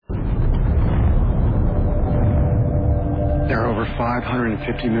There are over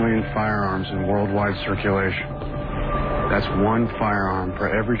 550 million firearms in worldwide circulation. That's one firearm for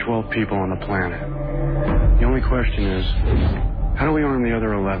every 12 people on the planet. The only question is, how do we arm the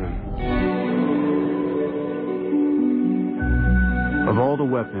other 11? Of all the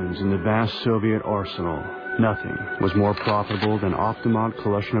weapons in the vast Soviet arsenal, nothing was more profitable than Automat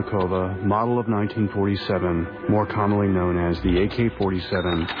Kalashnikova, model of 1947, more commonly known as the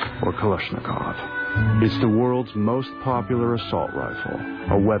AK-47 or Kalashnikov. It's the world's most popular assault rifle,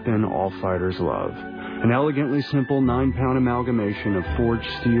 a weapon all fighters love. An elegantly simple 9-pound amalgamation of forged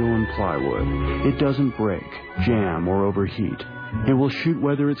steel and plywood. It doesn't break, jam, or overheat. It will shoot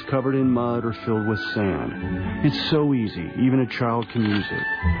whether it's covered in mud or filled with sand. It's so easy, even a child can use it.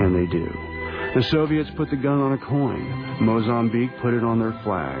 And they do. The Soviets put the gun on a coin. Mozambique put it on their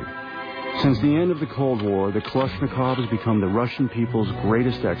flag. Since the end of the Cold War, the Kalashnikov has become the Russian people's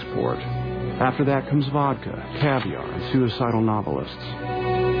greatest export. After that comes vodka, caviar, and suicidal novelists.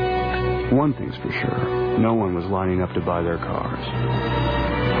 One thing's for sure, no one was lining up to buy their cars.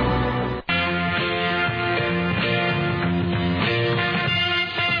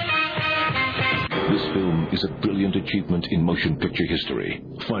 This film is a brilliant achievement in motion picture history.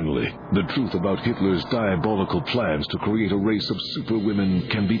 Finally, the truth about Hitler's diabolical plans to create a race of superwomen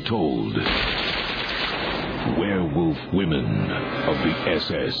can be told. Werewolf Women of the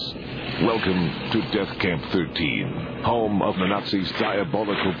SS. Welcome to Death Camp 13, home of the Nazis'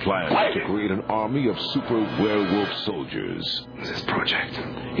 diabolical plan to create an army of super werewolf soldiers. This project,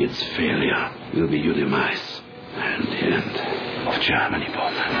 its failure, will be your demise and the end of Germany,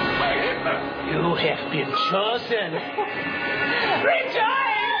 Bowman. You have been chosen. Rejoice!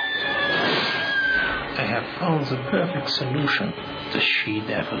 I have found the perfect solution. The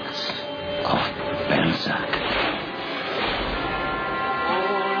she-devils of Belzec.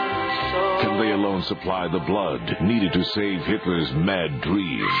 Can they alone supply the blood needed to save Hitler's mad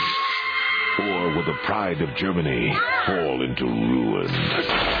dreams? Or will the pride of Germany fall into ruin?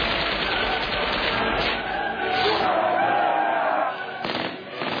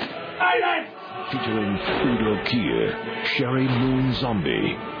 Featuring Udo Kier, Sherry Moon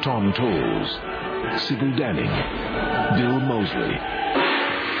Zombie, Tom Tolles, Sybil Danning, Bill Moseley,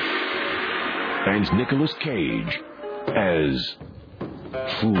 and Nicolas Cage as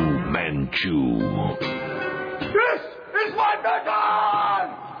Fu Manchu. This is my mission!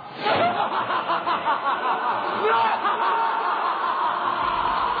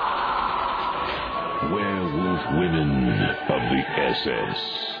 Werewolf Women of the SS.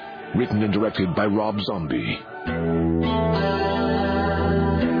 Written and directed by Rob Zombie.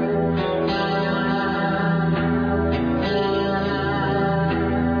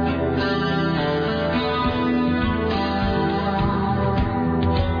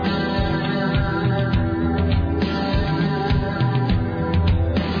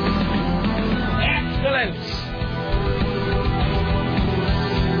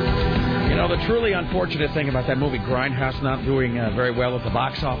 The truly unfortunate thing about that movie, Grindhouse, not doing very well at the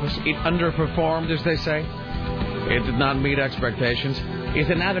box office, it underperformed, as they say. It did not meet expectations. Is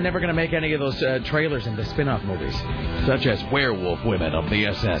that now they're never going to make any of those trailers into spin-off movies, such as Werewolf Women of the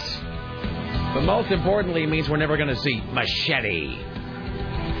SS. But most importantly, it means we're never going to see Machete.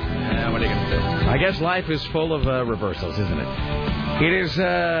 What are you going to do? I guess life is full of reversals, isn't it? It is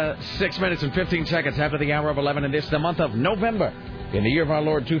 6 minutes and 15 seconds after the hour of 11, and this is the month of November. In the year of our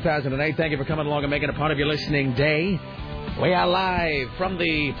Lord 2008, thank you for coming along and making it a part of your listening day. We are live from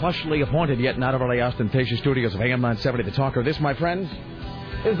the plushly appointed yet not overly ostentatious studios of AM 970 The Talker. This, my friends,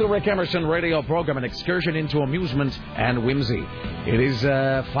 is the Rick Emerson radio program, an excursion into amusement and whimsy. It is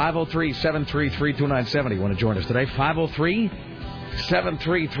 503-733-2970. You want to join us today?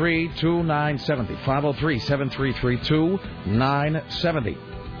 503-733-2970. 503-733-2970.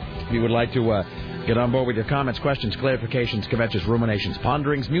 If you would like to get on board with your comments, questions, clarifications, kvetches, ruminations,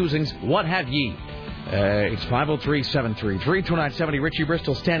 ponderings, musings, what have ye. It's 503-733-2970. Richie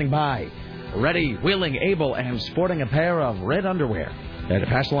Bristol standing by, ready, willing, able, and sporting a pair of red underwear. To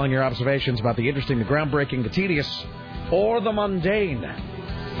pass along your observations about the interesting, the groundbreaking, the tedious, or the mundane.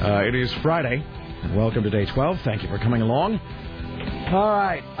 It is Friday. Welcome to day 12. Thank you for coming along. All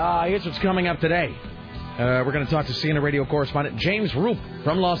right, here's what's coming up today. We're going to talk to CNN radio correspondent James Roop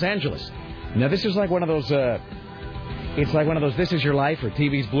from Los Angeles. Now, this is like one of those, it's like one of those This Is Your Life or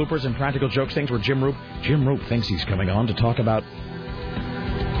TV's bloopers and practical jokes things where Jim Roop thinks he's coming on to talk about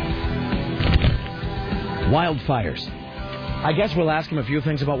wildfires. I guess we'll ask him a few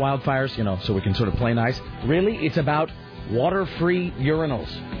things about wildfires, so we can sort of play nice. Really, it's about water-free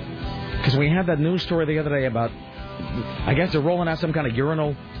urinals. Because we had that news story the other day about, I guess they're rolling out some kind of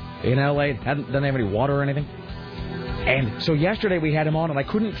urinal in L.A. Doesn't have any water or anything. And so yesterday we had him on, and I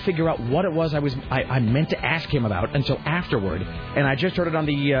couldn't figure out what it was I meant to ask him about until afterward, and I just heard it on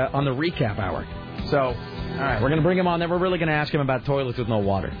the recap hour. So, all right, we're going to bring him on. Then we're really going to ask him about toilets with no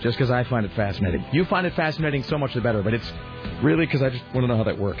water, just because I find it fascinating. You find it fascinating, so much the better, but it's really because I just want to know how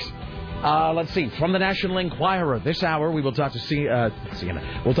that works. Let's see. From the National Enquirer, this hour we will talk to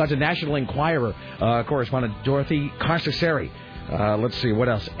we'll talk to National Enquirer correspondent Dorothy Carcasseri. Let's see, what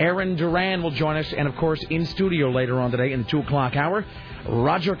else? Aaron Duran will join us, and, of course, in studio later on today in the 2 o'clock hour,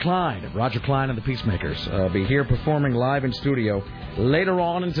 Roger Klein and the Peacemakers be here performing live in studio later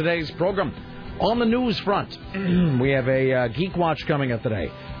on in today's program. On the news front, we have a Geek Watch coming up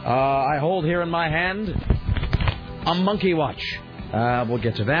today. I hold here in my hand a Monkey Watch. We'll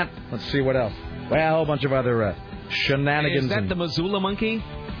get to that. Let's see what else. Well, a whole bunch of other shenanigans. Is that the Missoula monkey?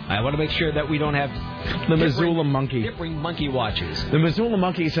 I want to make sure that we don't have the Missoula monkey. Different monkey watches. The Missoula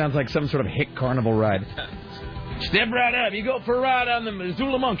monkey sounds like some sort of hick carnival ride. Step right up. You go for a ride on the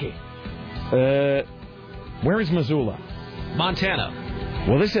Missoula monkey. Where is Missoula? Montana.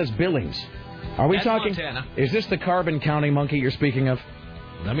 Well, this says Billings. Are we That's talking? Montana. Is this the Carbon County monkey you're speaking of?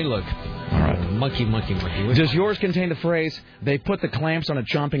 Let me look. All right. Monkey. Does yours contain the phrase, they put the clamps on a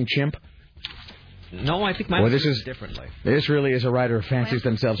chomping chimp? No, I think mine is differently. This really is a writer who fancies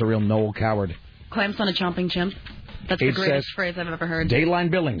themselves a real Noel Coward. Clamps on a chomping chimp. That's the greatest phrase I've ever heard. Dateline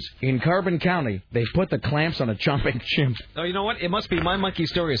Billings. In Carbon County, they put the clamps on a chomping chimp. Oh, you know what? It must be my monkey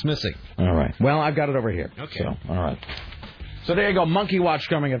story is missing. All right. Well, I've got it over here. Okay. So, all right. So there you go. Monkey Watch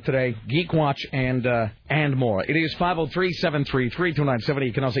coming up today. Geek Watch and more. It is 503-733-2970.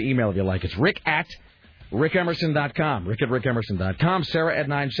 You can also email if you like. It's rick@rickemerson.com. Rick at rickemerson.com. Sarah at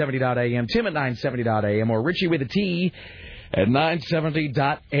 970.am. Tim at 970.am. Or Richie with a T at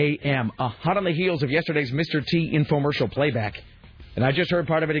 970.am. Hot on the heels of yesterday's Mr. T infomercial playback. And I just heard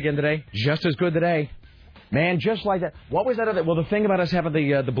part of it again today. Just as good today. Man, just like that. What was that other... Well, the thing about us having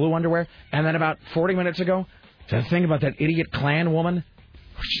the blue underwear, and then about 40 minutes ago, the thing about that idiot Klan woman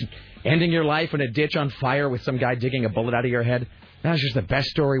ending your life in a ditch on fire with some guy digging a bullet out of your head. That was just the best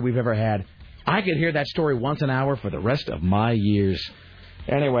story we've ever had. I could hear that story once an hour for the rest of my years.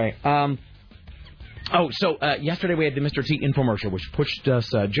 Anyway, yesterday we had the Mr. T infomercial, which pushed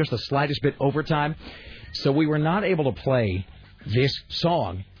us just the slightest bit over time. So we were not able to play this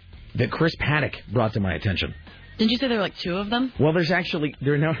song that Chris Paddock brought to my attention. Didn't you say there were like two of them? Well,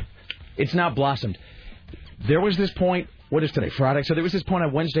 it's now blossomed. There was this point, what is today, Friday? So there was this point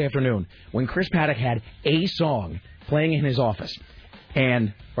on Wednesday afternoon when Chris Paddock had a song playing in his office.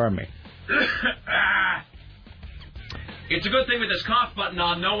 And, pardon me. It's a good thing with this cough button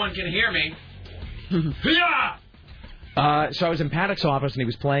on, no one can hear me. So I was in Paddock's office and he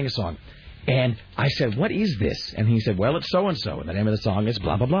was playing a song. And I said, what is this? And he said, well, it's so-and-so. And the name of the song is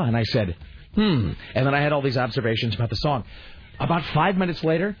blah, blah, blah. And I said, And then I had all these observations about the song. About 5 minutes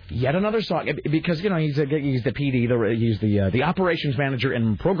later, yet another song, because, he's the PD, he's the operations manager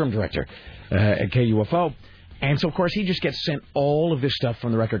and program director at KUFO. And so, of course, he just gets sent all of this stuff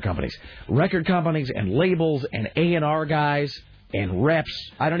from the record companies and labels and A&R guys and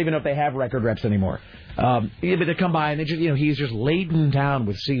reps. I don't even know if they have record reps anymore. But they come by and they just, he's just laden down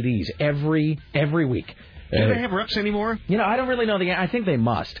with CDs every week. Do they have reps anymore? I don't really know I think they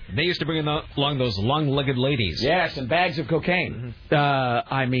must. They used to bring along those long-legged ladies. Yes, and bags of cocaine.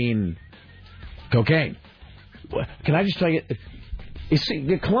 Cocaine. Can I just tell you,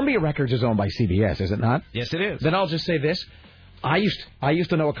 the Columbia Records is owned by CBS, is it not? Yes, it is. Then I'll just say this. I used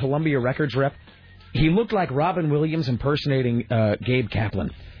to know a Columbia Records rep. He looked like Robin Williams impersonating Gabe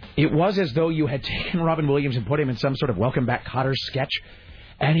Kaplan. It was as though you had taken Robin Williams and put him in some sort of Welcome Back Kotter sketch.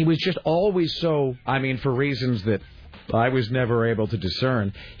 And he was just always so, for reasons that I was never able to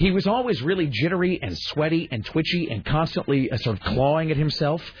discern, he was always really jittery and sweaty and twitchy and constantly sort of clawing at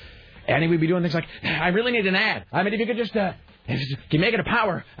himself. And he would be doing things like, I really need an ad. If you could just, can you make it a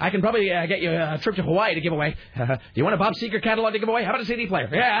power? I can probably get you a trip to Hawaii to give away. Do you want a Bob Seger catalog to give away? How about a CD player?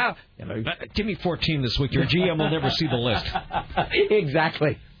 Yeah. Give me 14 this week. Your GM will never see the list.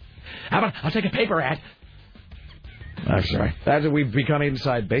 Exactly. How about, I'll take a paper ad. I'm sorry. We've become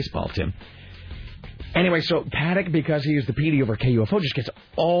inside baseball, Tim. Anyway, so Paddock, because he is the PD over KUFO, just gets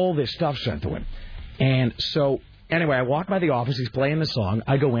all this stuff sent to him. And so, anyway, I walk by the office. He's playing the song.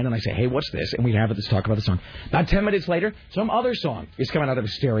 I go in and I say, hey, what's this? And we have this talk about the song. About 10 minutes later, some other song is coming out of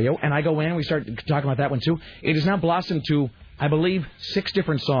his stereo. And I go in and we start talking about that one, too. It has now blossomed to, I believe, 6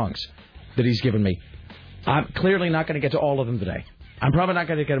 different songs that he's given me. I'm clearly not going to get to all of them today. I'm probably not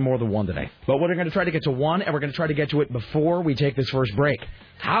going to get more than one today. But we're going to try to get to one, and we're going to try to get to it before we take this first break.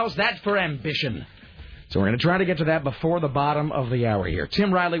 How's that for ambition? So we're going to try to get to that before the bottom of the hour here.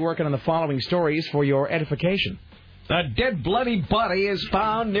 Tim Riley working on the following stories for your edification. A dead, bloody body is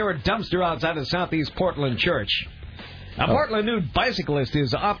found near a dumpster outside of Southeast Portland Church. A Portland nude bicyclist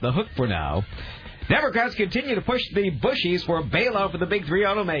is off the hook for now. Democrats continue to push the Bushies for a bailout for the big three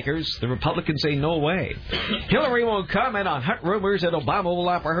automakers. The Republicans say no way. Hillary won't comment on hot rumors that Obama will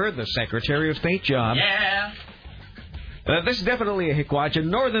offer her the Secretary of State job. Yeah. This is definitely a hickwatch. A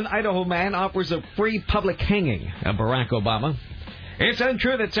northern Idaho man offers a free public hanging of Barack Obama. It's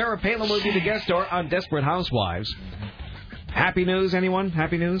untrue that Sarah Palin will be the guest star on Desperate Housewives. Happy news, anyone?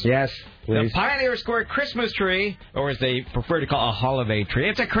 Happy news? Yes, please. The Pioneer Square Christmas tree, or as they prefer to call a holiday tree,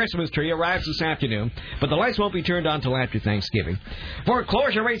 it's a Christmas tree, arrives this afternoon, but the lights won't be turned on until after Thanksgiving.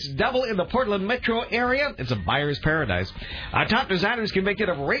 Foreclosure rates double in the Portland metro area. It's a buyer's paradise. Top designers convicted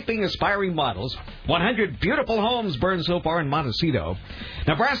of raping aspiring models. 100 beautiful homes burned so far in Montecito.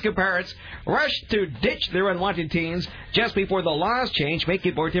 Nebraska parents rushed to ditch their unwanted teens just before the laws change, make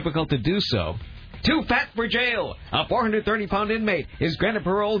it more difficult to do so. Too fat for jail. A 430-pound inmate is granted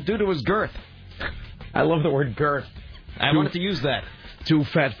parole due to his girth. I love the word girth. I wanted to use that. Too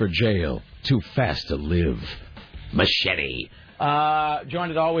fat for jail. Too fast to live. Machete. Joined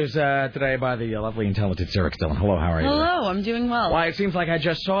as always today by the lovely and talented Sarah Dillon. Hello, how are you? Hello, I'm doing well. Why, it seems like I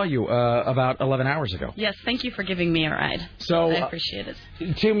just saw you about 11 hours ago. Yes, thank you for giving me a ride. So, I appreciate it.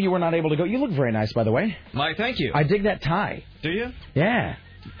 Tim, you were not able to go. You look very nice, by the way. Why, thank you. I dig that tie. Do you? Yeah.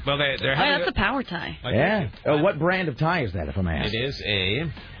 Well, they're that's a power tie. Yeah. What brand of tie is that, if I may ask? It is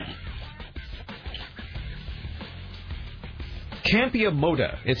a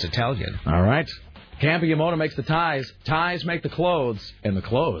Campiamoda. It's Italian. All right. Campiamoda makes the ties. Ties make the clothes, and the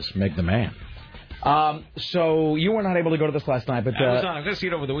clothes make the man. So you were not able to go to this last night, but I was not. I'm going to see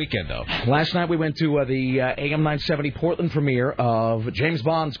it over the weekend, though. Last night we went to the AM 970 Portland premiere of James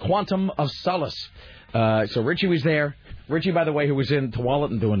Bond's Quantum of Solace. So Richie was there. Richie, by the way, who was in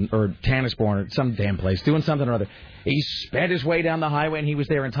Tualatin or Tannisbourne or some damn place, doing something or other. He sped his way down the highway, and he was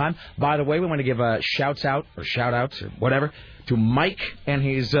there in time. By the way, we want to give shout-outs or whatever to Mike and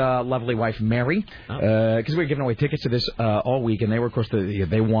his lovely wife, Mary, because we were giving away tickets to this all week, and they were, of course,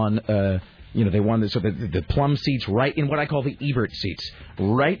 they won... they won the plum seats right in what I call the Ebert seats,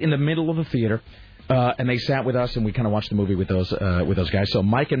 right in the middle of the theater. And they sat with us, and we kind of watched the movie with those guys. So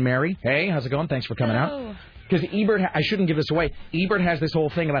Mike and Mary, hey, how's it going? Thanks for coming out. Because Ebert, I shouldn't give this away. Ebert has this whole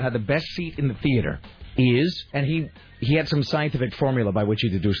thing about how the best seat in the theater is, and he had some scientific formula by which he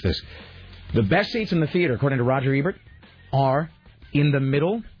deduced this. The best seats in the theater, according to Roger Ebert, are in the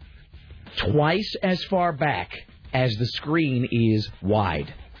middle, twice as far back as the screen is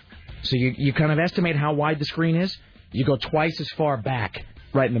wide. So you kind of estimate how wide the screen is. You go twice as far back,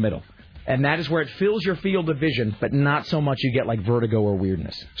 right in the middle. And that is where it fills your field of vision, but not so much you get like vertigo or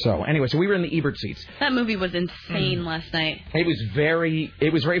weirdness. So anyway, so we were in the Ebert seats. That movie was insane last night. It was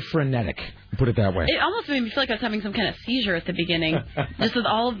very frenetic, put it that way. It almost made me feel like I was having some kind of seizure at the beginning, just with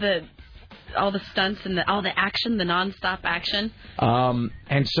all the stunts and all the action, the nonstop action.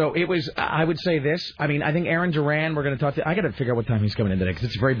 And so it was. I would say this. I mean, I think Aaron Duran. We're going to talk to. I got to figure out what time he's coming in today because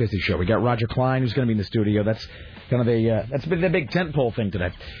it's a very busy show. We got Roger Klein who's going to be in the studio. That's kind of that's been the big tentpole thing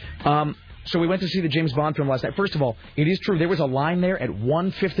today. So we went to see the James Bond film last night. First of all, it is true there was a line there at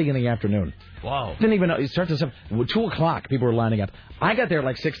 1:50 in the afternoon. Wow. Didn't even know it starts at 2 o'clock. People were lining up. I got there at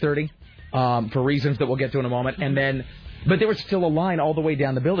like 6:30 for reasons that we'll get to in a moment, and then. But there was still a line all the way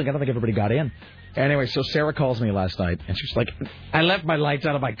down the building. I don't think everybody got in. Anyway, so Sarah calls me last night, and she's like, I left my lights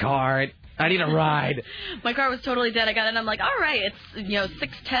out of my car. I need a ride. My car was totally dead. I got in. I'm like, all right, it's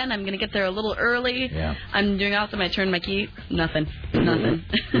 6:10. I'm going to get there a little early. Yeah. I'm doing awesome. I turned my key. Nothing.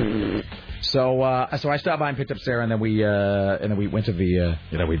 So I stopped by and picked up Sarah, and then we went to the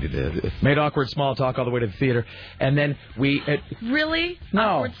we did made awkward small talk all the way to the theater, and then we really no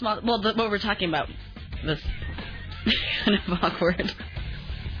awkward small. Well, what we're talking about this. Kind of awkward.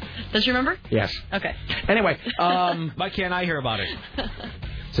 Does she remember? Yes. Okay. Anyway, why can't I hear about it?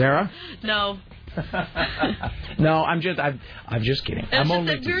 Sarah? No. No, I'm just kidding.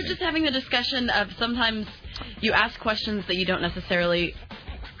 We were just having the discussion of sometimes you ask questions that you don't necessarily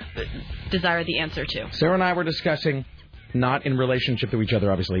desire the answer to. Sarah and I were discussing, not in relationship to each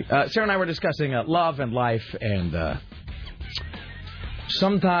other, obviously. Sarah and I were discussing love and life, and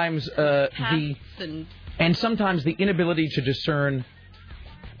sometimes and sometimes the inability to discern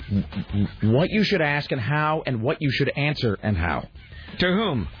what you should ask and how, and what you should answer and how. To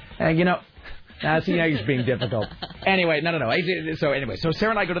whom? See, now he's being difficult. Anyway, no. So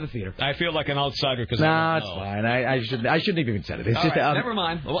Sarah and I go to the theater. I feel like an outsider because no, it's fine. I shouldn't have even said it. It's all just right, never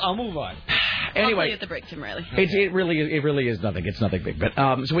mind. I'll move on. I'll at the break, Tim Riley. It really is nothing. It's nothing big. But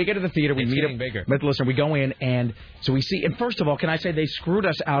so we get to the theater, we meet up. Bigger. But listen, we go in, and so we see. And first of all, can I say they screwed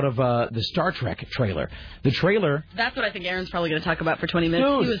us out of the Star Trek trailer? The trailer. That's what I think Aaron's probably going to talk about for 20 minutes.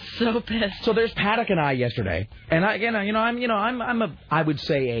 Dude. He was so pissed. So there's Paddock and I yesterday, and I would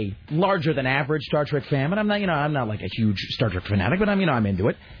say a larger than average Star Trek fan, but I'm not like a huge Star Trek fanatic, but I'm into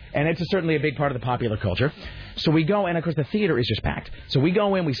it, and it's certainly a big part of the popular culture. So we go, and of course the theater is just packed. So we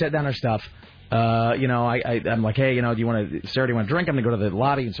go in, we set down our stuff. I'm like, hey, do you want to drink? I'm gonna go to the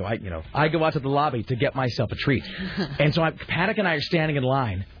lobby, and so I go out to the lobby to get myself a treat, and so Paddock and I are standing in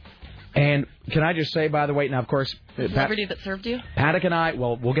line. And can I just say, by the way, now, of course... The celebrity that served you? Paddock and I,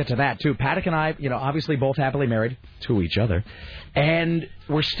 well, we'll get to that, too. Paddock and I, obviously both happily married to each other. And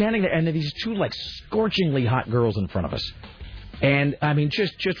we're standing there, and there are these two, scorchingly hot girls in front of us. And, I mean,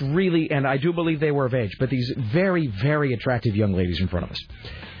 just really, and I do believe they were of age, but these very, very attractive young ladies in front of us.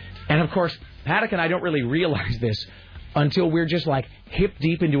 And, of course, Paddock and I don't really realize this until we're just, hip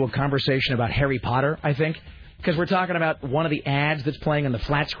deep into a conversation about Harry Potter, I think. Because we're talking about one of the ads that's playing on the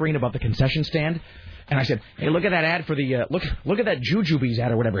flat screen above the concession stand. And I said, hey, look at that ad for the, look at that Jujubes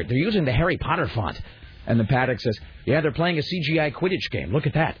ad or whatever. They're using the Harry Potter font. And then Paddock says, yeah, they're playing a CGI Quidditch game. Look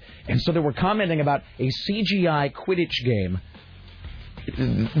at that. And so they were commenting about a CGI Quidditch game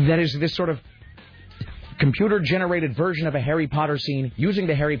that is this sort of computer-generated version of a Harry Potter scene using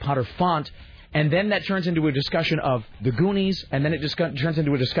the Harry Potter font. And then that turns into a discussion of the Goonies, and then it turns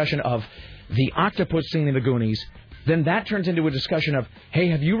into a discussion of the octopus scene in the Goonies. Then that turns into a discussion of, hey,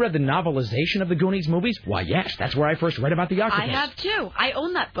 have you read the novelization of the Goonies movies? Why, yes, that's where I first read about the octopus. I have, too. I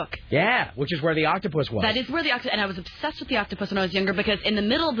own that book. Yeah, which is where the octopus was. That is where the octopus... And I was obsessed with the octopus when I was younger because in the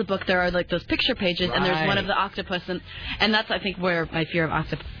middle of the book there are, those picture pages, and there's one of the octopus, and that's, I think, where my fear of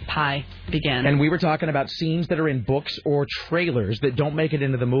octopi began. And we were talking about scenes that are in books or trailers that don't make it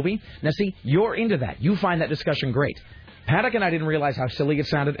into the movie. Now, see, you're into that. You find that discussion great. Paddock and I didn't realize how silly it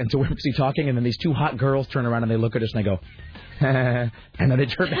sounded until we were talking, and then these two hot girls turn around and they look at us and they go, and then they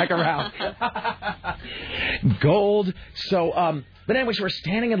turn back around. Gold. So, but anyway, so we're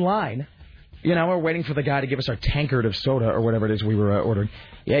standing in line. We're waiting for the guy to give us our tankard of soda or whatever it is we were ordering.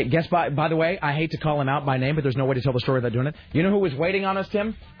 Yeah, guess by the way, I hate to call him out by name, but there's no way to tell the story without doing it. You know who was waiting on us,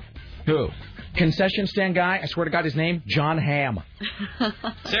 Tim? Who? Concession stand guy, I swear to God, his name, John Hamm.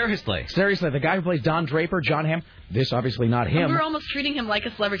 Seriously, the guy who plays Don Draper, John Hamm. This obviously not him. We were almost treating him like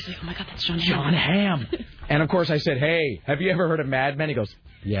a celebrity. Like, oh my God, that's John Hamm. John Hamm. And of course I said, hey, have you ever heard of Mad Men? He goes,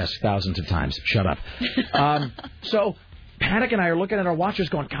 yes, thousands of times. Shut up. So Paddock and I are looking at our watches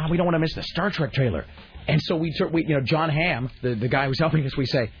going, God, we don't want to miss the Star Trek trailer. And so we John Hamm, the guy who's helping us, we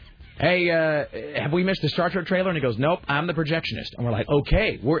say, hey, have we missed the Star Trek trailer? And he goes, nope, I'm the projectionist. And we're like,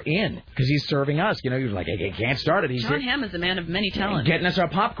 okay, we're in. Because he's serving us. He's like, hey, can't start it. John Hamm is a man of many talents. Getting us our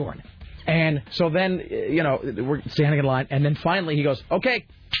popcorn. And so then, we're standing in line. And then finally he goes, okay,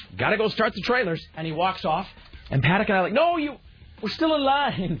 got to go start the trailers. And he walks off. And Paddock and I are like, no, we're still in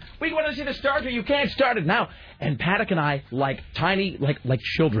line. We want to see the Star Trek. You can't start it now. And Paddock and I, like tiny, like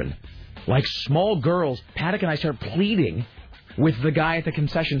children, like small girls, Paddock and I start pleading with the guy at the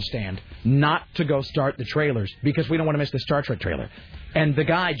concession stand not to go start the trailers because we don't want to miss the Star Trek trailer. And the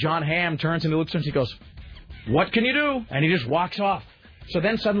guy, John Hamm, turns and he looks at us and he goes, what can you do? And he just walks off. So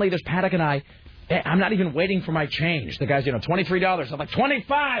then suddenly there's Paddock and I. I'm not even waiting for my change. The guy's, $23. I'm like,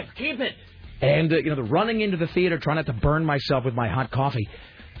 $25, keep it. And, the running into the theater, trying not to burn myself with my hot coffee.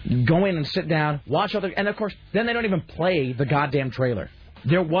 Go in and sit down, watch other, and of course, then they don't even play the goddamn trailer.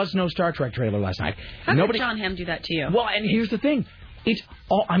 There was no Star Trek trailer last night. How did John Hamm do that to you? Well, and here's the thing.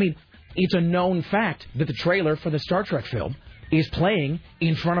 It's a known fact that the trailer for the Star Trek film is playing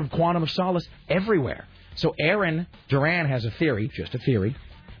in front of Quantum of Solace everywhere. So Aaron Duran has a theory, just a theory,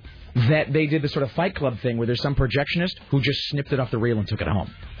 that they did the sort of Fight Club thing where there's some projectionist who just snipped it off the reel and took it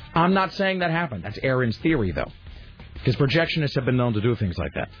home. I'm not saying that happened. That's Aaron's theory, though. Because projectionists have been known to do things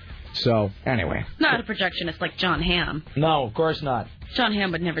like that. So, anyway. Not a projectionist like John Hamm. No, of course not. John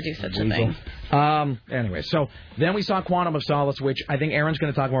Hamm would never do such a thing. Anyway, so then we saw Quantum of Solace, which I think Aaron's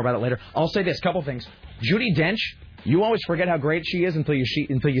going to talk more about it later. I'll say this, couple things. Judi Dench, you always forget how great she is until you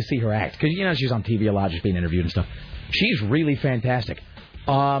see her act. Because, she's on TV a lot, just being interviewed and stuff. She's really fantastic.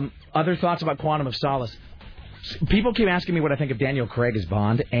 Other thoughts about Quantum of Solace. People keep asking me what I think of Daniel Craig as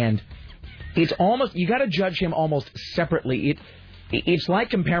Bond, and it's almost, you got to judge him almost separately. It's like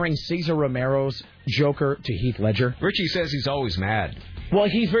comparing Cesar Romero's Joker to Heath Ledger. Richie says he's always mad. Well,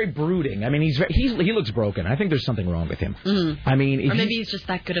 he's very brooding. I mean, he looks broken. I think there's something wrong with him. I mean, or maybe he's just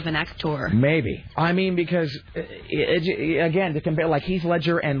that good of an actor. Maybe. I mean, because again, to compare like Heath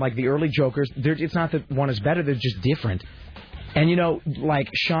Ledger and like the early Jokers, it's not that one is better. They're just different. And, you know, like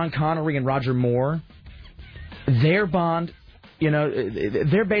Sean Connery and Roger Moore, their Bond, you know,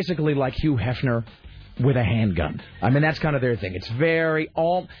 they're basically like Hugh Hefner with a handgun. I mean, that's kind of their thing. It's very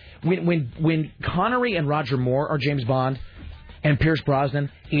all... When Connery and Roger Moore are James Bond and Pierce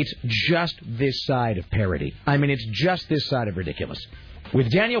Brosnan, it's just this side of parody. I mean, it's just this side of ridiculous.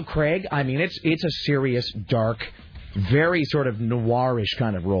 With Daniel Craig, I mean, it's a serious, dark, very sort of noirish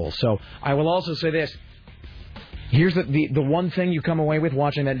kind of role. So I will also say this. Here's the one thing you come away with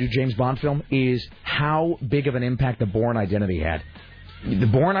watching that new James Bond film is how big of an impact the Bourne Identity had. The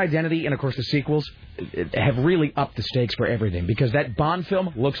Bourne Identity and, of course, the sequels have really upped the stakes for everything because that Bond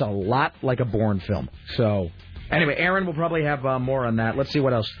film looks a lot like a Bourne film. So, anyway, Aaron will probably have more on that. Let's see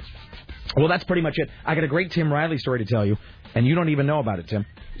what else. Well, that's pretty much it. I got a great Tim Riley story to tell you, and you don't even know about it, Tim.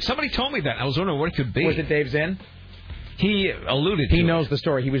 Somebody told me that. I was wondering what it could be. Was it Dave Zinn? He alluded to it. He knows the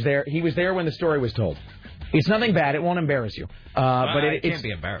story. He was there. He was there when the story was told. It's nothing bad. It won't embarrass you. But it can't be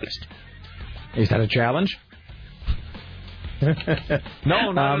embarrassed. Is that a challenge?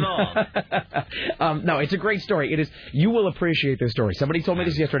 No, not at all. No, it's a great story. It is. You will appreciate this story. Somebody told me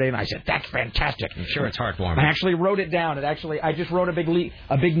this yesterday, and I said, "That's fantastic." I'm sure it's heartwarming. I actually wrote it down. I just wrote a big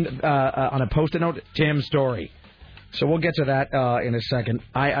on a Post-it note. Tim's story. So we'll get to that in a second.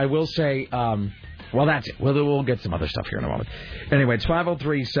 I will say. Well, that's it. We'll get some other stuff here in a moment. Anyway, it's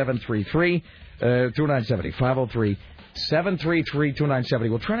 503-733-2970. 503-733-2970.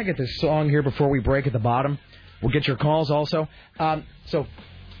 We'll try to get this song here before we break at the bottom. We'll get your calls also. So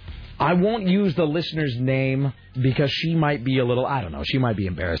I won't use the listener's name because she might be a little, I don't know, she might be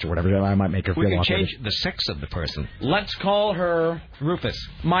embarrassed or whatever. I might make her feel awkward. We can change the sex of the person. Let's call her Rufus.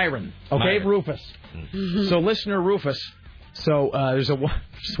 Myron. Okay, Myron. Rufus. Mm-hmm. So listener Rufus. So there's a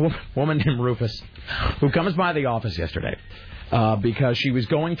woman named Rufus who comes by the office yesterday because she was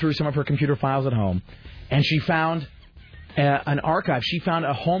going through some of her computer files at home, and she found an archive. She found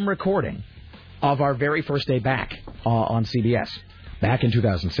a home recording of our very first day back on CBS, back in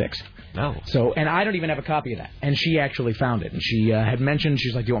 2006. No. So, and I don't even have a copy of that. And she actually found it. And she had mentioned,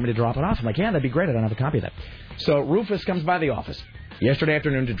 she's like, "Do you want me to drop it off?" I'm like, "Yeah, that'd be great. I don't have a copy of that." So Rufus comes by the office yesterday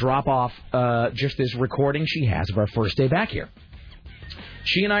afternoon to drop off just this recording she has of our first day back here.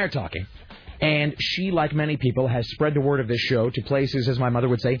 She and I are talking. And she, like many people, has spread the word of this show to places, as my mother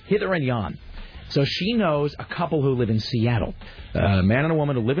would say, hither and yon. So she knows a couple who live in Seattle, a man and a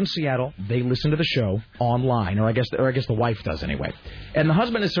woman who live in Seattle. They listen to the show online, or I guess the wife does anyway. And the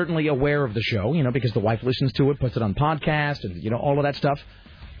husband is certainly aware of the show, you know, because the wife listens to it, puts it on podcast, and you know all of that stuff.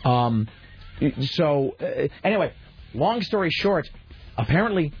 Anyway, long story short,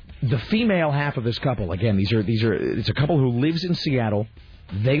 apparently the female half of this couple, again, it's a couple who lives in Seattle.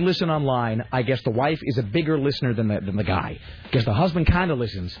 They listen online. I guess the wife is a bigger listener than the guy. I guess the husband kind of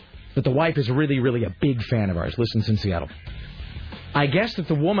listens. But the wife is really, really a big fan of ours, listens in Seattle. I guess that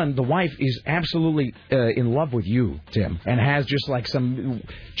the wife, is absolutely in love with you, Tim, and has just like some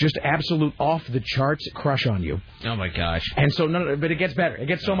absolute off-the-charts crush on you. Oh, my gosh. And so, but it gets better. It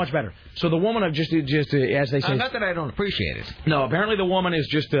gets so much better. So the woman of just as they say... Not that I don't appreciate it. No, apparently the woman is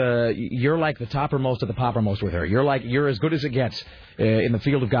just, you're like the toppermost of the poppermost with her. You're as good as it gets in the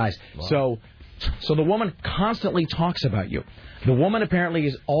field of guys. Wow. So the woman constantly talks about you. The woman apparently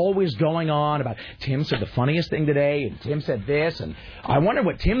is always going on about, Tim said the funniest thing today, and Tim said this, and I wonder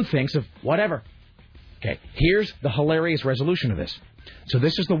what Tim thinks of whatever. Okay, here's the hilarious resolution of this. So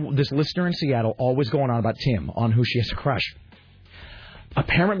this is this listener in Seattle always going on about Tim, on who she has a crush.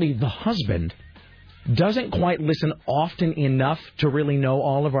 Apparently the husband doesn't quite listen often enough to really know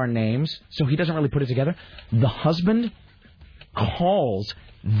all of our names, so he doesn't really put it together. The husband calls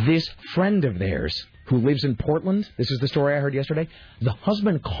this friend of theirs who lives in Portland. This is the story I heard yesterday. The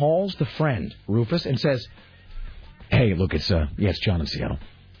husband calls the friend, Rufus, and says, "Hey, look, it's John in Seattle.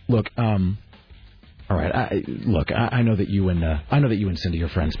 Look, all right, I know that you and Cindy are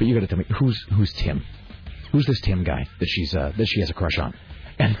friends, but you got to tell me who's Tim? Who's this Tim guy that she has a crush on?"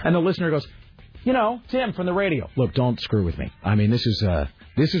 And the listener goes, "You know, Tim from the radio. Look, don't screw with me. I mean, this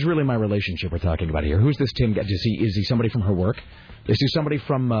is really my relationship we're talking about here. Who's this Tim guy? Is he somebody from her work? Is he somebody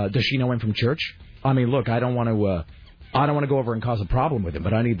from? Does she know him from church? I mean, look, I don't want to go over and cause a problem with him,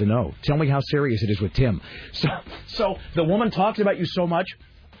 but I need to know. Tell me how serious it is with Tim." So the woman talks about you so much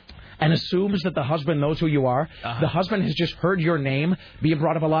and assumes that the husband knows who you are. Uh-huh. The husband has just heard your name being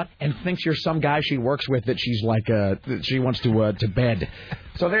brought up a lot and thinks you're some guy she works with that she's like that she wants to bed.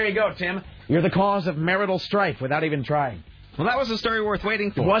 So there you go, Tim. You're the cause of marital strife without even trying. Well, that was a story worth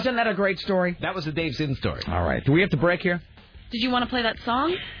waiting for. Wasn't that a great story? That was a Dave Zinn story. All right. Do we have to break here? Did you want to play that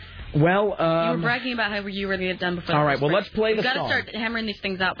song? Well, you were bragging about how you were going to get done before. All right, well, let's play the song. We've got to start hammering these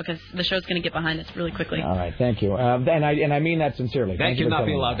things out because the show's going to get behind us really quickly. All right, thank you. And I mean that sincerely. That cannot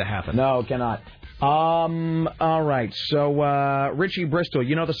be allowed to happen. No, it cannot. All right, so Richie Bristol,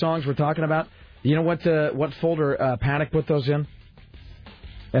 you know the songs we're talking about? You know what folder Panic put those in?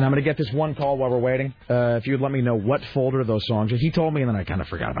 And I'm going to get this one call while we're waiting. If you'd let me know what folder those songs are. He told me, and then I kind of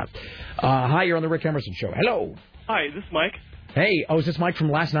forgot about it. Hi, you're on the Rick Emerson Show. Hello. Hi, this is Mike. Hey, is this Mike from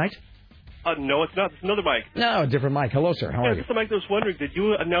last night? No, it's not. It's another Mike. No, different Mike. Hello, sir. How are you? This is Mike. I was wondering, did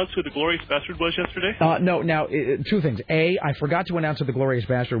you announce who the Glorious Bastard was yesterday? No. Now, two things. A, I forgot to announce who the Glorious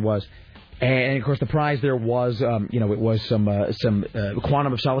Bastard was. And, of course, the prize there was, it was some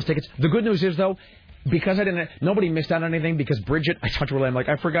Quantum of Solace tickets. The good news is, though, because nobody missed out on anything, because Bridget, I talked to her, I'm like,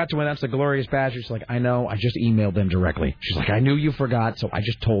 I forgot to announce the Glorious Bastard. She's like, I know, I just emailed them directly. She's like, I knew you forgot, so I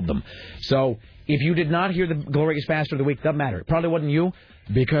just told them. So, if you did not hear the Glorious Bastard of the Week, doesn't matter. It probably wasn't you,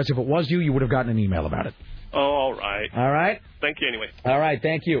 because if it was you, you would have gotten an email about it. Oh, all right. All right? Thank you anyway. All right,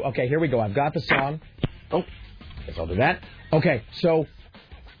 thank you. Okay, here we go. I've got the song. Oh, guess I'll do that. Okay, so,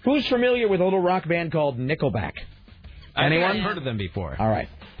 who's familiar with a little rock band called Nickelback? Anyone? I've heard of them before. All right.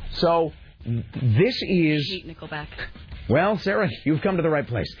 So, this is... I hate Nickelback. Well, Sarah, you've come to the right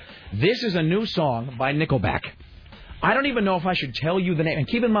place. This is a new song by Nickelback. I don't even know if I should tell you the name. And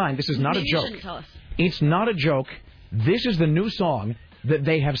keep in mind, this is not a joke. You shouldn't tell us. It's not a joke. This is the new song that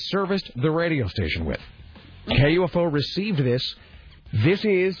they have serviced the radio station with. KUFO received this. This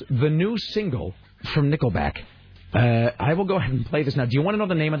is the new single from Nickelback. I will go ahead and play this now. Do you want to know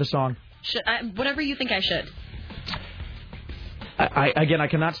the name of the song? Whatever you think I should. I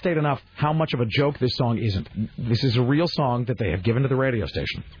cannot state enough how much of a joke this song isn't. This is a real song that they have given to the radio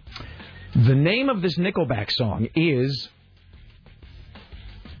station. The name of this Nickelback song is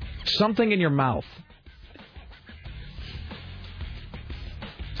Something in Your Mouth.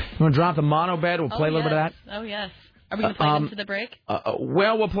 You want to drop the mono bed? We'll play a little bit of that. Oh, yes. Are we going to play into the break?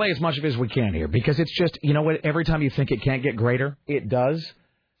 Well, we'll play as much of it as we can here, because it's just, you know what, every time you think it can't get greater, it does.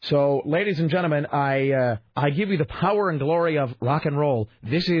 So, ladies and gentlemen, I give you the power and glory of rock and roll.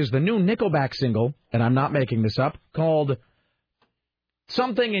 This is the new Nickelback single, and I'm not making this up, called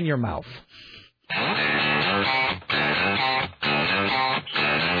Something in Your Mouth.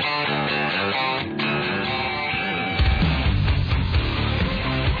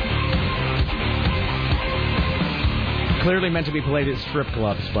 Clearly meant to be played at strip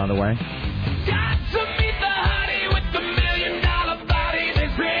clubs, by the way.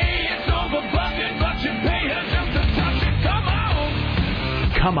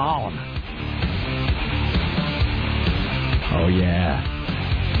 Come on. Oh, yeah.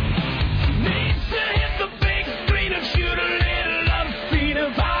 Needs to hit the big screen and shoot a little love scene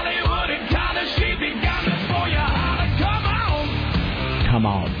of Hollywood and kind of she begun before you holler. Come on. Come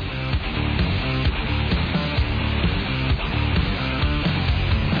on.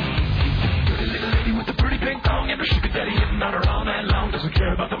 Pretty little lady with a pretty pink thong and a sugar daddy hitting on her all night long. Doesn't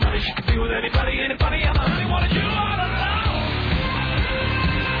care about the money. She can be with anybody. Ain't it funny? I'm a honey, wanted you all along.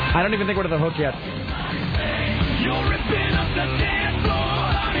 I don't even think we're to the hook yet. You're ripping up the dance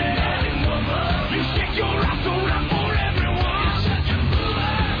floor, honey. You shake your ass around for everyone.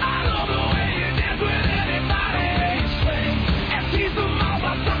 I love the way you dance with anybody. And tease them all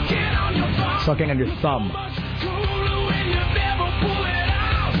by sucking on your thumb. Sucking on your thumb. Cooler when you never pull it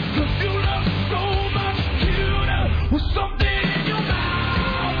out. 'Cause you look so much cuter with something in your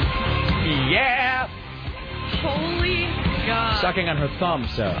mouth. Yeah. Holy God. Sucking on her thumb,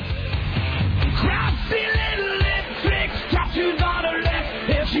 Sarah. Crafty little lip tricks, tattoos on her lip.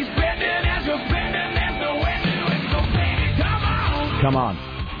 If she's bending as you're bending, there's no way to it. So baby, come on. Come on.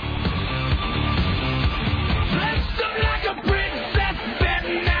 Dressed up like a princess,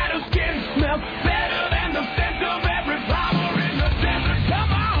 betting that her skin smells better than the scent of every flower in the desert.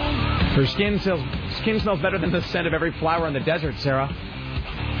 Come on. Her skin smells better than the scent of every flower in the desert, Sarah.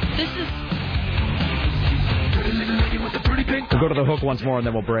 This is... We'll go to the hook once more and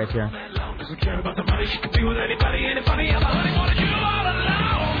then we'll break here. Doesn't care about the money. She can be with anybody. Ain't it funny? I'm a honey, wanted you all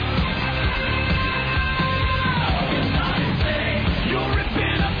alone. You're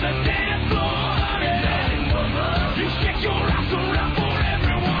ripping up the dance floor, honey. You shake your ass around for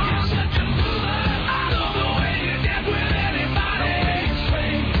everyone. I love the way you dance with anybody.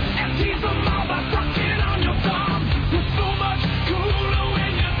 And tease them all by sucking on your thumb. You're so much cooler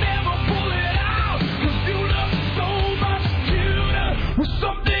when you never pull it out. 'Cause you look so much cuter with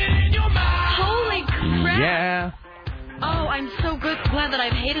something in your mouth. Holy crap. Yeah. Oh, I'm so glad that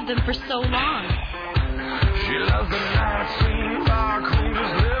I've hated them for so long. She loves the night scene, bar queen,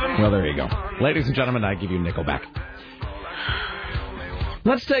 just living. Well, there you go. Ladies and gentlemen, I give you Nickelback.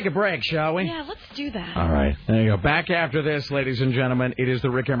 Let's take a break, shall we? Yeah, let's do that. All right. There you go. Back after this, ladies and gentlemen. It is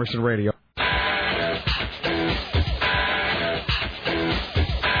the Rick Emerson Radio.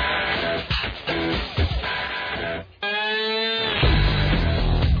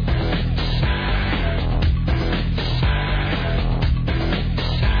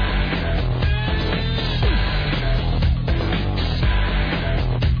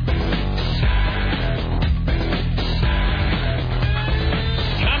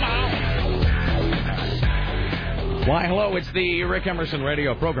 Why, hello, it's the Rick Emerson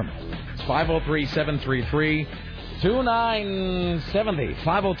radio program. It's 503-733-2970.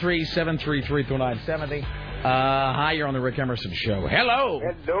 503-733-2970. Hi, you're on the Rick Emerson Show. Hello.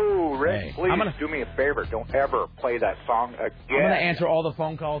 Hello, Rick. Hey, Please do me a favor. Don't ever play that song again. I'm going to answer all the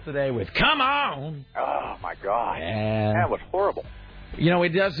phone calls today with, come on. Oh, my God. Yeah. That was horrible. You know, it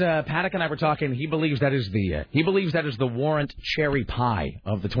does. Paddock and I were talking. He believes that is the Warrant cherry pie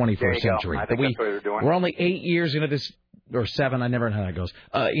of the 21st century. I think that's what they're doing. We're only 8 years into this, or 7. I never know how that goes.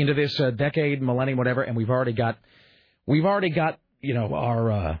 Into this decade, millennium, whatever, and we've already got our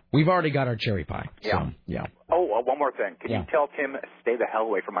cherry pie. Yeah. So, yeah. Oh, one more thing. Can you tell Tim stay the hell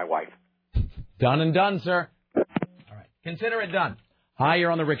away from my wife? Done and done, sir. All right. Consider it done. Hi,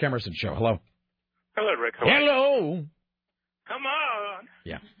 you're on the Rick Emerson Show. Hello. Hello, Rick. Hello. Come on.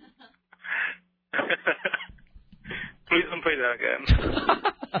 Yeah. Please don't play that again.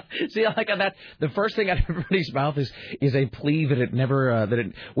 See, like that. The first thing out of everybody's mouth is a plea that it never.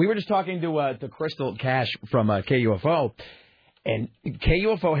 We were just talking to Crystal Cash from KUFO, and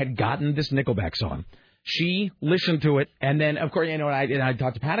KUFO had gotten this Nickelback song. She listened to it, and then, of course, I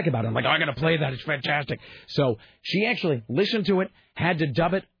talked to Paddock about it. I'm like, I got to play that. It's fantastic. So she actually listened to it, had to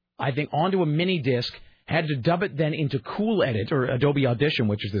dub it, I think, onto a mini disc. Had to dub it then into Cool Edit, or Adobe Audition,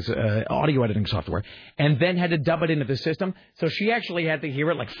 which is this audio editing software, and then had to dub it into the system. So she actually had to hear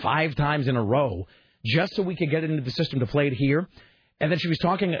it like 5 times in a row just so we could get it into the system to play it here. And then she was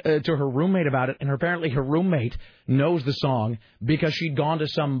talking to her roommate about it, and apparently her roommate knows the song because she'd gone to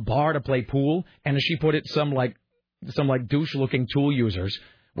some bar to play pool, and as she put it, some douche-looking tool users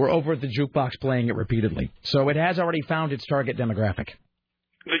were over at the jukebox playing it repeatedly. So it has already found its target demographic.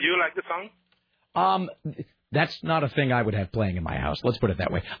 Did you like the song? That's not a thing I would have playing in my house. Let's put it that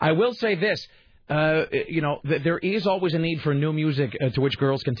way. I will say this. There is always a need for new music to which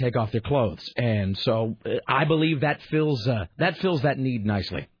girls can take off their clothes. And so I believe that fills that need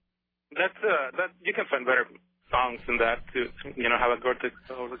nicely. That you can find better songs than that to have a girl take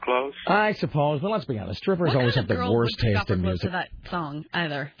off the clothes. I suppose. But let's be honest. Strippers always have the worst taste in music. To that song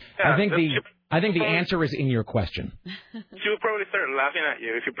either. Yeah, I think the answer is in your question. She would probably start laughing at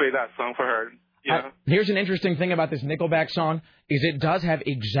you if you play that song for her. Yeah. Here's an interesting thing about this Nickelback song is it does have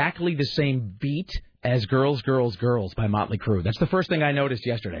exactly the same beat as Girls, Girls, Girls by Motley Crue. That's the first thing I noticed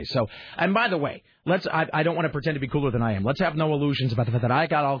yesterday. So, and by the way, I don't want to pretend to be cooler than I am. Let's have no illusions about the fact that I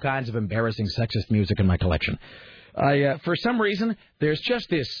got all kinds of embarrassing sexist music in my collection. For some reason, there's just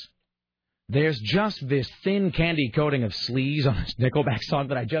this thin candy coating of sleaze on this Nickelback song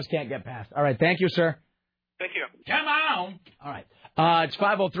that I just can't get past. All right, thank you, sir. Thank you. Come on. All right. It's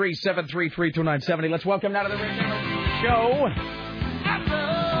 503-733-2970. Let's welcome now to the Rick Emerson Show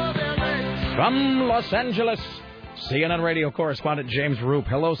from Los Angeles, CNN radio correspondent James Roop.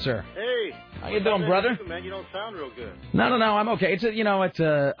 Hello, sir. Hey. How you doing, brother? Man, you don't sound real good. No, I'm okay.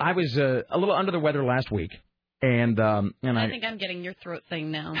 I was a little under the weather last week, and I think I'm getting your throat thing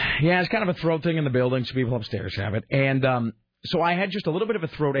now. Yeah, it's kind of a throat thing in the building. Some people upstairs have it, and so I had just a little bit of a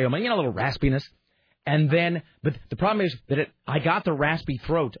throat ailment, a little raspiness. And then, but the problem is that I got the raspy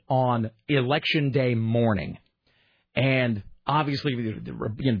throat on Election Day morning. And obviously,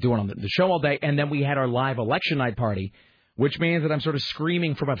 doing on the show all day. And then we had our live election night party, which means that I'm sort of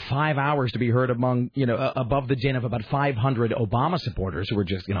screaming for about 5 hours to be heard among, above the din of about 500 Obama supporters who were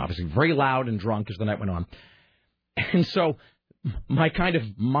just, obviously very loud and drunk as the night went on. And so my kind of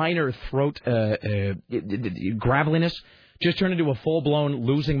minor throat graveliness just turned into a full-blown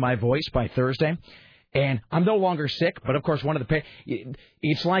losing my voice by Thursday. And I'm no longer sick, but of course,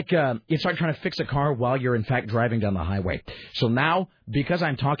 it's like trying to fix a car while you're in fact driving down the highway. So now, because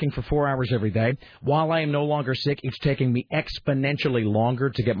I'm talking for 4 hours every day, while I am no longer sick, it's taking me exponentially longer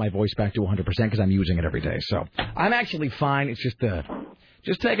to get my voice back to 100% because I'm using it every day. So I'm actually fine. It's just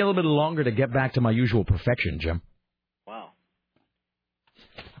taking a little bit longer to get back to my usual perfection, Jim. Wow.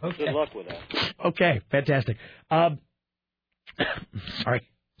 Okay. Good luck with that. Okay, fantastic. Sorry.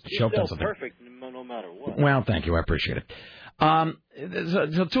 You're still perfect no matter what. Well, thank you. I appreciate it. So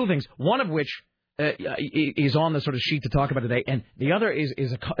 2 things. One of which is on the sort of sheet to talk about today, and the other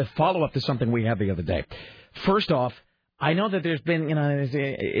is a follow-up to something we had the other day. First off, I know that there's been,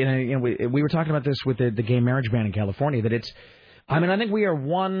 we were talking about this with the gay marriage ban in California, that it's, I think we are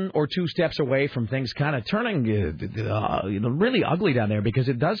 1 or 2 steps away from things kind of turning really ugly down there, because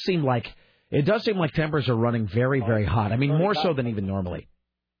it does seem like tempers are running very, very hot. More so than even normally.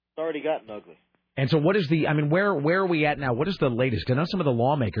 It's already gotten ugly. And so what is where are we at now? What is the latest? I know some of the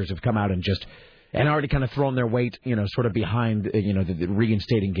lawmakers have come out and already kind of thrown their weight, sort of behind, the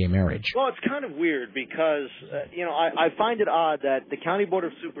reinstating gay marriage. Well, it's kind of weird because, I find it odd that the County Board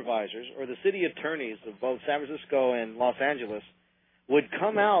of Supervisors or the city attorneys of both San Francisco and Los Angeles would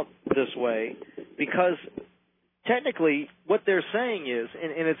come out this way, because technically what they're saying is,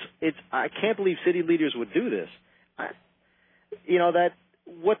 and it's I can't believe city leaders would do this, that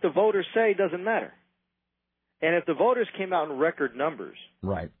what the voters say doesn't matter. And if the voters came out in record numbers,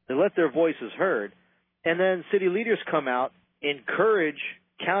 right, they let their voices heard, and then city leaders come out, encourage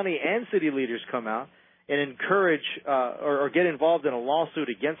county and city leaders come out and encourage or get involved in a lawsuit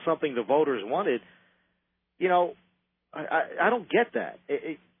against something the voters wanted, I don't get that.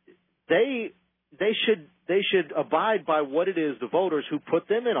 They should abide by what it is the voters who put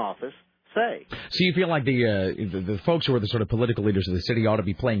them in office say. So you feel like the folks who are the sort of political leaders of the city ought to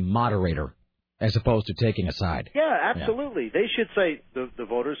be playing moderator as opposed to taking a side. Yeah, absolutely. Yeah. They should say the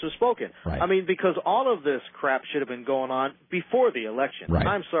voters have spoken. Right. Because all of this crap should have been going on before the election. Right.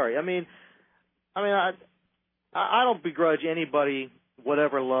 I'm sorry. I don't begrudge anybody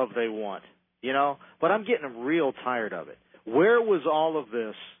whatever love they want, but I'm getting real tired of it. Where was all of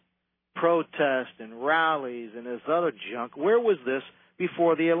this protest and rallies and this other junk? Where was this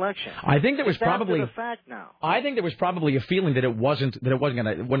before the election? I think there was probably the fact now. I think there was probably a feeling that it wasn't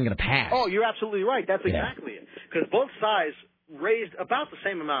going to pass. Oh, you're absolutely right. That's exactly it. Because both sides raised about the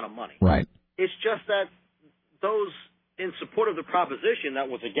same amount of money. Right. It's just that those in support of the proposition that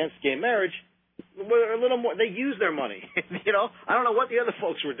was against gay marriage were a little more. They used their money. I don't know what the other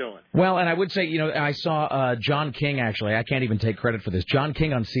folks were doing. Well, and I would say, I saw John King, actually. I can't even take credit for this. John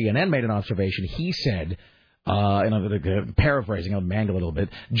King on CNN made an observation. He said, paraphrasing, I'll mangle it a little bit.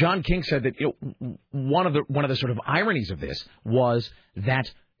 John King said that one of the sort of ironies of this was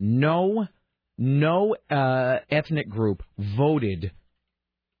that no ethnic group voted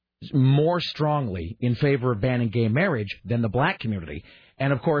more strongly in favor of banning gay marriage than the black community.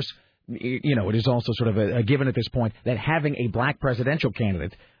 And of course, it is also sort of a given at this point that having a black presidential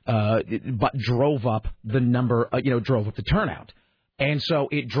candidate but drove up the number, drove up the turnout. And so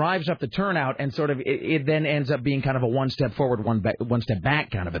it drives up the turnout, and sort of it then ends up being kind of a one step forward, one step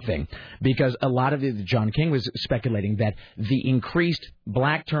back kind of a thing. Because a lot of John King was speculating that the increased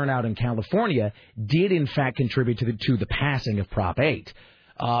black turnout in California did in fact contribute to the passing of Prop 8.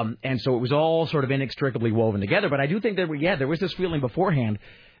 And so it was all sort of inextricably woven together. But I do think that, there was this feeling beforehand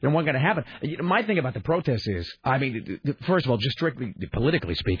that it wasn't going to happen. My thing about the protests is, first of all, just strictly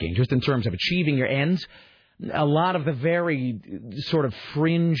politically speaking, just in terms of achieving your ends, a lot of the very sort of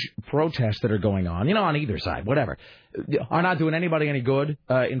fringe protests that are going on, on either side, whatever, are not doing anybody any good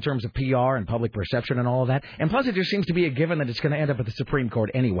in terms of PR and public perception and all of that. And plus, it just seems to be a given that it's going to end up at the Supreme Court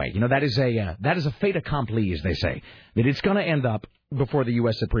anyway. That is a fait accompli, as they say, that it's going to end up before the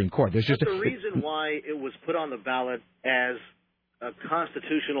U.S. Supreme Court. There's just the reason why it was put on the ballot as a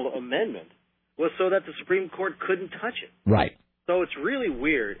constitutional amendment was so that the Supreme Court couldn't touch it. Right. So it's really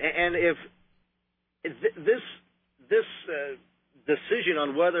weird. And if this decision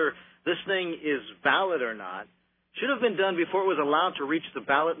on whether this thing is valid or not should have been done before it was allowed to reach the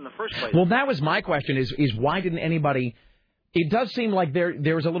ballot in the first place. Well, that was my question: is why didn't anybody? It does seem like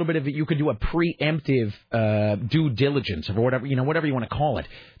there was a little bit of you could do a preemptive due diligence or whatever you want to call it,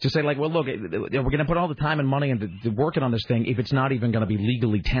 to say like, well, look, we're going to put all the time and money into working on this thing if it's not even going to be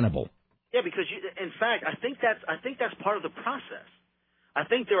legally tenable. Yeah, because in fact, I think that's part of the process. I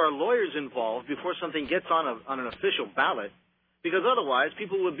think there are lawyers involved before something gets on an official ballot, because otherwise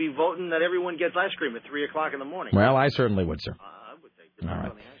people would be voting that everyone gets ice cream at 3 o'clock in the morning. Well, I certainly would, sir. I would take the all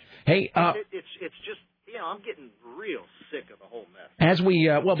right. on the ice cream. Hey, it's just I'm getting real sick of the whole mess. As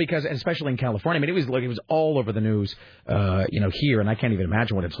we because especially in California, it was all over the news, here, and I can't even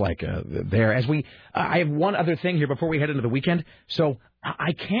imagine what it's like there. I have one other thing here before we head into the weekend. So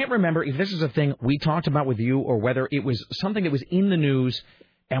I can't remember if this is a thing we talked about with you or whether it was something that was in the news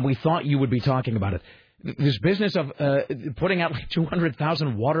and we thought you would be talking about it. This business of putting out like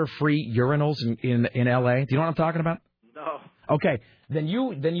 200,000 water-free urinals in L.A. Do you know what I'm talking about? No. Okay, then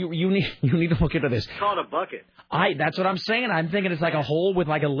you need to look into this. It's called a bucket. That's what I'm saying. I'm thinking it's like a hole with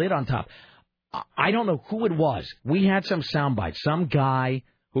like a lid on top. I don't know who it was. We had some soundbite. Some guy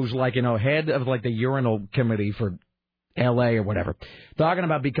who's like head of like the urinal committee for L.A. or whatever, talking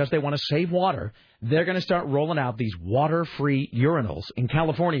about because they want to save water, they're going to start rolling out these water-free urinals in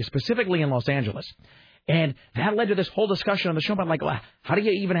California, specifically in Los Angeles. And that led to this whole discussion on the show about, like, how do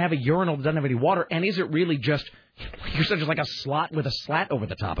you even have a urinal that doesn't have any water? And is it really just, you're just like a slot with a slat over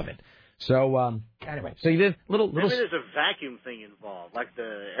the top of it? So, anyway, so you did little... Maybe there's a vacuum thing involved, like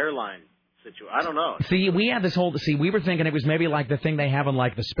the airline situation. I don't know. See, we had this whole... See, we were thinking it was maybe like the thing they have on,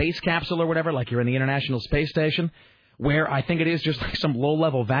 like, the space capsule or whatever, like you're in the International Space Station, where I think it is just like some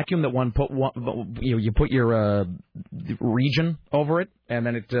low-level vacuum that you put your region over it, and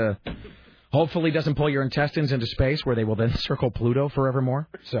then it hopefully doesn't pull your intestines into space, where they will then circle Pluto forevermore.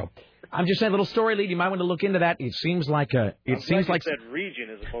 So... I'm just saying, little story lead. You might want to look into that. It seems like you said region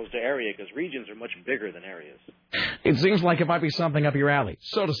as opposed to area, because regions are much bigger than areas. It seems like it might be something up your alley,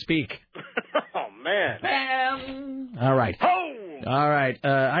 so to speak. Oh man! Bam! All right. Oh! All right.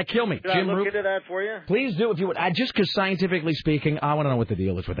 Kill me. Can Jim I look Roop. into that for you? Please do if you would. Just because scientifically speaking, I want to know what the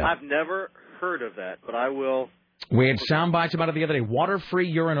deal is with that. I've never heard of that, but I will. We had sound bites about it the other day.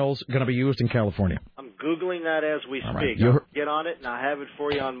 Water-free urinals going to be used in California. I'm Googling that as we speak. Right. I'll get on it, and I'll have it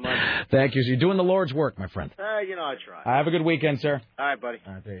for you on Monday. Thank you. You're doing the Lord's work, my friend. I try. Have a good weekend, sir. All right, buddy.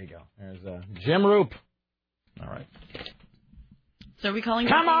 All right, there you go. There's Jim Roop. All right. So are we calling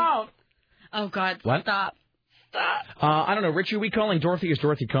Come on! Oh, God. What? Stop. I don't know. Richie, are we calling Dorothy? Is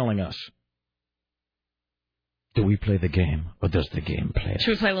Dorothy calling us? Do we play the game, or does the game play us?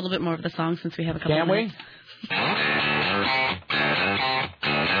 Should we play a little bit more of the song since we have a couple Can of minutes? we? Come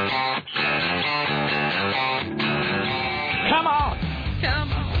on!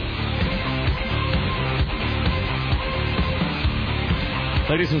 Come on.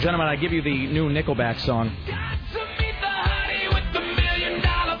 Ladies and gentlemen, I give you the new Nickelback song.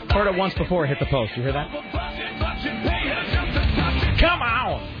 Heard it once before, hit the post. You hear that? Come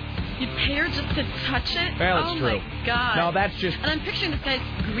on! You pay her just to touch it? Well, it's oh true. My God. No, that's just... And I'm picturing this guy's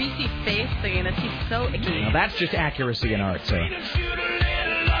greasy face thinking that he's so icky. No, that's just accuracy in art, sir.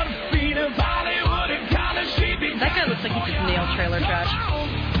 That guy looks like he just nailed trailer trash.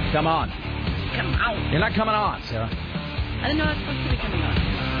 Come on. Come on. You're not coming on, Sarah. I didn't know I was supposed to be coming on.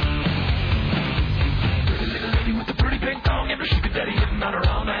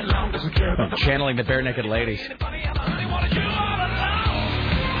 I'm channeling the Bare Naked Ladies.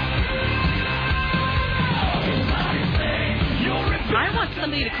 I want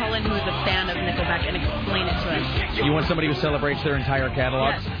somebody to call in who is a fan of Nickelback and explain it to us. You want somebody who celebrates their entire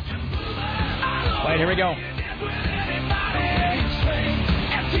catalog? Yes. All right, here we go.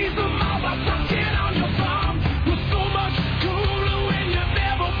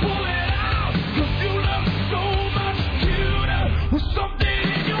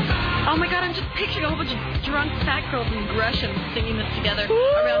 Oh my God, I'm just picturing a whole bunch of drunk fat girls in Gresham singing this together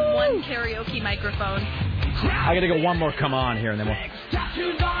around one karaoke microphone. I gotta go one more come on here and then we'll...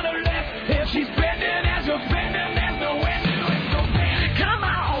 Come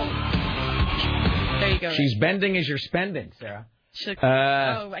on! There you go. She's bending as you're spending, Sarah.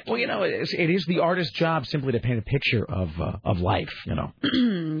 Well, you know, it is the artist's job simply to paint a picture of life, you know.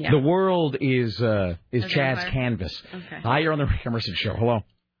 Yeah. The world is Chad's canvas. Okay. Hi, you're on the Rick Emerson Show. Hello.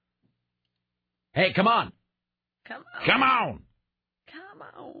 Hey, come on. Come on. Come on. Come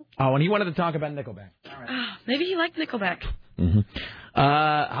on. Oh, and he wanted to talk about Nickelback. All right. Maybe he liked Nickelback. Mm-hmm.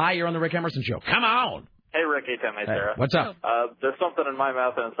 Hi, you're on the Rick Emerson Show. Come on. Hey, Rick. Hey, Tim. Hey, Sarah. What's up? There's something in my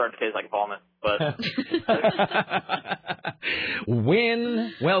mouth and it's starting to taste like vomit. But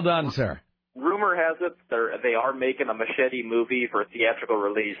Win. Well done, sir. Rumor has it they are making a Machete movie for theatrical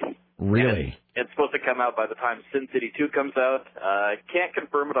release. Really? It's supposed to come out by the time Sin City 2 comes out. Can't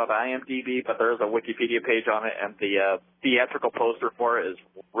confirm it on IMDb, but there is a Wikipedia page on it, and the theatrical poster for it is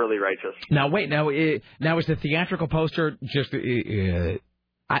really righteous. Now, wait. Now is the theatrical poster just...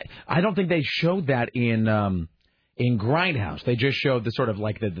 I don't think they showed that in Grindhouse. They just showed the sort of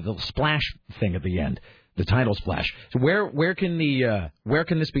like the splash thing at the end, the title splash. So where can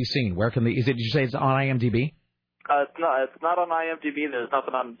this be seen? Did you say it's on IMDb? It's not on IMDb. There's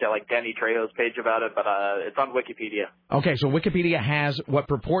nothing on like Danny Trejo's page about it, but it's on Wikipedia. Okay, so Wikipedia has what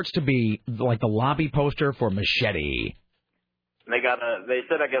purports to be like the lobby poster for Machete. And they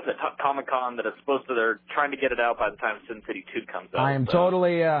said, I guess, at Comic-Con that they're trying to get it out by the time Sin City 2 comes out. I am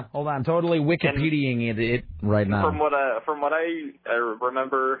totally Wikipediaing it right now. From what I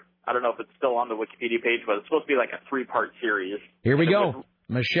remember, I don't know if it's still on the Wikipedia page, but it's supposed to be like a 3-part series. Here we go.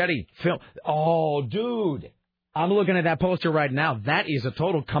 Machete film. Oh, dude. I'm looking at that poster right now. That is a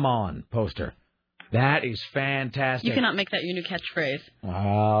total come on poster. That is fantastic. You cannot make that your new catchphrase.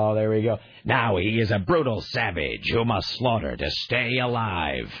 Oh, there we go. Now he is a brutal savage who must slaughter to stay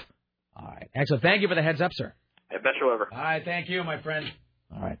alive. All right. Excellent. Thank you for the heads up, sir. Hey, best show ever. All right, thank you, my friend.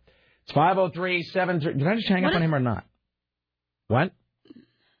 All right. It's 503-73. Did I just hang up on him or not? What?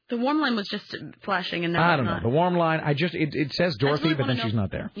 The warm line was just flashing, and I don't know. The warm line, it says Dorothy, but then she's not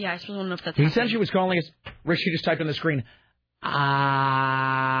there. Yeah, I just want to know if that's He said she was calling us. Richie just typed on the screen,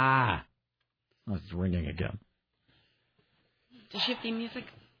 ah. Oh, it's ringing again. Does she have theme music?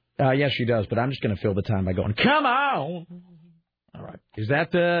 Yes, she does, but I'm just going to fill the time by going, come on. All right. Is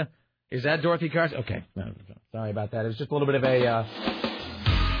that Dorothy Carson? Okay. No, sorry about that. It was just a little bit of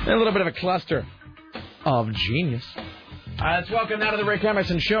a cluster of genius. Let's welcome now to the Rick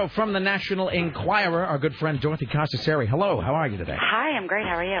Emerson Show from the National Enquirer, our good friend Dorothy Costaseri. Hello, how are you today? Hi, I'm great.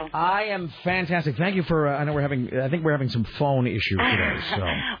 How are you? I am fantastic. Thank you for. I think we're having some phone issues today. So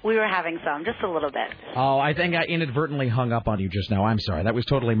we were having some, just a little bit. Oh, I think I inadvertently hung up on you just now. I'm sorry. That was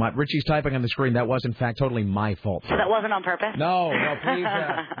totally my. Richie's typing on the screen. That was in fact totally my fault. So that wasn't on purpose? No. Please,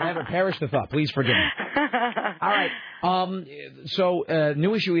 never perish the thought. Please forgive me. All right. So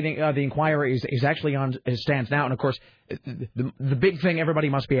new issue the Enquirer is actually on stands now, and of course. The big thing everybody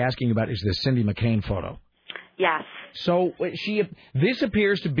must be asking about is this Cindy McCain photo. Yes. So this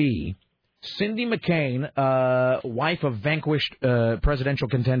appears to be Cindy McCain, wife of vanquished presidential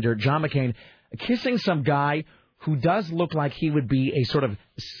contender John McCain, kissing some guy who does look like he would be a sort of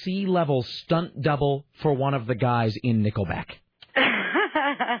C-level stunt double for one of the guys in Nickelback.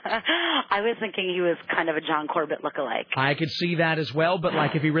 I was thinking he was kind of a John Corbett lookalike. I could see that as well, but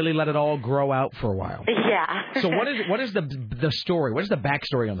like if he really let it all grow out for a while. Yeah. So what is the story? What is the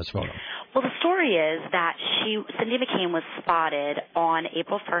backstory on this photo? Well, the story is that Cindy McCain was spotted on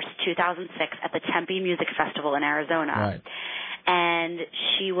April 1st, 2006 at the Tempe Music Festival in Arizona. Right. And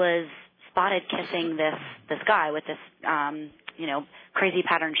she was spotted kissing this guy with this crazy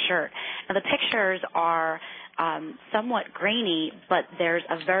patterned shirt. Now the pictures are somewhat grainy, but there's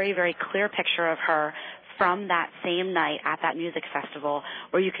a very, very clear picture of her from that same night at that music festival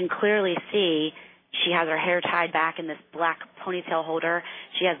where you can clearly see she has her hair tied back in this black ponytail holder.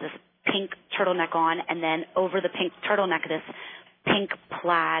 She has this pink turtleneck on, and then over the pink turtleneck, this pink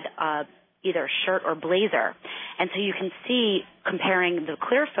plaid either shirt or blazer. And so you can see, comparing the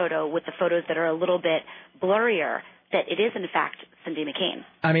clear photo with the photos that are a little bit blurrier, that it is, in fact, Cindy McCain.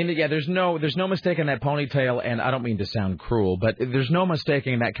 I mean, yeah, there's no mistaking that ponytail, and I don't mean to sound cruel, but there's no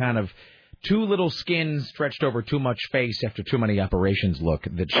mistaking that kind of too little skin stretched over too much face after too many operations look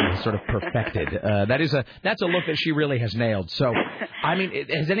that she has sort of perfected. That's a look that she really has nailed. So, I mean,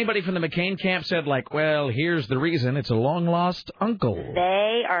 has anybody from the McCain camp said, like, well, here's the reason, it's a long-lost uncle?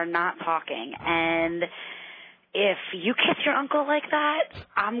 They are not talking, and if you kiss your uncle like that,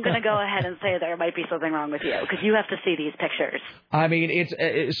 I'm going to go ahead and say there might be something wrong with you, because you have to see these pictures. I mean,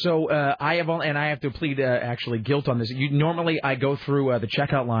 I have to plead actually guilt on this. Normally I go through the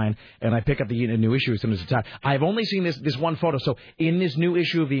checkout line and I pick up the new issue as soon as it's out. I've only seen this one photo. So in this new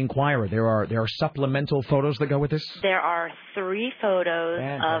issue of the Enquirer, there are supplemental photos that go with this? There are 3 photos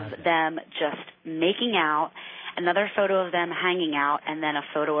of them just making out, another photo of them hanging out, and then a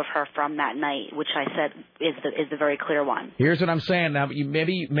photo of her from that night, which I said is the very clear one. Here's what I'm saying. Now,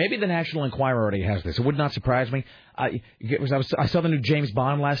 maybe the National Enquirer already has this. It would not surprise me. I saw the new James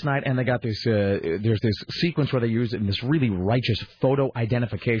Bond last night, and they got this. There's this sequence where they use this really righteous photo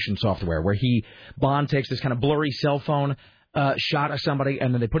identification software where Bond takes this kind of blurry cell phone shot of somebody,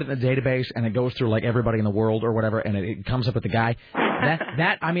 and then they put it in the database, and it goes through like everybody in the world or whatever, and it comes up with the guy.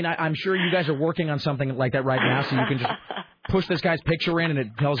 I'm sure you guys are working on something like that right now, so you can just push this guy's picture in, and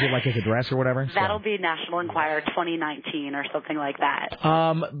it tells you like his address or whatever. That'll be National Enquirer 2019 or something like that.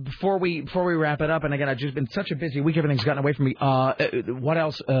 Before we wrap it up, and again, I've just been such a busy week, everything's gotten away from me. What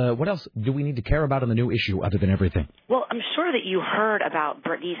else do we need to care about in the new issue other than everything? Well, I'm sure that you heard about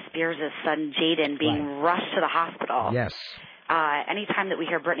Britney Spears' son Jaden being rushed to the hospital. Yes. Anytime that we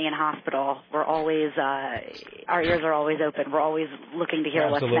hear Britney in hospital, we're always our ears are always open. We're always looking to hear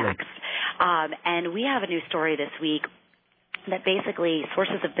what's next. And we have a new story this week that basically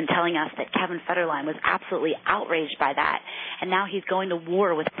sources have been telling us that Kevin Federline was absolutely outraged by that, and now he's going to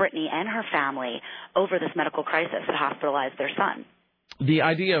war with Britney and her family over this medical crisis that hospitalized their son. The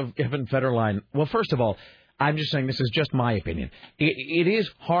idea of Kevin Federline, well, first of all, I'm just saying this is just my opinion. It is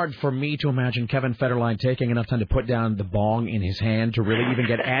hard for me to imagine Kevin Federline taking enough time to put down the bong in his hand to really even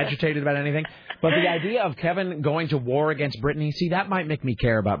get agitated about anything. But the idea of Kevin going to war against Britney, see, that might make me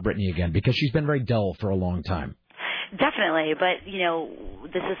care about Britney again, because she's been very dull for a long time. Definitely, but,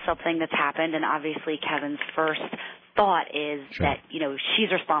 this is something that's happened, and obviously Kevin's first thought is that,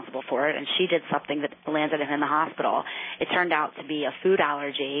 she's responsible for it, and she did something that landed him in the hospital. It turned out to be a food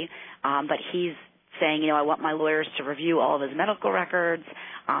allergy, but he's saying, I want my lawyers to review all of his medical records.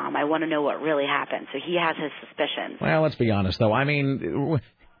 I want to know what really happened. So he has his suspicions. Well, let's be honest, though. I mean,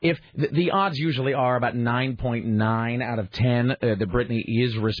 if the odds usually are about 9.9 out of 10 that Britney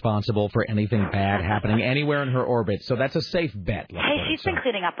is responsible for anything bad happening anywhere in her orbit, so that's a safe bet. Hey, she's been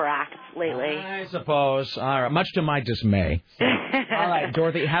cleaning up her act lately. I suppose. All right, much to my dismay. All right,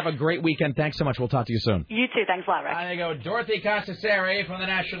 Dorothy, have a great weekend. Thanks so much. We'll talk to you soon. You too. Thanks a lot, Rick. There you go. Dorothy Casaseri from the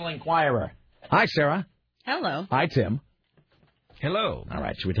National Enquirer. Hi, Sarah. Hello. Hi, Tim. Hello. All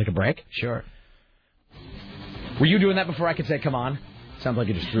right, should we take a break? Sure. Were you doing that before I could say come on? Sounds like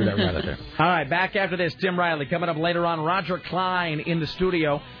you just threw that right out there. All right, back after this, Tim Riley. Coming up later on, Roger Klein in the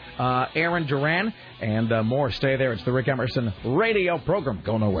studio, Aaron Duran, and more. Stay there. It's the Rick Emerson radio program.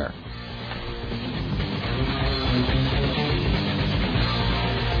 Go nowhere.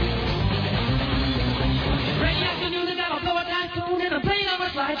 Rainy afternoon and I'll blow a typhoon in a plane of a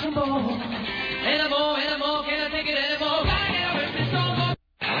slide trombone. Anymore, can't I take it anymore? Gotta get away from this no more.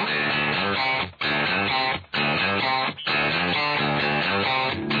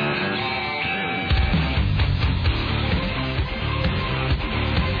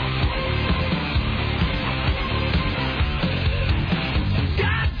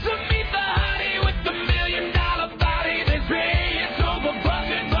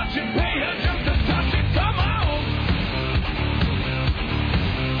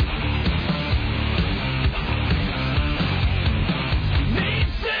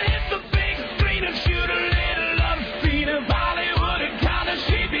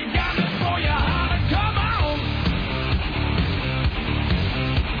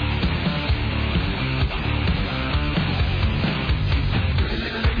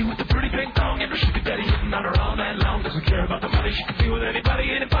 Doesn't care about the money, she can be with anybody,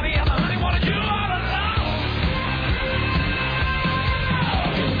 ain't it funny? I'm the honey, wanted you all along.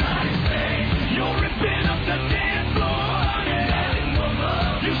 You're ripping up the dance floor, honey.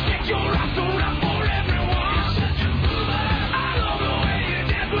 You shake your ass around for everyone. You're such a mover. I love the way you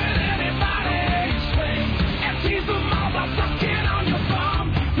dance with anybody. And tease them all by sucking on your thumb.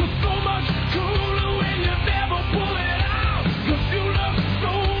 You're so much cooler when you never pull it out. 'Cause you look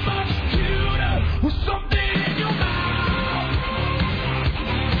so much cuter with something in your mouth.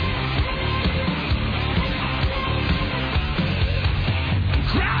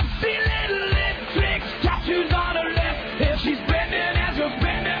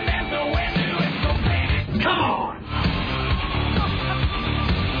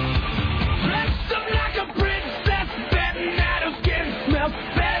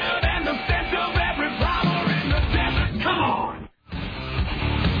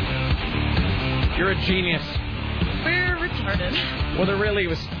 You're a genius. We're retarded. Well, there really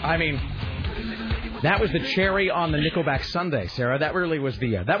was, I mean, that was the cherry on the Nickelback Sundae, Sarah. That really was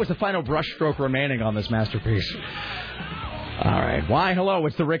that was the final brushstroke remaining on this masterpiece. All right. Why, hello,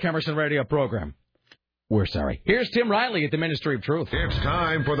 it's the Rick Emerson radio program. We're sorry. Here's Tim Riley at the Ministry of Truth. It's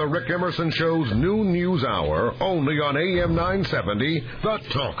time for the Rick Emerson Show's new news hour, only on AM 970, The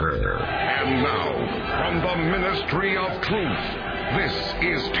Talker. And now, from the Ministry of Truth, this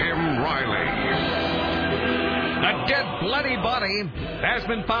is Tim Riley. A dead, bloody body has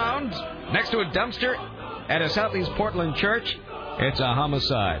been found next to a dumpster at a Southeast Portland church. It's a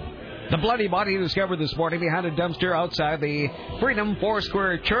homicide. The bloody body discovered this morning behind a dumpster outside the Freedom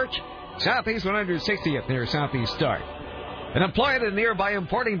Foursquare Church, Southeast 160th near Southeast Start. An employee at a nearby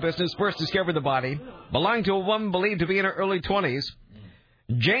importing business first discovered the body, belonging to a woman believed to be in her early 20s.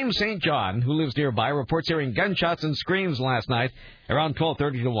 James St. John, who lives nearby, reports hearing gunshots and screams last night around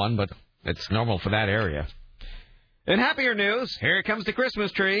 12:30 to 1, but it's normal for that area. In happier news, here comes the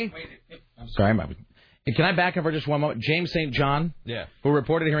Christmas tree. I'm sorry, can I back up for just one moment? James St. John, who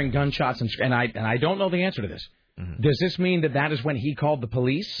reported hearing gunshots, and I don't know the answer to this. Mm-hmm. Does this mean that is when he called the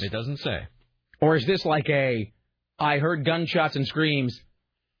police? It doesn't say. Or is this like I heard gunshots and screams,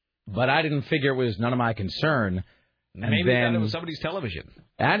 but I didn't figure it was none of my concern. And maybe then, that was somebody's television.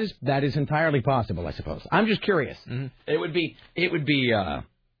 That is entirely possible, I suppose. I'm just curious. Mm-hmm. It would be.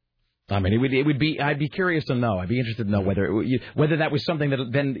 I'd be curious to know. I'd be interested to know whether that was something that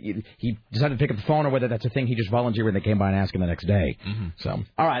then he decided to pick up the phone, or whether that's a thing he just volunteered when they came by and asked him the next day. Mm-hmm. So,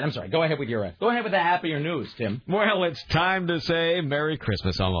 all right, I'm sorry. Go ahead with the happier news, Tim. Well, it's time to say Merry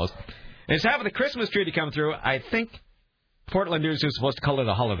Christmas almost. It's time for the Christmas tree to come through. I think Portlanders are supposed to call it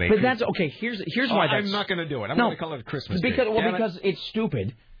a holiday tree. But that's okay. Here's why that's... I'm not going to do it. I'm going to call it a Christmas tree. Because it's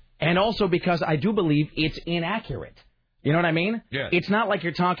stupid, and also because I do believe it's inaccurate. You know what I mean? Yeah. It's not like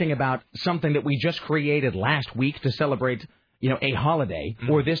you're talking about something that we just created last week to celebrate, a holiday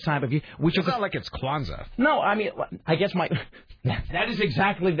or this time of year. Which it's is not like it's Kwanzaa. No, I mean, I guess that's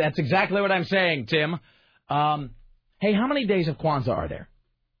exactly what I'm saying, Tim. Hey, how many days of Kwanzaa are there?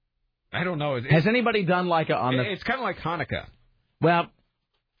 I don't know. Has anybody done like It's kind of like Hanukkah. Well,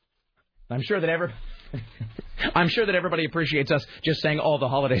 I'm sure that everybody appreciates us just saying all the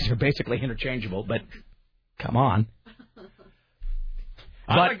holidays are basically interchangeable, but come on.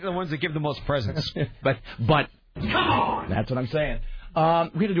 I like the ones that give the most presents. but come on. That's what I'm saying. We're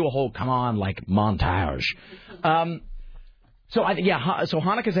going to do a whole come on like montage. So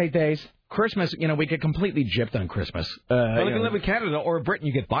Hanukkah's 8 days. Christmas, we get completely gypped on Christmas. Well, if you live in Canada or Britain,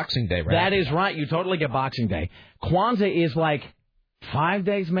 you get Boxing Day, right? That is right. You totally get Boxing Day. Kwanzaa is like 5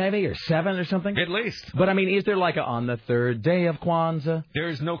 days maybe, or 7 or something? At least. But, I mean, is there like on the 3rd day of Kwanzaa? There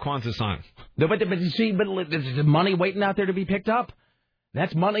is no Kwanzaa song. No, but you see, there's money waiting out there to be picked up.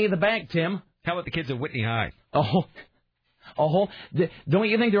 That's money in the bank, Tim. How about the kids at Whitney High? Don't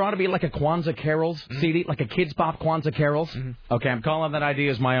you think there ought to be like a Kwanzaa Carols CD, like a Kids Pop Kwanzaa Carols? Mm-hmm. Okay, I'm calling that idea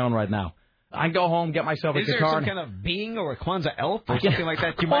as my own right now. I can go home, get myself a guitar. Is there some kind of being or a Kwanzaa elf or something like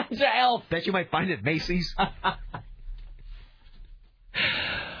that? Elf that you might find at Macy's.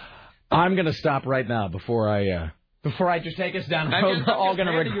 I'm going to stop right now before I just take us down the road. We're all going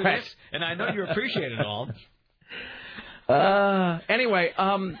to regret. And I know you appreciate it all. Anyway, I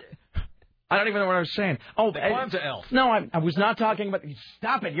don't even know what I was saying. Oh, the Kwanzaa elf. No, I was not talking about.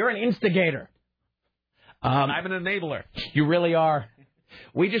 Stop it! You're an instigator. I'm an enabler. You really are.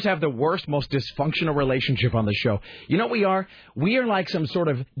 We just have the worst, most dysfunctional relationship on the show. You know what we are? We are like some sort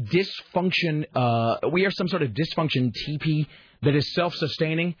of dysfunction. We are some sort of dysfunction teepee that is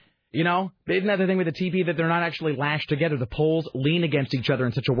self-sustaining. Isn't that the thing with the teepee, that they're not actually lashed together? The poles lean against each other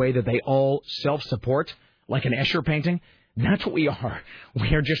in such a way that they all self-support, like an Escher painting. That's what we are.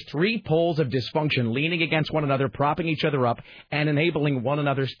 We are just 3 poles of dysfunction leaning against one another, propping each other up, and enabling one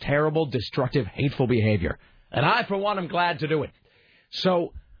another's terrible, destructive, hateful behavior. And I, for one, am glad to do it.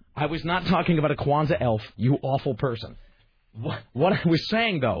 So, I was not talking about a Kwanzaa elf, you awful person. What I was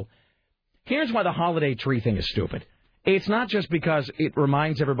saying, though, here's why the holiday tree thing is stupid. It's not just because it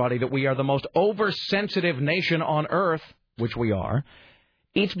reminds everybody that we are the most oversensitive nation on earth, which we are.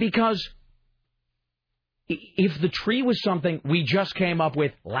 It's because if the tree was something we just came up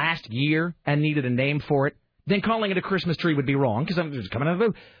with last year and needed a name for it, then calling it a Christmas tree would be wrong, because I'm just coming out of the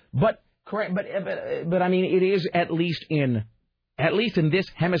blue. But I mean, it is at least in this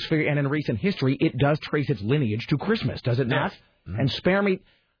hemisphere and in recent history, it does trace its lineage to Christmas, does it not? Mm-hmm. And spare me,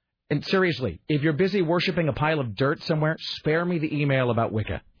 and seriously, if you're busy worshiping a pile of dirt somewhere, spare me the email about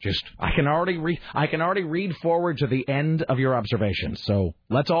Wicca. I can already read forward to the end of your observations. So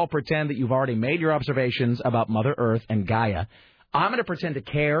let's all pretend that you've already made your observations about Mother Earth and Gaia. I'm going to pretend to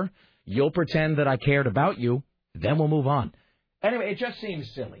care. You'll pretend that I cared about you. Then we'll move on. Anyway, it just seems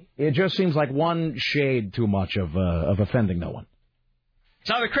silly. It just seems like one shade too much of offending no one.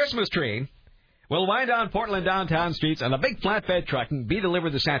 So the Christmas tree will wind down Portland downtown streets on a big flatbed truck and be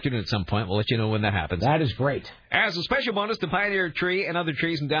delivered this afternoon at some point. We'll let you know when that happens. That is great. As a special bonus, the Pioneer tree and other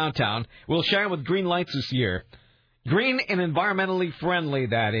trees in downtown will shine with green lights this year. Green and environmentally friendly,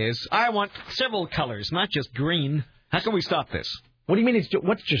 that is. I want several colors, not just green. How can we stop this? What do you mean?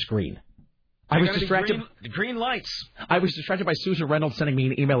 What's just green? I was distracted. Green lights. I was distracted by Susan Reynolds sending me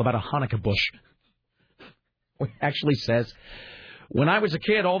an email about a Hanukkah bush. It actually says, when I was a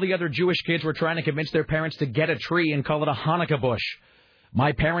kid, all the other Jewish kids were trying to convince their parents to get a tree and call it a Hanukkah bush.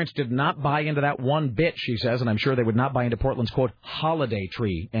 My parents did not buy into that one bit, she says, and I'm sure they would not buy into Portland's, quote, holiday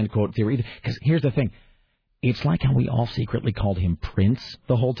tree, end quote, theory. Because here's the thing. It's like how we all secretly called him Prince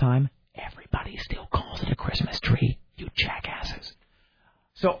the whole time. Everybody still calls it a Christmas tree, you jackasses.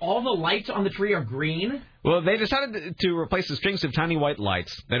 So all the lights on the tree are green? Well, they decided to replace the strings of tiny white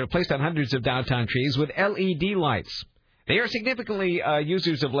lights that are placed on hundreds of downtown trees with LED lights. They are significantly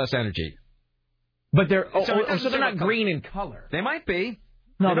users of less energy. But they're they're not green in color. They might be.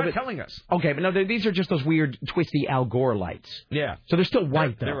 No, they're not telling us. Okay, but no, these are just those weird, twisty Al Gore lights. Yeah. So they're still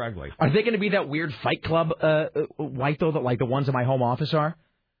white, though. They're ugly. Are they going to be that weird Fight Club white, though, that like the ones in my home office are?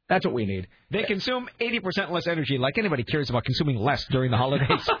 That's what we need. They consume 80% less energy, like anybody cares about consuming less during the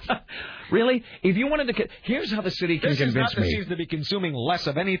holidays. Really? If you wanted to... Here's how the city can convince me. This is not the season to be consuming less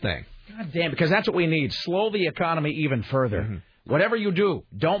of anything. God damn, because that's what we need. Slow the economy even further. Mm-hmm. Whatever you do,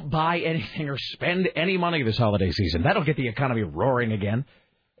 don't buy anything or spend any money this holiday season. That'll get the economy roaring again.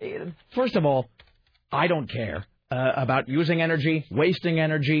 First of all, I don't care. about using energy, wasting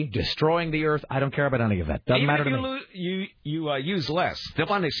energy, destroying the earth. I don't care about any of that. Doesn't matter to me. You use less. They'll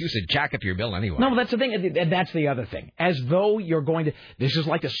find an excuse to jack up your bill anyway. No, that's the thing. That's the other thing. As though you're going to... This is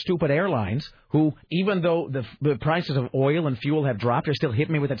like the stupid airlines who, even though the prices of oil and fuel have dropped, are still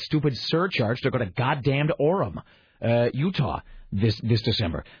hitting me with that stupid surcharge to go to goddamned Orem, Utah, this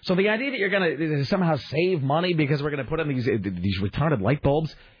December. So the idea that you're going to somehow save money because we're going to put in these retarded light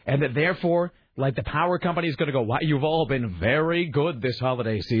bulbs, and that therefore... Like the power company is going to go, "Why, you've all been very good this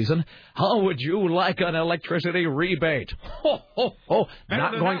holiday season. How would you like an electricity rebate?"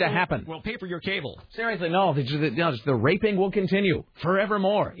 Not going to happen. We'll pay for your cable. Seriously, no. The raping will continue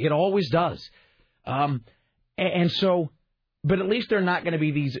forevermore. It always does. And so, but at least they're not going to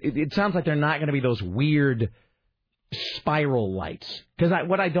be these. It sounds like they're not going to be those weird spiral lights. Because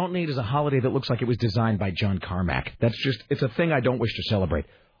what I don't need is a holiday that looks like it was designed by John Carmack. It's a thing I don't wish to celebrate.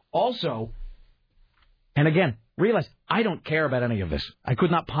 Also. And again, realize I don't care about any of this. I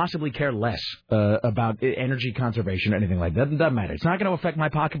could not possibly care less about energy conservation or anything like that. It doesn't matter. It's not going to affect my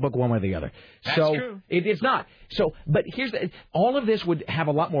pocketbook one way or the other. That's true. It's not. So, but all of this would have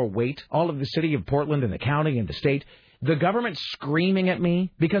a lot more weight. All of the city of Portland and the county and the state, the government screaming at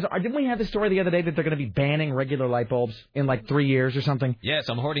me because didn't we have the story the other day that they're going to be banning regular light bulbs in like 3 years or something? Yes,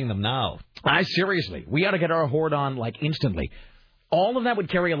 I'm hoarding them now. Seriously, we ought to get our hoard on like instantly. All of that would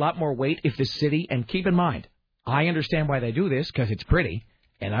carry a lot more weight if the city, and keep in mind, I understand why they do this, because it's pretty,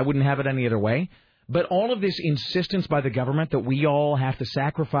 and I wouldn't have it any other way, but all of this insistence by the government that we all have to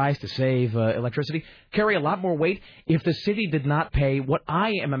sacrifice to save electricity carry a lot more weight if the city did not pay what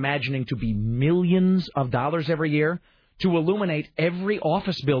I am imagining to be millions of dollars every year to illuminate every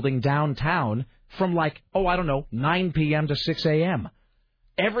office building downtown from 9 p.m. to 6 a.m.,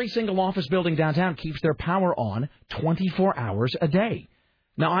 Every single office building downtown keeps their power on 24 hours a day.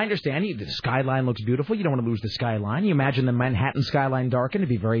 Now, I understand the skyline looks beautiful. You don't want to lose the skyline. You imagine the Manhattan skyline darkened. It'd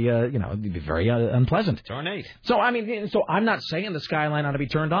be very, unpleasant. It's ornate. So, I'm not saying the skyline ought to be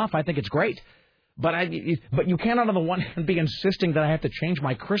turned off. I think it's great. But you cannot, on the one hand, be insisting that I have to change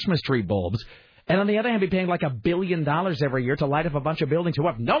my Christmas tree bulbs, and on the other hand, be paying like $1 billion every year to light up a bunch of buildings who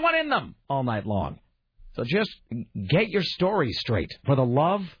have no one in them all night long. So just get your story straight, for the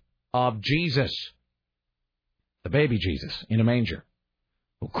love of Jesus, the baby Jesus in a manger,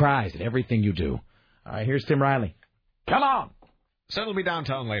 who cries at everything you do. All right, here's Tim Riley. Come on! Settle me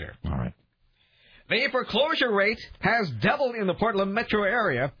downtown later. All right. The foreclosure rate has doubled in the Portland metro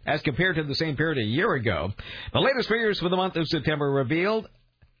area as compared to the same period a year ago. The latest figures for the month of September revealed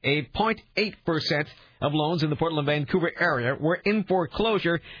a 0.8% of loans in the Portland-Vancouver area were in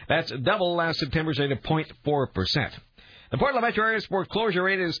foreclosure. That's double last September's rate of 0.4%. The Portland metro area's foreclosure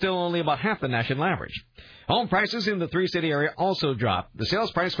rate is still only about half the national average. Home prices in the three-city area also dropped. The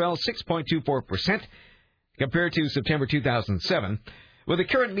sales price fell 6.24% compared to September 2007, with the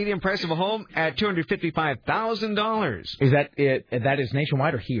current median price of a home at $255,000. Is that it? That is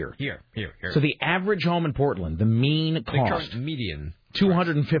nationwide or here? Here. So the average home in Portland, the mean cost, the current median,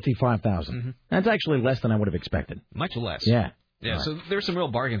 $255,000. Mm-hmm. That's actually less than I would have expected. Much less. Yeah. Yeah. Right. So there's some real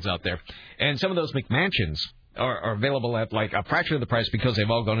bargains out there, and some of those McMansions are available at like a fraction of the price because they've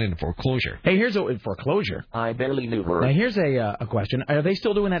all gone into foreclosure. Hey, here's a foreclosure. I barely knew her. Now here's a question. Are they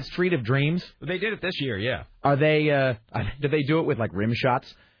still doing that Street of Dreams? They did it this year, yeah. Are they? Did they do it with like rim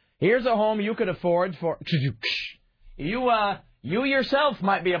shots? Here's a home you could afford for you yourself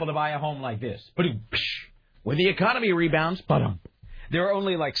might be able to buy a home like this. When the economy rebounds, there are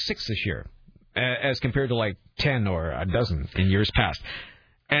only like 6 this year, as compared to like 10 or a dozen in years past.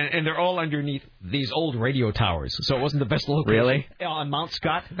 And they're all underneath these old radio towers, so it wasn't the best location. Really? On Mount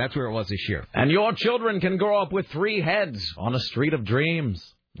Scott, that's where it was this year. And your children can grow up with 3 heads on a Street of Dreams.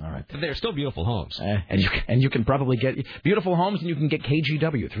 All right. But they're still beautiful homes. And you can probably get beautiful homes, and you can get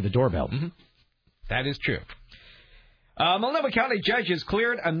KGW through the doorbell. Mm-hmm. That is true. Multnomah County judges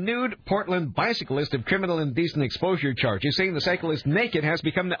cleared a nude Portland bicyclist of criminal indecent exposure charges, saying the cyclist naked has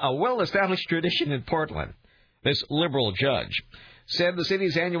become a well-established tradition in Portland. This liberal judge said the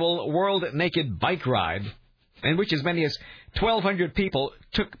city's annual World Naked Bike Ride, in which as many as 1,200 people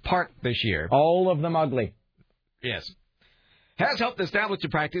took part this year. All of them ugly. Yes. Has helped establish the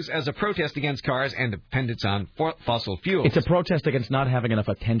practice as a protest against cars and dependence on fossil fuels. It's a protest against not having enough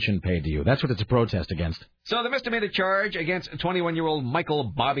attention paid to you. That's what it's a protest against. So the misdemeanor charge against 21-year-old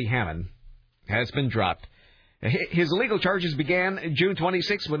Michael Bobby Hammond has been dropped. His legal charges began June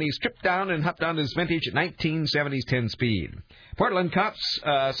 26 when he stripped down and hopped on his vintage 1970s 10-speed. Portland cops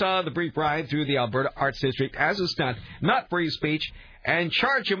saw the brief ride through the Alberta Arts District as a stunt, not free speech, and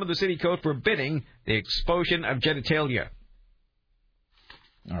charged him with the city code forbidding the exposure of genitalia.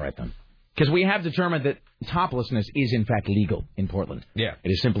 All right, then. Because we have determined that toplessness is, in fact, legal in Portland. Yeah.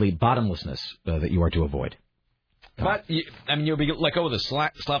 It is simply bottomlessness that you are to avoid. But, you'll be let go with a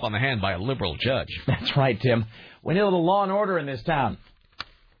slap on the hand by a liberal judge. That's right, Tim. We need a little law and order in this town.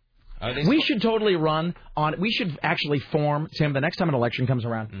 We should totally run on... We should actually form, Tim, the next time an election comes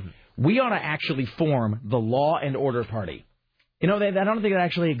around, we ought to actually form the Law and Order Party. I don't think it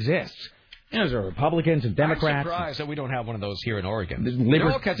actually exists. There's Republicans and Democrats. I'm surprised that we don't have one of those here in Oregon. There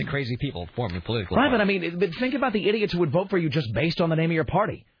are all kinds of crazy people forming political parties. Right, but think about the idiots who would vote for you just based on the name of your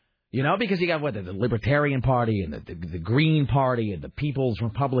party. Because you got the Libertarian Party and the Green Party and the People's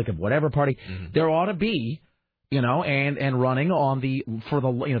Republic of whatever party. There ought to be, and running on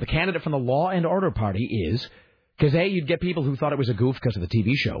the candidate from the Law and Order Party is... Because, you'd get people who thought it was a goof because of the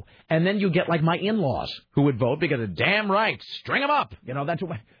TV show. And then you get, like, my in-laws who would vote because of damn right, string them up.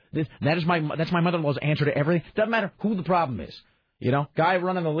 That's my mother-in-law's answer to everything. Doesn't matter who the problem is. Guy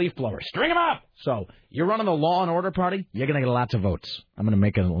running the leaf blower, string them up. So, you're running the Law and Order Party, you're going to get lots of votes. I'm going to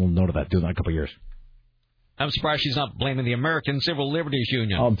make a little note of that, do that in a couple of years. I'm surprised she's not blaming the American Civil Liberties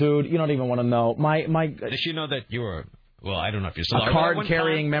Union. Oh, dude, you don't even want to know. Does she know that you're... Well, I don't know if you're still a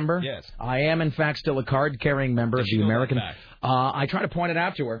card-carrying member. Yes, I am in fact still a card-carrying member of the American. I try to point it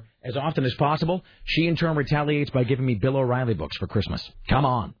out to her as often as possible. She in turn retaliates by giving me Bill O'Reilly books for Christmas. Come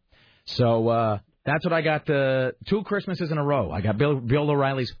on. So that's what I got. 2 Christmases in a row. I got Bill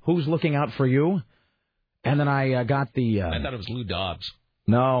O'Reilly's "Who's Looking Out for You," and then I got the. I thought it was Lou Dobbs.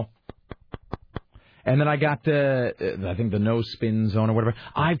 No. And then I got I think the No Spin Zone or whatever.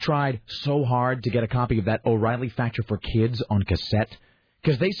 I've tried so hard to get a copy of that O'Reilly Factor for Kids on cassette.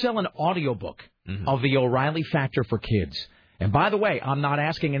 Because they sell an audiobook of the O'Reilly Factor for Kids. And by the way, I'm not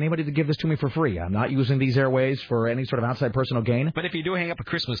asking anybody to give this to me for free. I'm not using these airways for any sort of outside personal gain. But if you do hang up a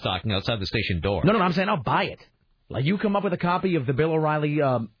Christmas stocking outside the station door. No, I'm saying I'll buy it. Like, you come up with a copy of the Bill O'Reilly,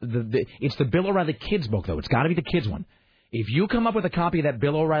 it's the Bill O'Reilly Kids book, though. It's got to be the kids one. If you come up with a copy of that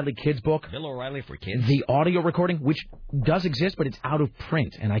Bill O'Reilly Kids book... Bill O'Reilly for Kids? The audio recording, which does exist, but it's out of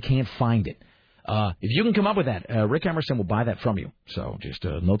print, and I can't find it. If you can come up with that, Rick Emerson will buy that from you. So just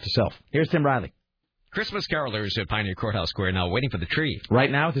note to self. Here's Tim Riley. Christmas carolers at Pioneer Courthouse Square now waiting for the tree.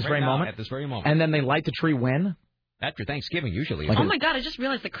 Right now, at this very moment? At this very moment. And then they light the tree when? After Thanksgiving, usually. Oh, my God, I just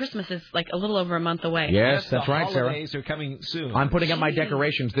realized that Christmas is like a little over a month away. Yes, that's right, Sarah. The holidays are coming soon. I'm putting up my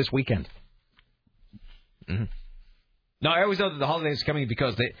decorations this weekend. No, I always know that the holidays are coming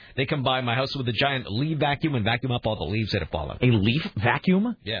because they come by my house with a giant leaf vacuum and vacuum up all the leaves that have fallen. A leaf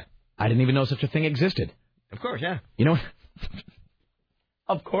vacuum? Yeah. I didn't even know such a thing existed. Of course, yeah. You know,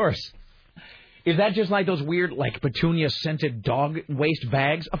 of course. Is that just like those weird, like, petunia-scented dog waste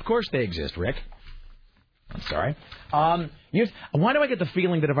bags? Of course they exist, Rick. I'm sorry. Why do I get the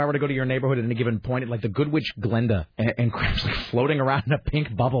feeling that if I were to go to your neighborhood at any given point, like the Good Witch Glenda and Crab's like floating around in a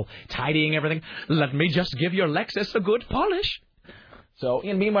pink bubble, tidying everything, let me just give your Lexus a good polish. So,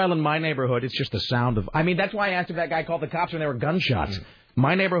 and meanwhile, in my neighborhood, it's just the sound of... I mean, that's why I asked if that guy called the cops when there were gunshots.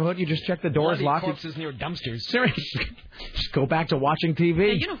 My neighborhood, you just check the doors, lock it. Corpses near dumpsters. Seriously. Just go back to watching TV.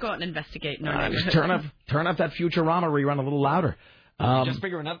 Yeah, you don't go out and investigate in our just turn up that Futurama rerun a little louder. Just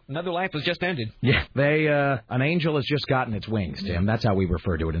figure another life has just ended. Yeah, an angel has just gotten its wings, Tim. That's how we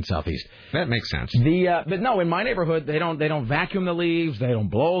refer to it in Southeast. That makes sense. But no, in my neighborhood, they don't vacuum the leaves, they don't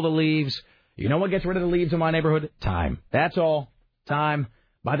blow the leaves. You know what gets rid of the leaves in my neighborhood? Time. That's all. Time.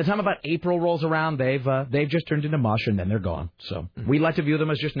 By the time about April rolls around, they've just turned into mush and then they're gone. So we like to view them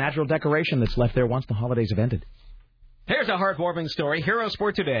as just natural decoration that's left there once the holidays have ended. Here's a heartwarming story. Hero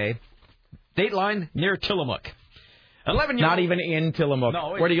Sport Today. Dateline near Tillamook. 11-year-old... Not even in Tillamook.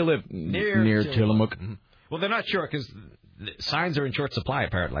 No, where do you live? Near Tillamook. Well, they're not sure because signs are in short supply,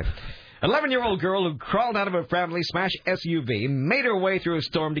 apparently. 11-year-old girl who crawled out of a family smash SUV, made her way through a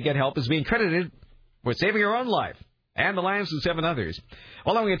storm to get help, is being credited for saving her own life and the lives of 7 others.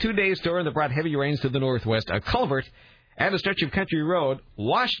 Following a 2-day storm that brought heavy rains to the northwest, a culvert and a stretch of country road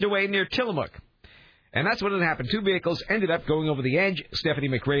washed away near Tillamook. And that's what had happened. 2 vehicles ended up going over the edge. Stephanie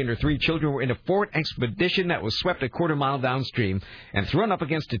McRae and her 3 children were in a Ford Expedition that was swept a quarter-mile downstream and thrown up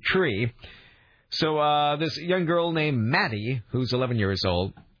against a tree. So this young girl named Maddie, who's 11 years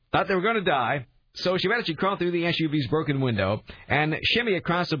old, thought they were going to die. So she managed to crawl through the SUV's broken window and shimmy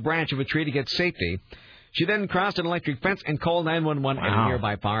across a branch of a tree to get safety. She then crossed an electric fence and called 911 at a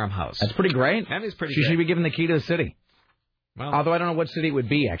nearby farmhouse. That's pretty great. That is pretty She great. should be given the key to the city. Well, although I don't know what city it would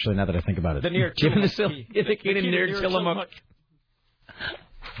be, actually, now that I think about it. The near Tillamook. Give the key to near Tillamook.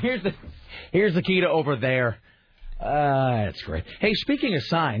 Here's the key to over there. That's great. Hey, speaking of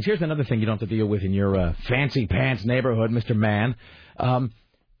signs, here's another thing you don't have to deal with in your fancy pants neighborhood, Mr. Man.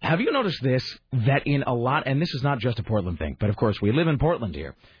 Have you noticed this, that in a lot, and this is not just a Portland thing, but of course we live in Portland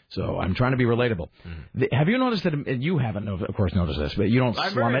here, so I'm trying to be relatable. Mm-hmm. Have you noticed that, and you haven't, of course, noticed this, but you don't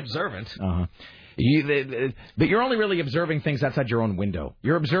I'm slum very it? observant. Uh-huh. But you're only really observing things outside your own window.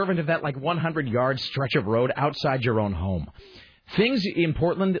 You're observant of that, 100-yard stretch of road outside your own home. Things in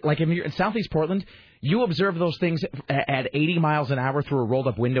Portland, like if you're in southeast Portland, you observe those things at 80 miles an hour through a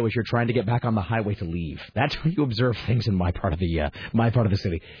rolled-up window as you're trying to get back on the highway to leave. That's where you observe things in my part of the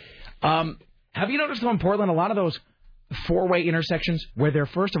city. Have you noticed, though, in Portland, a lot of those four-way intersections where there,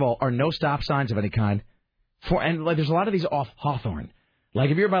 first of all, are no stop signs of any kind, and there's a lot of these off Hawthorne. Like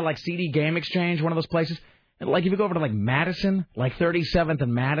if you're by CD Game Exchange, one of those places, like if you go over to Madison, 37th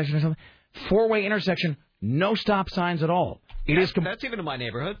and Madison or something, four-way intersection, no stop signs at all. That's even in my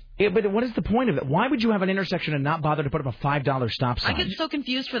neighborhood. Yeah, but what is the point of it? Why would you have an intersection and not bother to put up a $5 stop sign? I get so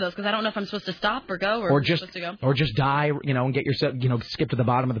confused for those because I don't know if I'm supposed to stop or go or just supposed to go. Or just die, and get yourself, skip to the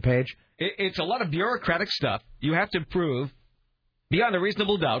bottom of the page. It's a lot of bureaucratic stuff. You have to prove, beyond a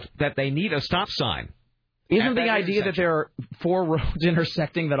reasonable doubt, that they need a stop sign. Isn't the idea that there are four roads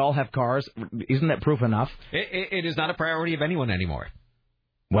intersecting that all have cars, isn't that proof enough? It is not a priority of anyone anymore.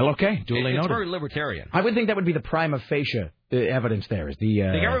 Well, okay, duly noted. It's very libertarian. I would think that would be the prima facie evidence there. Is the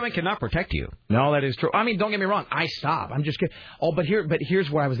government cannot protect you. No, that is true. I mean, don't get me wrong. I stop. I'm just kidding. Oh, but here's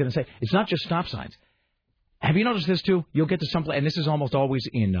what I was going to say. It's not just stop signs. Have you noticed this, too? You'll get to some place, and this is almost always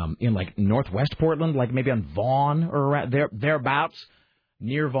in northwest Portland, maybe on Vaughan or around thereabouts,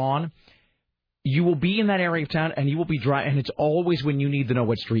 near Vaughan. You will be in that area of town, and you will be driving, and it's always when you need to know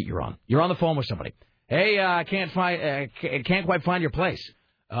what street you're on. You're on the phone with somebody. Hey, I can't quite find your place.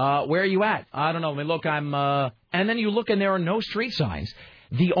 Where are you at? I don't know. Let me look. And then you look, and there are no street signs.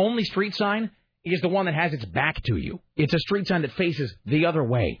 The only street sign is the one that has its back to you. It's a street sign that faces the other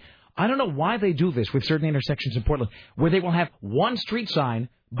way. I don't know why they do this with certain intersections in Portland, where they will have one street sign,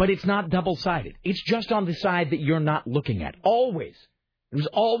 but it's not double-sided. It's just on the side that you're not looking at. Always. It was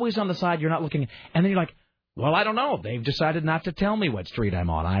always on the side you're not looking at. And then you're like, well, I don't know. They've decided not to tell me what street I'm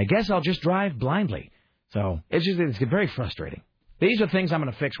on. I guess I'll just drive blindly. So it's very frustrating. These are things I'm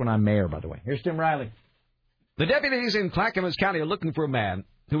going to fix when I'm mayor, by the way. Here's Tim Riley. The deputies in Clackamas County are looking for a man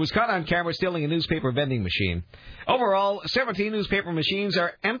who was caught on camera stealing a newspaper vending machine. Overall, 17 newspaper machines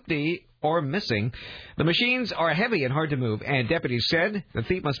are empty or missing. The machines are heavy and hard to move, and deputies said the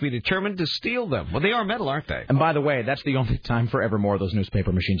thief must be determined to steal them. Well, they are metal, aren't they? And by the way, that's the only time forevermore those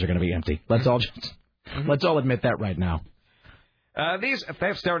newspaper machines are going to be empty. Let's all admit that right now. These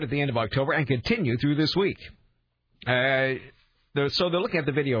thefts started at the end of October and continue through this week. So they're looking at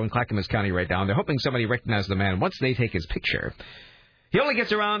the video in Clackamas County right now, and they're hoping somebody recognizes the man once they take his picture. He only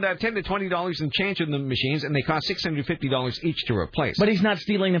gets around $10 to $20 in change in the machines, and they cost $650 each to replace. But he's not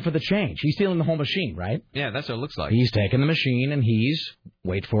stealing them for the change. He's stealing the whole machine, right? Yeah, that's what it looks like. He's taking the machine, and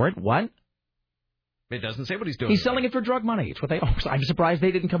wait for it, what? It doesn't say what he's doing. He's selling it for drug money. It's what they. I'm surprised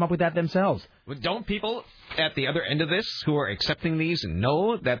they didn't come up with that themselves. Well, don't people at the other end of this who are accepting these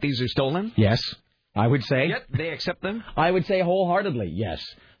know that these are stolen? Yes, I would say. Yet they accept them? I would say wholeheartedly, yes.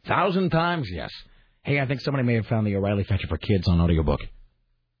 1,000 times, yes. Hey, I think somebody may have found the O'Reilly Factor for Kids on audiobook.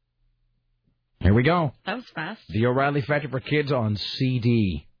 Here we go. That was fast. The O'Reilly Factor for Kids on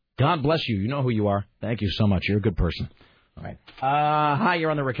CD. God bless you. You know who you are. Thank you so much. You're a good person. All right. Hi,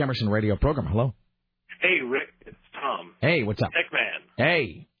 you're on the Rick Emerson radio program. Hello. Hey, Rick. It's Tom. Hey, what's up? Tech Man.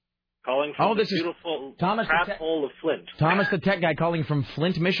 Hey. Calling from the beautiful crap hole of Flint. Thomas the tech guy calling from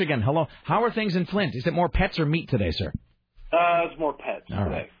Flint, Michigan. Hello. How are things in Flint? Is it more pets or meat today, sir? It's more pets All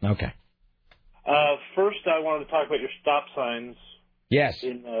today. right. Okay. First, I wanted to talk about your stop signs. Yes.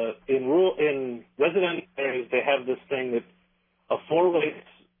 In residential areas, they have this thing that a four-way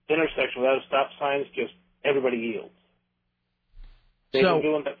intersection without a stop sign is just everybody yields. They've been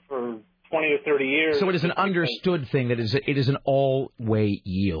doing that for 20 or 30 years. So it is an understood thing that it is an all-way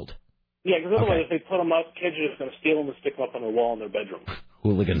yield. Yeah, because otherwise, if they put them up, kids are just going to steal them and stick them up on the wall in their bedroom.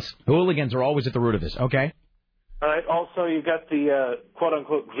 Hooligans are always at the root of this. Okay. All right. Also, you've got the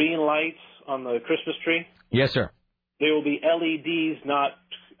quote-unquote green lights on the Christmas tree. Yes, sir. They will be LEDs, not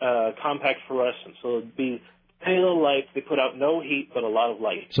compact fluorescent. So it'll be tiny little lights. They put out no heat, but a lot of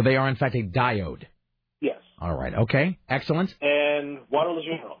light. So they are, in fact, a diode. Yes. All right. Okay. Excellent. And waterless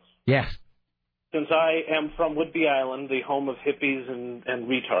urinals. Yes. Since I am from Whidbey Island, the home of hippies and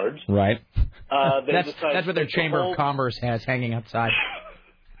retards. Right. That's what their Chamber of Commerce has hanging outside.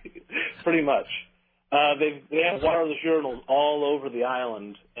 Pretty much. They have waterless urinals all over the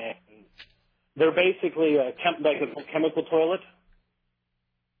island, and they're basically like a chemical toilet.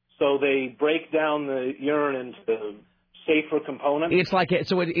 So they break down the urine into safer components.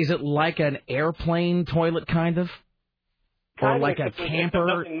 Is it like an airplane toilet, kind of? Or like a camper?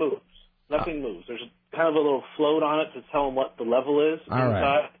 Nothing moves. Nothing moves. There's kind of a little float on it to tell them what the level is inside.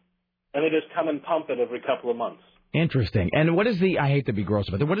 Right. And they just come and pump it every couple of months. Interesting. And what is I hate to be gross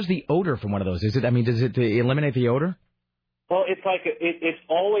about it, what is the odor from one of those? Does it eliminate the odor? Well, it's like it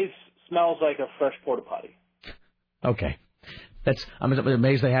always smells like a fresh porta potty. Okay. I'm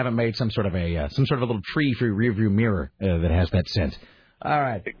amazed they haven't made some sort of a little tree for your rearview mirror that has that scent. All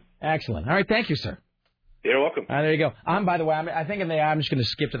right. Excellent. All right. Thank you, sir. You're welcome. There you go. By the way, I think I'm just going to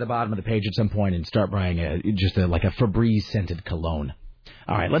skip to the bottom of the page at some point and start buying like a Febreze scented cologne.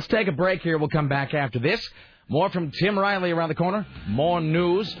 All right. Let's take a break here. We'll come back after this. More from Tim Riley around the corner. More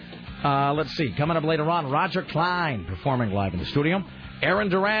news. Let's see. Coming up later on, Roger Klein performing live in the studio. Aaron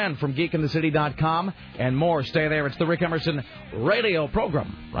Duran from GeekInTheCity.com and more. Stay there. It's the Rick Emerson radio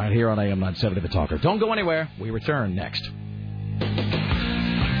program right here on AM 970 The Talker. Don't go anywhere. We return next.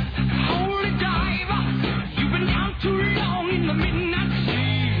 Holy diver, you've been down too long in the midnight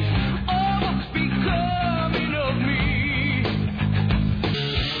sea. Oh, what's becoming of me?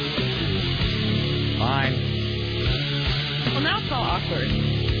 Fine. Well, now it's all awkward.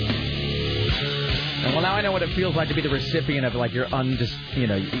 Well, now I know what it feels like to be the recipient of like your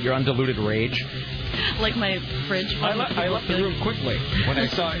undiluted rage. Like my fridge. I left the room quickly when I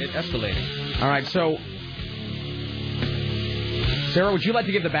saw it escalating. All right, so Sarah, would you like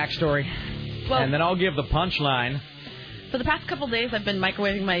to give the backstory? Well, and then I'll give the punchline. For the past couple of days, I've been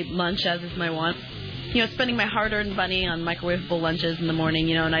microwaving my lunch, as is my want. Spending my hard-earned money on microwavable lunches in the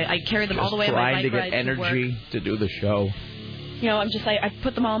morning, and I carry them all the way on my bike trying to ride get energy to do the show. I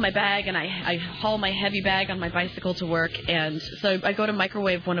put them all in my bag, and I haul my heavy bag on my bicycle to work, and so I go to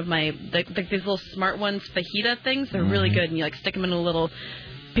microwave one of these little smart ones, fajita things. They're really good, and you stick them in a little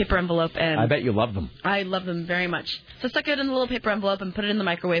paper envelope, and I bet you love them. I love them very much. So I stuck it in a little paper envelope and put it in the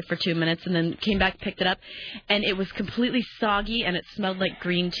microwave for 2 minutes, and then came back, picked it up, and it was completely soggy, and it smelled like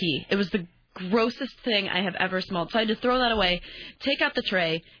green tea. It was the grossest thing I have ever smelled. So I had to throw that away, take out the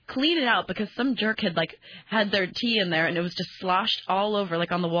tray, clean it out because some jerk had their tea in there and it was just sloshed all over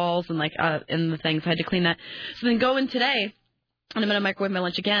on the walls and in the things. I had to clean that. So then go in today and I'm going to microwave my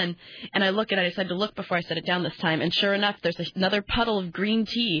lunch again, and I decided to look before I set it down this time, and sure enough, there's another puddle of green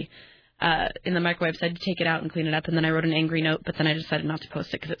tea in the microwave, so I had to take it out and clean it up, and then I wrote an angry note, but then I decided not to post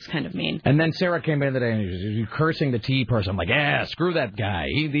it because it's kind of mean. And then Sarah came in today and she was cursing the tea person. I'm like, yeah, screw that guy.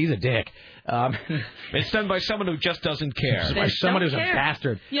 He's a dick. It's done by someone who just doesn't care. By someone who's a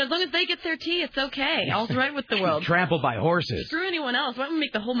bastard. As long as they get their tea, it's okay. All's right with the world. Trampled by horses. Screw anyone else. Why don't we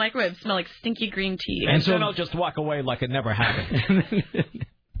make the whole microwave smell like stinky green tea? And so then I'll just walk away like it never happened.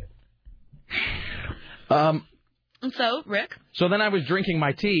 And so, Rick? So then I was drinking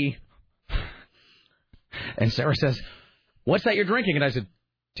my tea, and Sarah says, "What's that you're drinking?" And I said,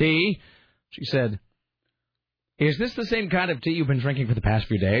 "Tea." She said, "Is this the same kind of tea you've been drinking for the past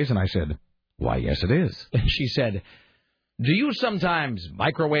few days?" And I said, "Why, yes, it is." And she said, "Do you sometimes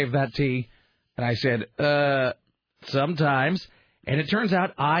microwave that tea?" And I said, sometimes. And it turns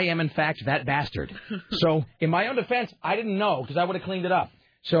out I am, in fact, that bastard. So, in my own defense, I didn't know, because I would have cleaned it up.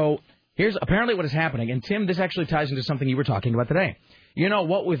 So, here's apparently what is happening. And, Tim, this actually ties into something you were talking about today. You know,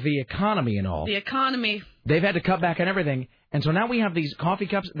 what with the economy and all. The economy. They've had to cut back on everything. And so now we have these coffee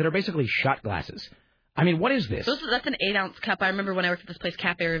cups that are basically shot glasses. I mean, what is this? That's an 8-ounce cup. I remember when I worked at this place,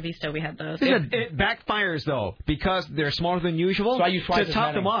 Cafe Revista, we had those. It backfires though because they're smaller than usual. So I use twice to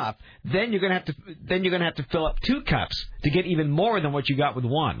top them off. Then you're gonna have to fill up 2 cups to get even more than what you got with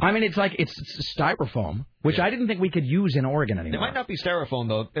one. I mean, it's styrofoam, which I didn't think we could use in Oregon anymore. It might not be styrofoam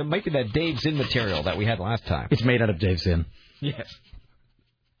though. It might be that Dave Zinn material that we had last time. It's made out of Dave Zinn. Yes.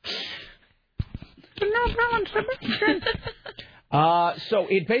 So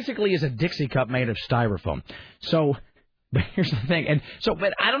it basically is a Dixie cup made of styrofoam. So, but here's the thing,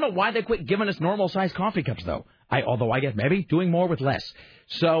 but I don't know why they quit giving us normal sized coffee cups though. Although I get maybe doing more with less.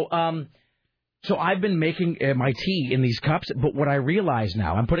 So I've been making my tea in these cups, but what I realize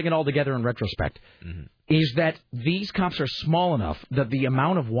now, I'm putting it all together in retrospect, is that these cups are small enough that the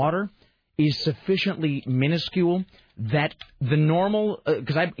amount of water is sufficiently minuscule that the normal,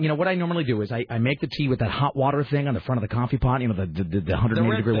 because what I normally do is I make the tea with that hot water thing on the front of the coffee pot, the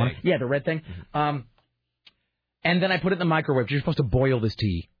 180 degree one. Yeah, the red thing. And then I put it in the microwave. You're supposed to boil this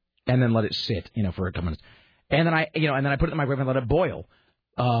tea and then let it sit, for a couple minutes. And then I put it in the microwave and let it boil.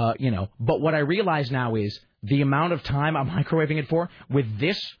 But what I realize now is the amount of time I'm microwaving it for with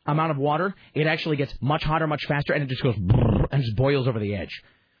this amount of water, it actually gets much hotter, much faster, and it just goes and just boils over the edge.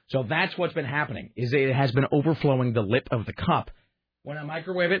 So that's what's been happening, is it has been overflowing the lip of the cup when I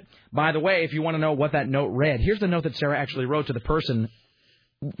microwave it. By the way, if you want to know what that note read, here's the note that Sarah actually wrote to the person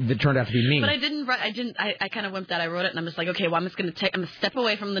that turned out to be me. But I didn't. I kind of wimped out. I wrote it, and I'm just like, okay, well, I'm going to step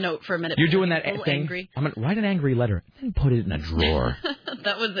away from the note for a minute. You're doing that thing. Angry. I'm going to write an angry letter and put it in a drawer.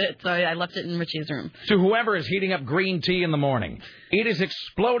 That was it. So I left it in Richie's room. To whoever is heating up green tea in the morning, it is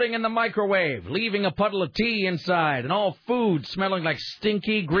exploding in the microwave, leaving a puddle of tea inside, and all food smelling like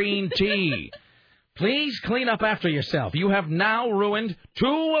stinky green tea. Please clean up after yourself. You have now ruined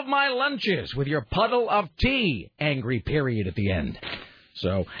 2 of my lunches with your puddle of tea. Angry period at the end.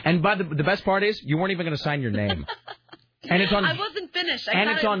 So, and by the best part is, you weren't even going to sign your name. And it's on. I wasn't finished.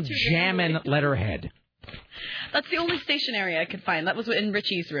 It's on Jammin' letterhead. That's the only stationery I could find. That was in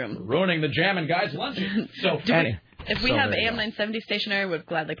Richie's room. Ruining the Jammin' guy's lunches. So, if we have AM 970 stationery, we'd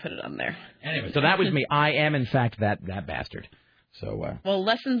gladly put it on there. Anyway, so that was me. I am, in fact, that bastard. So, well,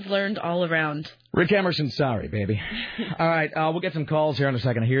 lessons learned all around. Rick Emerson, sorry, baby. All right, we'll get some calls here in a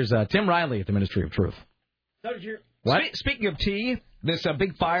second. Here's Tim Riley at the Ministry of Truth. What? Speaking of tea, this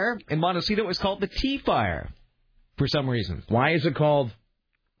big fire in Montecito is called the Tea Fire for some reason. Why is it called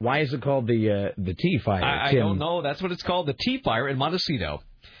the Tea Fire? I don't know. That's what it's called, the Tea Fire in Montecito.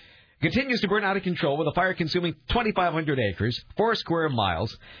 Continues to burn out of control with a fire consuming 2,500 acres, 4 square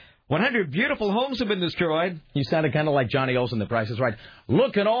miles. 100 beautiful homes have been destroyed. You sounded kind of like Johnny Olsen, The Price is Right.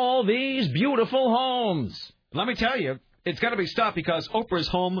 Look at all these beautiful homes. Let me tell you, it's got to be stopped because Oprah's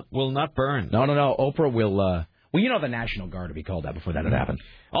home will not burn. No. Oprah will... Well, you know the National Guard would be called that before that had happened.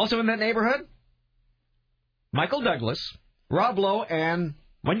 Also in that neighborhood, Michael Douglas, Rob Lowe, and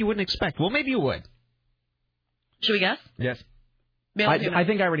one you wouldn't expect. Well, maybe you would. Should we guess? Yes. I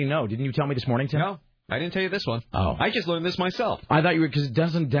think I already know. Didn't you tell me this morning, Tim? No, I didn't tell you this one. Oh. I just learned this myself. I thought you were, because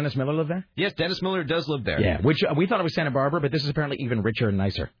doesn't Dennis Miller live there? Yes, Dennis Miller does live there. Yeah, which we thought it was Santa Barbara, but this is apparently even richer and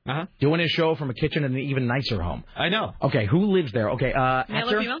nicer. Uh-huh. Doing his show from a kitchen in an even nicer home. I know. Okay, who lives there? Okay, Male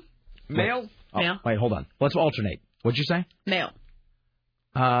actor? or female? Male. Oh, Male. Wait, hold on. Let's alternate. What'd you say? Male.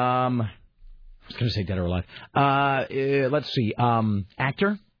 I was going to say dead or alive. Let's see.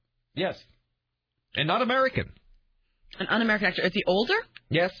 Actor? Yes. And not American. An un-American actor. Is he older?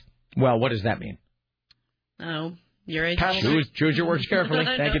 Yes. Well, what does that mean? Oh, your age. Choose your words carefully.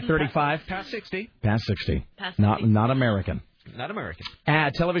 Thank you. 35. Past 60. Past 60. Past 60. Not American. Not American.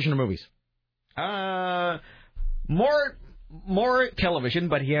 Television or movies? More television,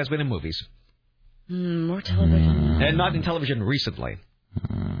 but he has been in movies. More television. And not in television recently.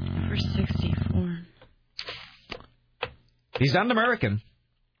 Number 64. He's not an American.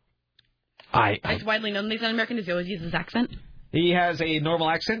 It's widely known that he's not American. Does he always use his accent? He has a normal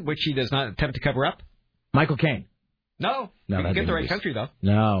accent, which he does not attempt to cover up. Michael Caine. No. No, you that'd get be the right movies. country, though.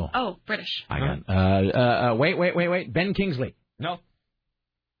 No. Oh, British. I got. Wait. Ben Kingsley. No.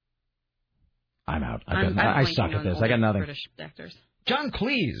 I'm out. I suck at this. I got nothing. British actors. John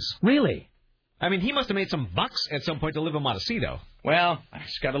Cleese. Really? I mean, he must have made some bucks at some point to live in Montecito. Well,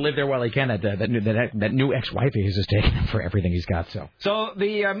 he's got to live there while he can. That new ex-wife of his is taking him for everything he's got. So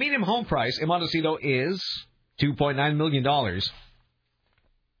the median home price in Montecito is $2.9 million.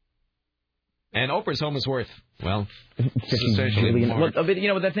 And Oprah's home is worth, well, substantially more. Look,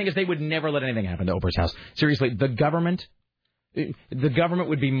 the thing is, they would never let anything happen to Oprah's house. Seriously, the government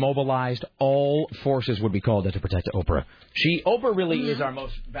would be mobilized. All forces would be called in to protect Oprah. Oprah really is our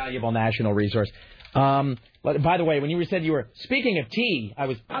most valuable national resource. But by the way, when you said you were speaking of tea, I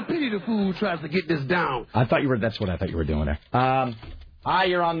pity the fool who tries to get this down. That's what I thought you were doing there. Hi,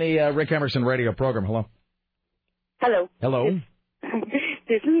 you're on the Rick Emerson radio program. Hello. Hello.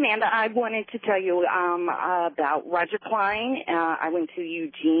 This is Amanda. I wanted to tell you about Roger Klein. I went to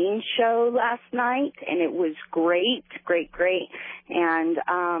Eugene's show last night, and it was great. And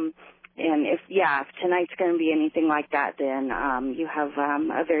if tonight's going to be anything like that, then you have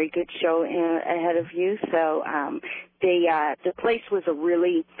a very good show ahead of you. So the place was a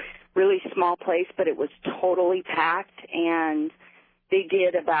really, really small place, but it was totally packed, and they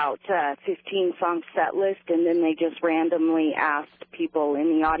did about 15 song set list, and then they just randomly asked people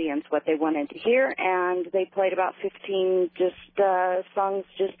in the audience what they wanted to hear, and they played about 15 songs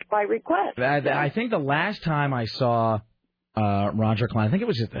just by request. I think the last time I saw Roger Klein, I think it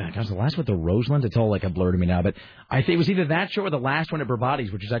was the last one at the Roseland. It's all like a blur to me now, but I think it was either that show or the last one at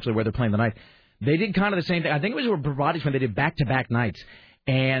Bravati's, which is actually where they're playing tonight. They did kind of the same thing. I think it was at Bravati's when they did back-to-back nights,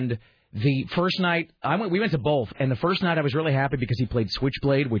 and the first night, we went to both, and the first night I was really happy because he played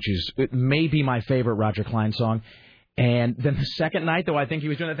Switchblade, which is maybe my favorite Roger Klein song. And then the second night, though, I think he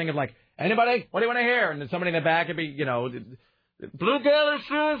was doing the thing of like, anybody, what do you want to hear? And then somebody in the back would be, Blue Girl is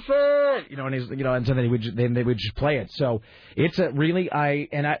Suicide, and so then they would just play it. So it's a really,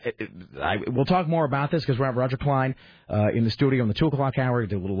 we'll talk more about this because we're at Roger Klein in the studio in the 2 o'clock hour. He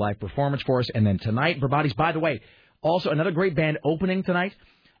did a little live performance for us. And then tonight, Bravati's, by the way, Also, another great band opening tonight,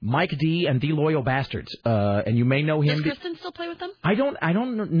 Mike D and The Loyal Bastards. And you may know him. Does Kristen still play with them? I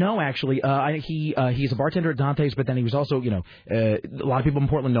don't know, actually. He's a bartender at Dante's, but then he was also, a lot of people in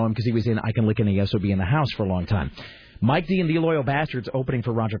Portland know him because he was in I Can Lick an ESOB in the House for a long time. Mike D and The Loyal Bastards opening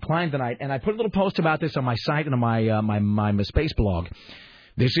for Roger Klein tonight, and I put a little post about this on my site and on my space blog.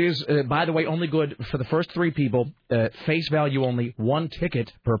 This is, by the way, only good for the first 3 people, face value only, 1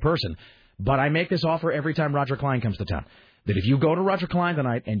 ticket per person. But I make this offer every time Roger Klein comes to town. That if you go to Roger Klein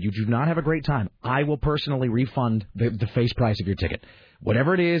tonight and you do not have a great time, I will personally refund the face price of your ticket.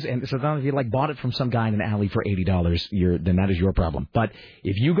 Whatever it is, and so if you bought it from some guy in an alley for $80, then that is your problem. But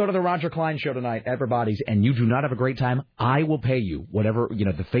if you go to the Roger Klein show tonight at Everybody's and you do not have a great time, I will pay you whatever,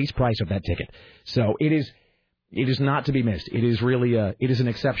 the face price of that ticket. So it is not to be missed. It is really it is an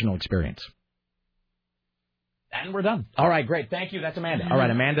exceptional experience. And we're done. All right, great. Thank you. That's Amanda. All right,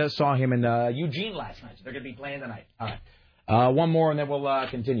 Amanda saw him in Eugene last night, so they're going to be playing tonight. All right. One more, and then we'll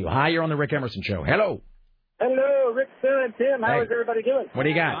continue. Hi, you're on the Rick Emerson Show. Hello. Hello, Rick, Sue, and Tim. How is everybody doing? What do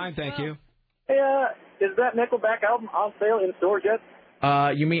you got? Fine, thank you. Hey, is that Nickelback album on sale in stores yet?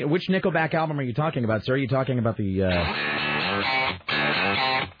 You mean, which Nickelback album are you talking about, sir? Are you talking about the...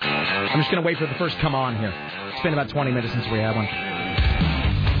 I'm just going to wait for the first come on here. It's been about 20 minutes since we had one.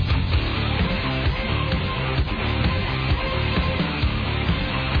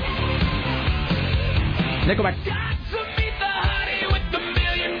 Nickelback.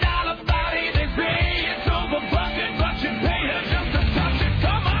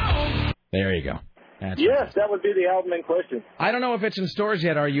 There you go. Yes, that would be the album in question. I don't know if it's in stores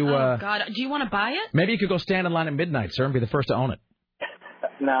yet. Are you... Oh, God. Do you want to buy it? Maybe you could go stand in line at midnight, sir, and be the first to own it.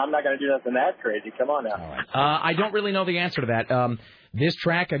 No, I'm not going to do nothing that crazy. Come on now. I don't really know the answer to that. This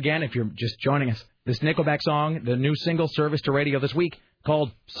track, again, if you're just joining us, this Nickelback song, the new single service to radio this week,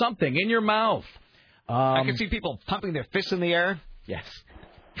 called Something in Your Mouth. I can see people pumping their fists in the air. Yes.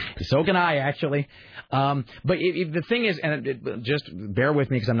 So can I, actually. But the thing is, and just bear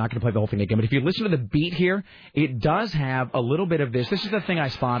with me because I'm not going to play the whole thing again, but if you listen to the beat here, it does have a little bit of this. This is the thing I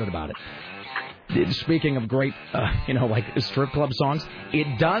spotted about it. Speaking of great, like strip club songs,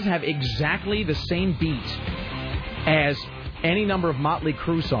 it does have exactly the same beat as any number of Motley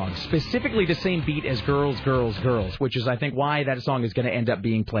Crue songs, specifically the same beat as Girls, Girls, Girls, which is, I think, why that song is going to end up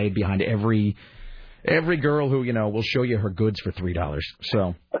being played behind every girl who, will show you her goods for $3.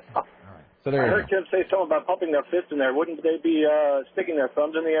 So, so there I you heard go. Tim say something about pumping their fists in there. Wouldn't they be sticking their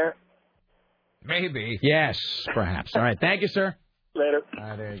thumbs in the air? Maybe. Yes, perhaps. All right. Thank you, sir. Later. All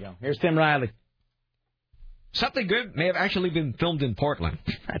right, there you go. Here's Tim Riley. Something good may have actually been filmed in Portland.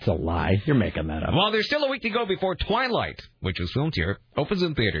 That's a lie. You're making that up. Well, there's still a week to go before Twilight, which was filmed here, opens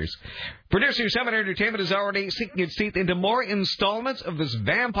in theaters. Producer 7 Entertainment is already sinking its teeth into more installments of this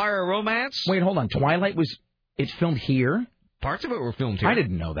vampire romance. Wait, hold on. Twilight it's filmed here? Parts of it were filmed here. I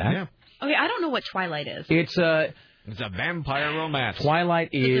didn't know that. Yeah. Okay, I don't know what Twilight is. It's a vampire romance. Twilight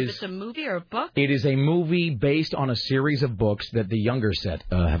is... Is it a movie or a book? It is a movie based on a series of books that the younger set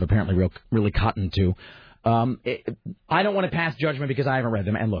have apparently really cottoned to. I don't want to pass judgment because I haven't read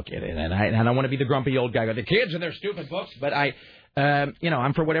them. And look, and I don't want to be the grumpy old guy with the kids and their stupid books. But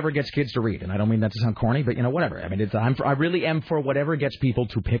I'm for whatever gets kids to read. And I don't mean that to sound corny, but whatever. I mean, I really am for whatever gets people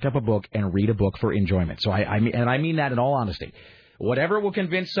to pick up a book and read a book for enjoyment. So I mean that in all honesty. Whatever will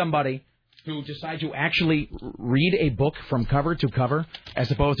convince somebody to decide to actually read a book from cover to cover,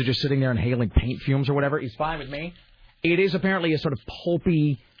 as opposed to just sitting there inhaling paint fumes or whatever, is fine with me. It is apparently a sort of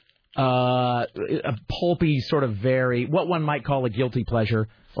pulpy sort of what one might call a guilty pleasure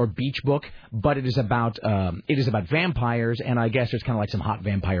or beach book, but it is about vampires, and I guess there's kind of like some hot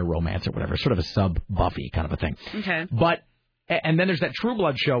vampire romance or whatever, sort of a sub-Buffy kind of a thing. Okay. And then there's that True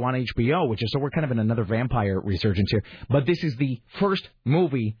Blood show on HBO, so we're kind of in another vampire resurgence here. But this is the first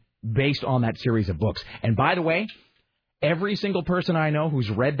movie based on that series of books. And by the way, every single person I know who's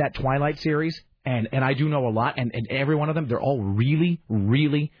read that Twilight series, and I do know a lot, and every one of them, they're all really,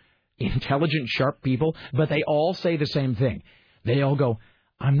 really intelligent, sharp people, but they all say the same thing. They all go,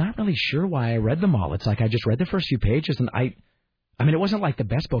 I'm not really sure why I read them all. It's like I just read the first few pages, and I mean, it wasn't like the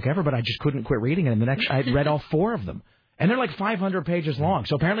best book ever, but I just couldn't quit reading it, and the next I read all 4 of them. And they're like 500 pages long,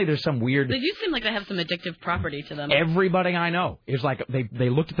 so apparently there's some weird... They do seem like they have some addictive property to them. Everybody I know is like, they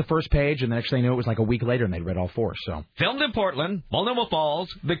looked at the first page, and the next thing they knew, it was like a week later, and they'd read all 4, so... Filmed in Portland, Multnomah Falls,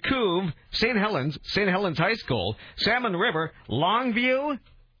 The Couve, St. Helens High School, Salmon River, Longview,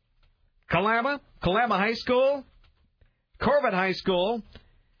 Kalama High School, Corvette High School,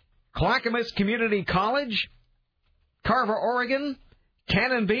 Clackamas Community College, Carver, Oregon,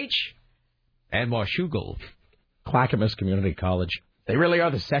 Cannon Beach, and Washougal. Clackamas Community College. They really are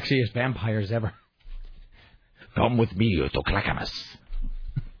the sexiest vampires ever. Come with me to Clackamas.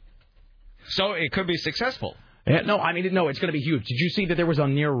 So it could be successful. No, it's going to be huge. Did you see that there was a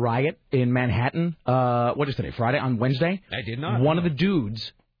near riot in Manhattan? What is today? Friday? On Wednesday? I did not. One of the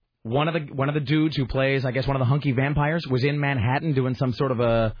dudes who plays, I guess, one of the hunky vampires was in Manhattan doing some sort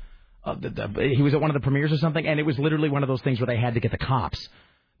of he was at one of the premieres or something, and it was literally one of those things where they had to get the cops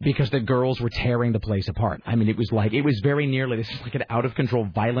because the girls were tearing the place apart. I mean, it was very nearly, this is like an out-of-control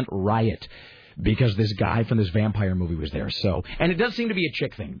violent riot because this guy from this vampire movie was there. So, and it does seem to be a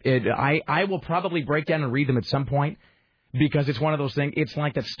chick thing. I will probably break down and read them at some point because it's one of those things. It's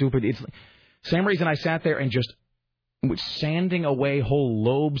like that stupid. It's same reason I sat there and just sanding away whole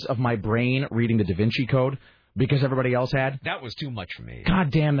lobes of my brain reading the Da Vinci Code because everybody else had. That was too much for me.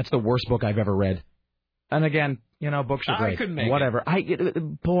 God damn, that's the worst book I've ever read. And again, books are great. I couldn't make whatever.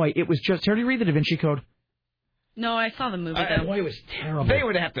 it. It was just. Did you read the Da Vinci Code? No, I saw the movie, though. Boy, it was terrible. They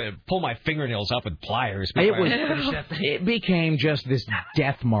would have to pull my fingernails up with pliers. It became just this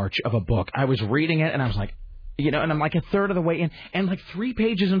death march of a book. I was reading it, and I was like, and I'm like a third of the way in, and like 3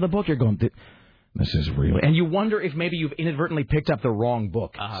 pages into the book, you're going, this is real. And you wonder if maybe you've inadvertently picked up the wrong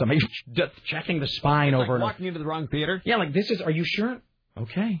book. So maybe just checking the spine over and walking into the wrong theater? Yeah, like this is, are you sure?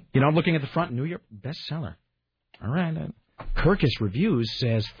 Okay. I'm looking at the front, New York bestseller. All right. Kirkus Reviews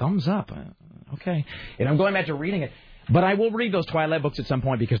says thumbs up. Okay. And I'm going back to reading it. But I will read those Twilight books at some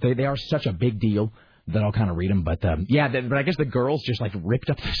point because they are such a big deal that I'll kind of read them. But, but I guess the girls just, like, ripped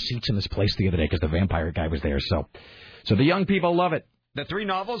up their seats in this place the other day because the vampire guy was there. So the young people love it. The 3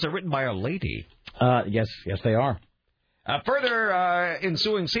 novels are written by a lady. Yes, they are. Further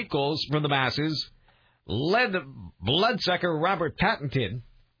ensuing sequels from the masses led bloodsucker Robert Pattinson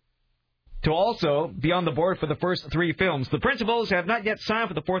to also be on the board for the first 3 films. The principals have not yet signed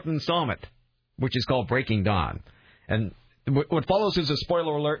for the 4th installment, which is called Breaking Dawn. And what follows is a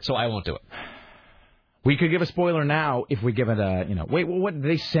spoiler alert, so I won't do it. We could give a spoiler now if we give it a, Wait, what? Did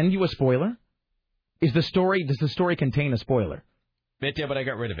they send you a spoiler? Does the story contain a spoiler? Yeah, but I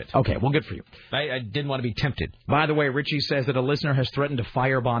got rid of it. Okay, well, good for you. I didn't want to be tempted. By the way, Richie says that a listener has threatened to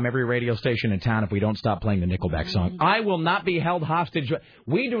firebomb every radio station in town if we don't stop playing the Nickelback song. I will not be held hostage.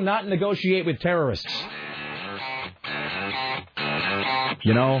 We do not negotiate with terrorists.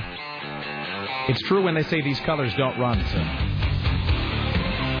 It's true when they say these colors don't run. So.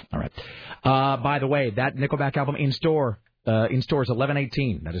 All right. By the way, that Nickelback album in stores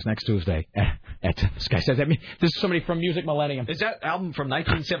 11/18. That is next Tuesday. This guy says that. This is somebody from Music Millennium. Is that album from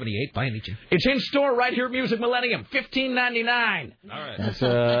 1978 by any chance? It's in store right here at Music Millennium. $15.99. All right. That's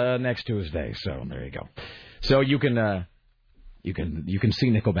next Tuesday. So there you go. So you can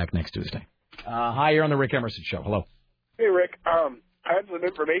see Nickelback next Tuesday. Hi, you're on the Rick Emerson Show. Hello. Hey, Rick. I had some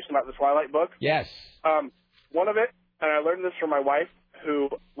information about the Twilight book. Yes. One of it, and I learned this from my wife, who,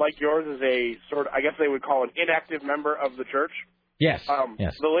 like yours, is a sort of, I guess they would call an inactive member of the church. Yes.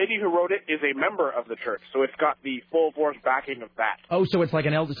 Yes. The lady who wrote it is a member of the church, so it's got the full force backing of that. Oh, so it's like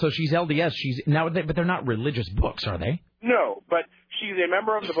an so she's LDS. But they're not religious books, are they? No, but she's a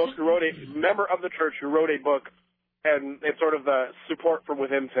member of the book who wrote a member of the church who wrote a book, and it's sort of the support from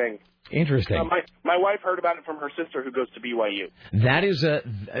within thing. Interesting. My wife heard about it from her sister who goes to BYU. That is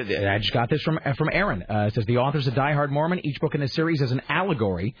I just got this from Aaron. It says the author's a diehard Mormon. Each book in this series is an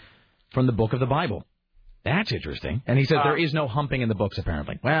allegory from the book of the Bible. That's interesting. And he says there is no humping in the books,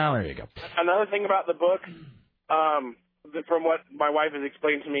 apparently. Well, there you go. Another thing about the book, from what my wife has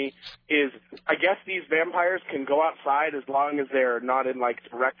explained to me, is I guess these vampires can go outside as long as they're not in, like,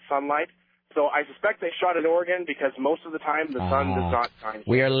 direct sunlight. So I suspect they shot in Oregon because most of the time the sun does not shine.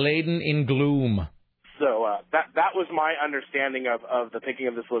 We are laden in gloom. So that was my understanding of the picking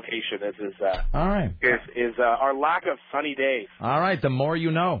of this location. All right. Is our lack of sunny days. All right. The more you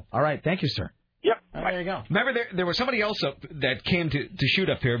know. All right. Thank you, sir. Yep. There you go. Remember, there was somebody else that came to shoot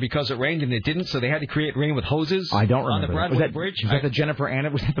up here because it rained and it didn't, so they had to create rain with hoses. I don't remember. On the Broadway Bridge. Was that the Jennifer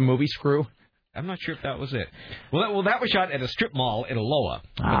Aniston? Was that the movie Screw? I'm not sure if that was it. Well, that was shot at a strip mall in Aloha,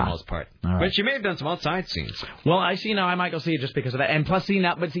 for the most part. All right. But she may have done some outside scenes. Well, I see now. I might go see it just because of that. And plus,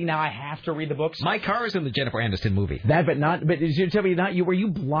 now I have to read the books. My car is in the Jennifer Aniston movie. But did you tell me were you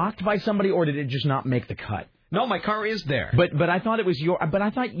blocked by somebody, or did it just not make the cut? No, my car is there. But I thought it was But I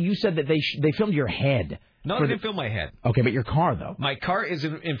thought you said that they filmed your head. No, they didn't film my head. Okay, but your car, though. My car is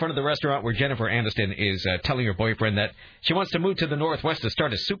in front of the restaurant where Jennifer Aniston is telling her boyfriend that she wants to move to the Northwest to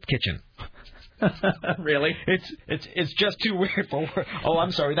start a soup kitchen. Really? It's just too weird for work. Oh,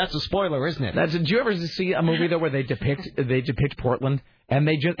 I'm sorry. That's a spoiler, isn't it? Did you ever see a movie though where they depict Portland and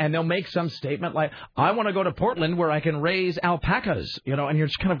they'll make some statement like, "I want to go to Portland where I can raise alpacas," and you're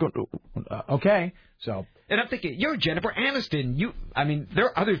just kind of going, okay. So. And I'm thinking, you're Jennifer Aniston. There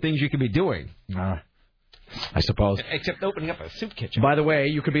are other things you could be doing. I suppose. Except opening up a soup kitchen. By the way,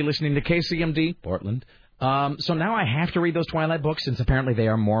 you could be listening to KCMD, Portland. So now I have to read those Twilight books since apparently they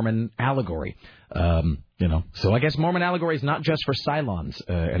are Mormon allegory. So I guess Mormon allegory is not just for Cylons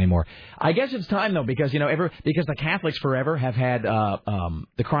anymore. I guess it's time though because because the Catholics forever have had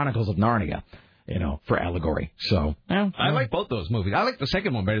the Chronicles of Narnia, for allegory. So I like both those movies. I like the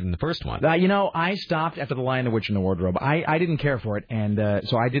second one better than the first one. I stopped after The Lion, the Witch, and the Wardrobe. I didn't care for it, and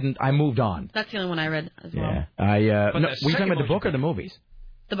so I didn't. I moved on. That's the only one I read as well. Yeah. Were you talking about the book or the movies?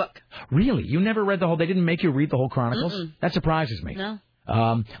 The book. Really? You never read the whole... They didn't make you read the whole Chronicles? Mm-mm. That surprises me. No.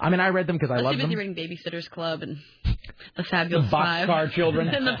 I read them because I loved them. I was too busy reading Babysitter's Club and The Fabulous Five. The Boxcar Children.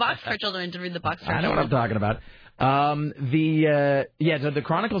 And the Boxcar Children. I had to read the Boxcar Children. I know what I'm talking about. The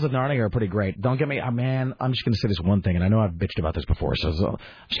Chronicles of Narnia are pretty great. Don't get me... man, I'm just going to say this one thing, and I know I've bitched about this before, so I'm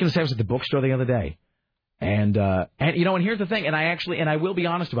just going to say I was at the bookstore the other day. And here's the thing, and I will be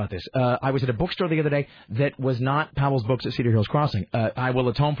honest about this. I was at a bookstore the other day that was not Powell's Books at Cedar Hills Crossing. I will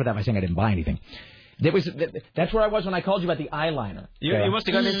atone for that by saying I didn't buy anything. That's where I was when I called you about the eyeliner. You must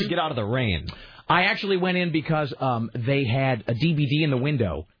have gone in to get out of the rain. I actually went in because they had a DVD in the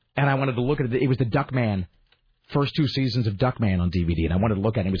window, and I wanted to look at it. It was the Duckman, first 2 seasons of Duckman on DVD, and I wanted to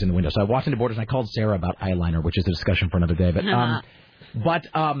look at it. It was in the window. So I walked into Borders, and I called Sarah about eyeliner, which is a discussion for another day.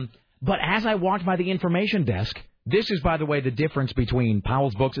 But as I walked by the information desk, this is, by the way, the difference between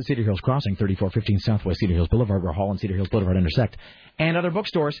Powell's Books at Cedar Hills Crossing, 3415 Southwest Cedar Hills Boulevard, where Hall and Cedar Hills Boulevard intersect, and other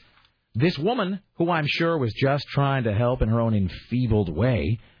bookstores. This woman, who I'm sure was just trying to help in her own enfeebled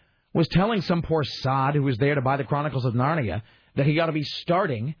way, was telling some poor sod who was there to buy the Chronicles of Narnia that he ought to be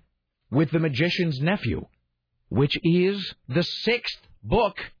starting with The Magician's Nephew, which is the 6th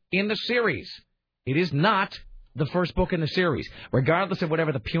book in the series. It is not the first book in the series, regardless of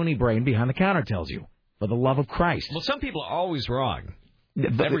whatever the puny brain behind the counter tells you. For the love of Christ. Well, some people are always wrong.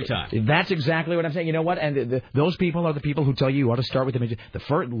 Every time. That's exactly what I'm saying. You know what? And those people are the people who tell you ought to start with the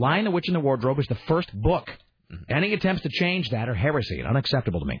first Lion, the Witch, and the Wardrobe is the first book. Mm-hmm. Any attempts to change that are heresy and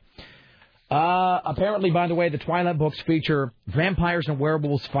unacceptable to me. Apparently, by the way, the Twilight books feature vampires and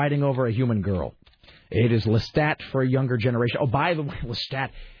werewolves fighting over a human girl. It is Lestat for a younger generation. Oh, by the way, Lestat.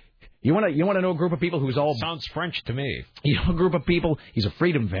 You want to know a group of people who's all... Sounds French to me. You know a group of people... He's a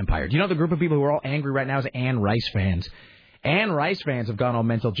freedom vampire. Do you know the group of people who are all angry right now is Anne Rice fans? Anne Rice fans have gone all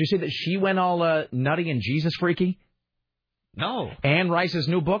mental. Did you see that she went all nutty and Jesus freaky? No. Anne Rice's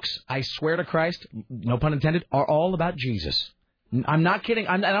new books, I swear to Christ, no pun intended, are all about Jesus. I'm not kidding.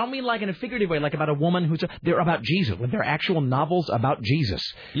 I don't mean like in a figurative way, like about a woman who's... They're about Jesus. They're actual novels about Jesus.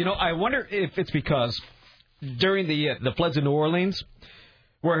 I wonder if it's because during the floods in New Orleans...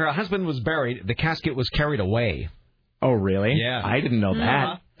 where her husband was buried, the casket was carried away. Oh, really? Yeah. I didn't know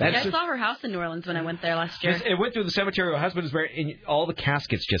that. I saw her house in New Orleans when I went there last year. It went through the cemetery where her husband was buried, and all the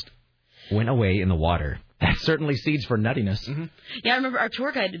caskets just went away in the water. That certainly seeds for nuttiness. Mm-hmm. Yeah, I remember our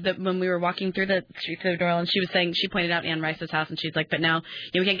tour guide, when we were walking through the streets of New Orleans, she pointed out Anne Rice's house, and she's like, but now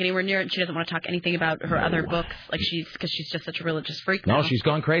we can't get anywhere near it, and she doesn't want to talk anything about her other books, because she's just such a religious freak now. No, she's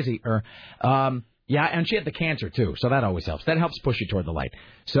gone crazy. Yeah, and she had the cancer, too, so that always helps. That helps push you toward the light.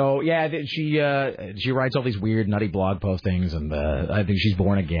 So, yeah, she writes all these weird, nutty blog postings, and I think she's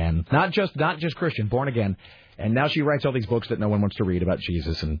born again. Not just Christian, born again. And now she writes all these books that no one wants to read about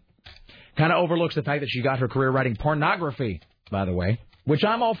Jesus, and kind of overlooks the fact that she got her career writing pornography, by the way, which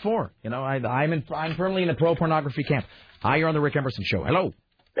I'm all for. I'm firmly in the pro-pornography camp. Hi, you're on the Rick Emerson Show. Hello.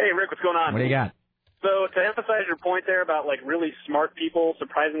 Hey, Rick, what's going on? What do you got? So to emphasize your point there about really smart people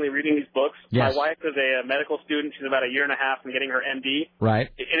surprisingly reading these books, yes. My wife is a medical student. She's about a year and a half from getting her MD. Right.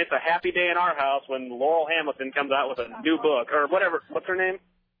 And it's a happy day in our house when Laurel Hamilton comes out with a new book or whatever. What's her name?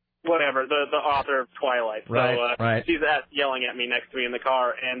 Whatever, the author of Twilight. Right. So right. She's yelling at me next to me in the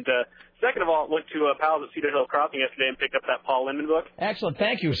car. And second of all, went to Pals at Cedar Hill Crossing yesterday and picked up that Paul Lindman book. Excellent.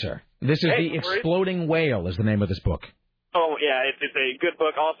 Thank you, sir. This is The Exploding Whale is the name of this book. Oh, yeah, it's a good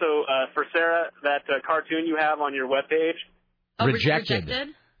book. Also, for Sarah, that cartoon you have on your webpage. Oh, Rejected.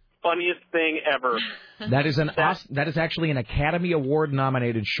 Funniest thing ever. That is actually an Academy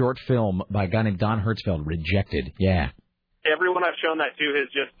Award-nominated short film by a guy named Don Hertzfeld, Rejected. Yeah. Everyone I've shown that to has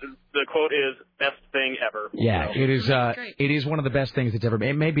just, the quote is, best thing ever. Yeah, so. It is one of the best things that's ever been.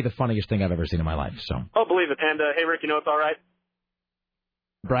 It may be the funniest thing I've ever seen in my life. So. Oh, believe it. And, hey, Rick, it's all right?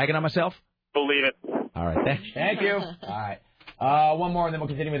 Bragging on myself? Believe it. All right. Thank you. All right. One more, and then we'll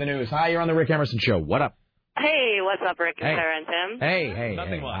continue with the news. Hi, you're on the Rick Emerson Show. What up? Hey, what's up, Rick and hey. Sarah and Tim? Hey.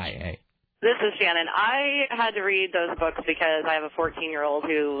 Nothing much. Hi, hey. This is Shannon. I had to read those books because I have a 14-year-old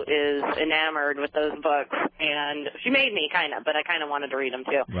who is enamored with those books, and she made me kind of, but I kind of wanted to read them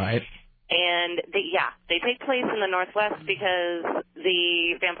too. Right. And they take place in the Northwest because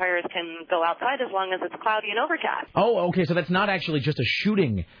the vampires can go outside as long as it's cloudy and overcast. Oh, okay, so that's not actually just a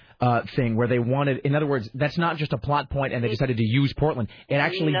shooting thing where they wanted, in other words, that's not just a plot point and they decided to use Portland. It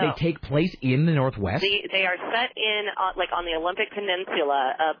actually, they take place in the Northwest? They are set in, on the Olympic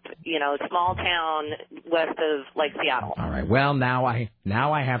Peninsula, up, small town west of, Seattle. All right, well, now I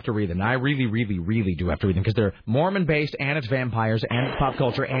have to read them. I really, really, really do have to read them because they're Mormon-based and it's vampires and it's pop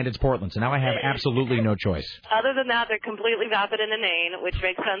culture and it's Portland. So now I have absolutely no choice. Other than that, they're completely vapid and inane, which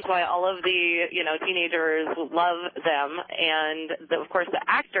makes sense why all of the, teenagers love them. And, of course, the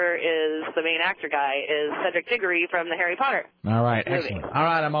main actor guy is Cedric Diggory from the Harry Potter. All right, movie. excellent. All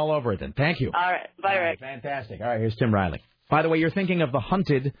right, I'm all over it then. Thank you. All right, bye, Rick. Fantastic. All right, here's Tim Riley. By the way, you're thinking of The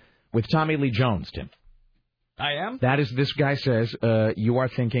Hunted with Tommy Lee Jones, Tim. I am? That is, this guy says, you are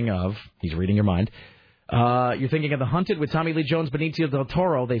thinking of, he's reading your mind, you're thinking of The Hunted with Tommy Lee Jones, Benicio del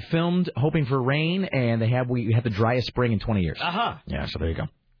Toro. They filmed hoping for rain, and we had the driest spring in 20 years. Uh-huh. Yeah, so there you go.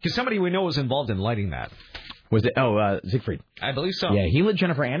 Because somebody we know was involved in lighting that. Was it? Siegfried. I believe so. Yeah, he lit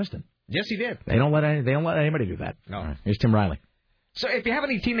Jennifer Aniston. Yes, he did. They don't let anybody do that. No. All right, here's Tim Riley. So if you have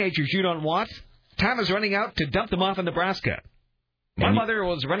any teenagers you don't want, time is running out to dump them off in Nebraska. My mother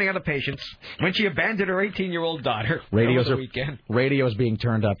was running out of patience when she abandoned her 18-year-old daughter over the weekend. Radios being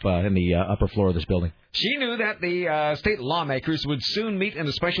turned up in the upper floor of this building. She knew that the state lawmakers would soon meet in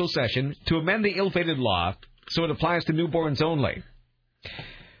a special session to amend the ill-fated law so it applies to newborns only.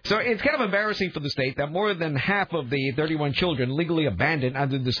 So it's kind of embarrassing for the state that more than half of the 31 children legally abandoned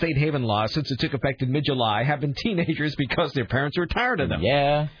under the state haven law since it took effect in mid-July have been teenagers because their parents were tired of them.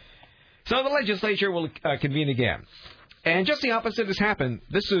 Yeah. So the legislature will convene again. And just the opposite has happened.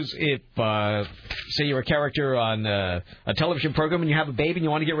 This is if, say you're a character on a television program and you have a baby and you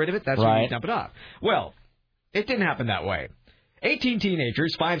want to get rid of it, that's when you dump it off. Well, it didn't happen that way. 18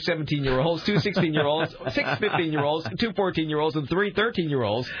 teenagers, 5 17-year-olds, 2 16-year-olds, 6 15-year-olds, 2 14-year-olds, and 3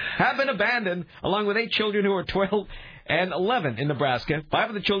 13-year-olds have been abandoned, along with 8 children who are 12 and 11 in Nebraska. 5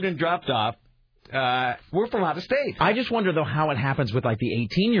 of the children dropped off were from out of state. I just wonder, though, how it happens with, the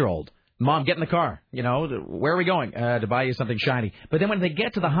 18-year-old. Mom, get in the car. Where are we going? To buy you something shiny. But then when they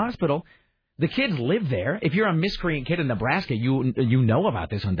get to the hospital, the kids live there. If you're a miscreant kid in Nebraska, you know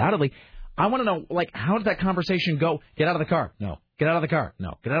about this undoubtedly. I want to know, how did that conversation go? Get out of the car. No. Get out of the car.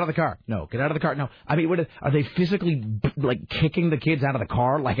 No. Get out of the car. No. Get out of the car. No. I mean, are they physically, kicking the kids out of the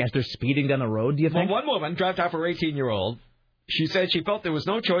car, as they're speeding down the road, do you think? Well, one woman dropped off her 18-year-old. She said she felt there was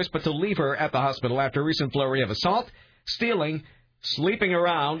no choice but to leave her at the hospital after a recent flurry of assault, stealing, sleeping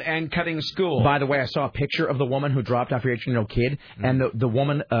around, and cutting school. By the way, I saw a picture of the woman who dropped off her 18-year-old kid, and the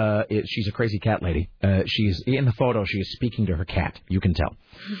woman, she's a crazy cat lady. She's in the photo, she is speaking to her cat. You can tell.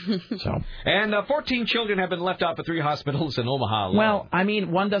 And 14 children have been left out of 3 hospitals in Omaha alone. Well, I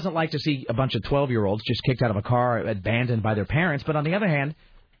mean, one doesn't like to see a bunch of 12-year-olds just kicked out of a car, abandoned by their parents. But on the other hand,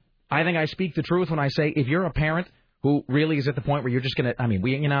 I think I speak the truth when I say if you're a parent who really is at the point where you're just going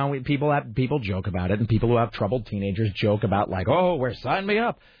to, people joke about it, and people who have troubled teenagers joke about, sign me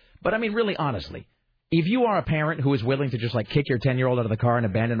up. But, really, honestly, if you are a parent who is willing to just, kick your 10-year-old out of the car and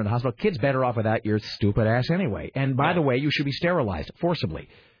abandon him in the hospital, kid's better off without your stupid ass anyway. And, by the way, you should be sterilized forcibly.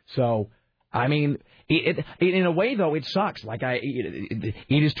 So, in a way, though, it sucks. It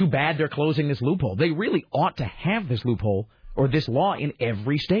is too bad they're closing this loophole. They really ought to have this loophole or this law in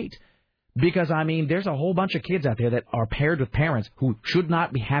every state. Because, there's a whole bunch of kids out there that are paired with parents who should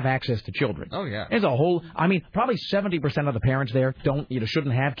not have access to children. Oh, yeah. There's a whole, probably 70% of the parents there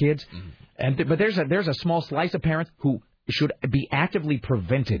shouldn't have kids. Mm-hmm. But there's a small slice of parents who should be actively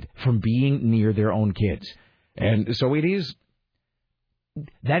prevented from being near their own kids. And so it is,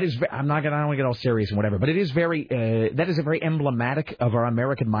 I don't want to get all serious and whatever, but it is that is very emblematic of our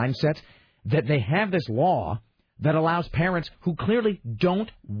American mindset that they have this law that allows parents who clearly don't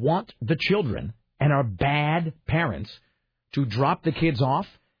want the children and are bad parents to drop the kids off.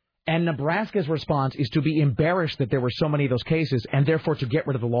 And Nebraska's response is to be embarrassed that there were so many of those cases and therefore to get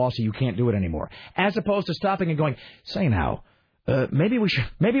rid of the law so you can't do it anymore. As opposed to stopping and going, say now, maybe we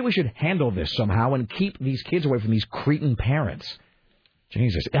should handle this somehow and keep these kids away from these cretin parents.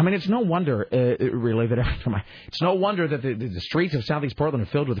 Jesus. It's no wonder, it's no wonder that the streets of Southeast Portland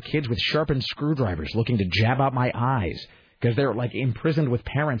are filled with kids with sharpened screwdrivers looking to jab out my eyes because they're, imprisoned with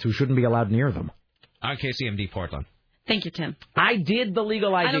parents who shouldn't be allowed near them. On KCMD Portland. Thank you, Tim. I did the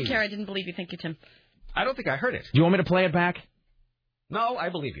legal ID. I don't care. I didn't believe you. Thank you, Tim. I don't think I heard it. Do you want me to play it back? No, I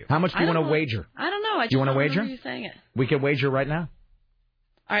believe you. How much do you want to wager? I don't know. Do you want to wager? You saying it. We can wager right now.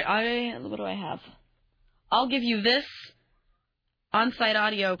 All right. What do I have? I'll give you this on-site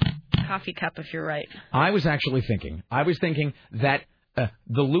audio coffee cup if you're right. I was thinking that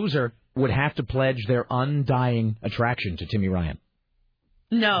the loser would have to pledge their undying attraction to Timmy Ryan.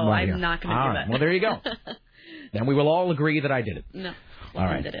 No, Right I'm here. not going to All do right. that. Well, there you go. Then we will all agree that I did it. No. All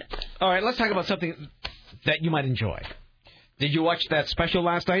right. Did it. All right, let's talk about something that you might enjoy. Did you watch that special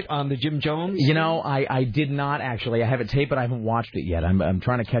last night on the Jim Jones? You know, I did not actually. I have it taped, but I haven't watched it yet. I'm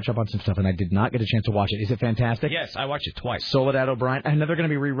trying to catch up on some stuff, and I did not get a chance to watch it. Is it fantastic? Yes, I watched it twice. Soledad O'Brien. I know they're going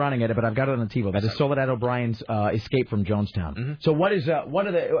to be rerunning it, but I've got it on the TiVo. That is Soledad O'Brien's Escape from Jonestown. Mm-hmm. So what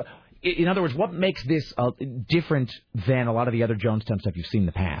are the... In other words, what makes this different than a lot of the other Jonestown stuff you've seen in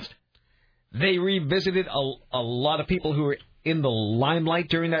the past? They revisited a lot of people who were in the limelight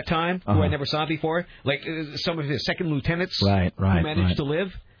during that time, who I never saw before, like some of his second lieutenants who managed to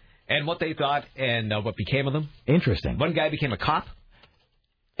live, and what they thought and what became of them. Interesting. One guy became a cop.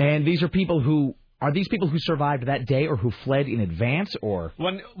 And these are people who... Are these people who survived that day or who fled in advance, or...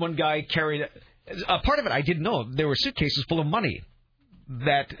 One guy carried... A part of it I didn't know. There were suitcases full of money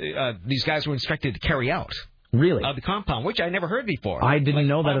that these guys were instructed to carry out. Really? The compound, which I never heard before. I didn't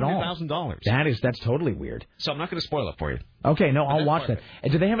know that at all. $500,000. That's totally weird. So I'm not going to spoil it for you. Okay, no, I'll watch that.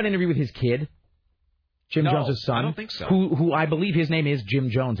 And do they have an interview with his kid? Jim Jones' son? I don't think so. Who I believe his name is Jim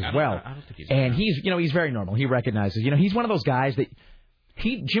Jones as well. I don't think he's and he's very normal. He recognizes, he's one of those guys that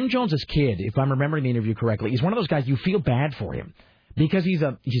Jim Jones' kid, if I'm remembering the interview correctly, he's one of those guys you feel bad for him. Because he's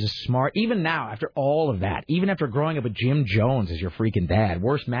a smart, even now, after all of that, even after growing up with Jim Jones as your freaking dad,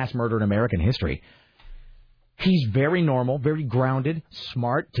 worst mass murder in American history, he's very normal, very grounded,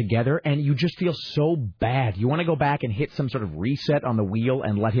 smart, together, and you just feel so bad. You want to go back and hit some sort of reset on the wheel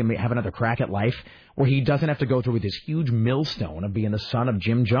and let him have another crack at life where he doesn't have to go through with this huge millstone of being the son of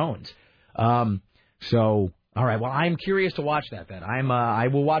Jim Jones. All right, well, I'm curious to watch that then. I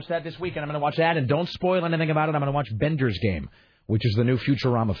will watch that this weekend. I'm going to watch that, and don't spoil anything about it. I'm going to watch Bender's Game, which is the new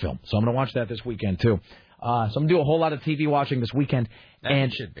Futurama film. So I'm going to watch that this weekend, too. So I'm going to do a whole lot of TV watching this weekend.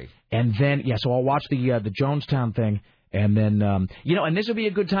 That should be. And then, so I'll watch the Jonestown thing. And then, and this would be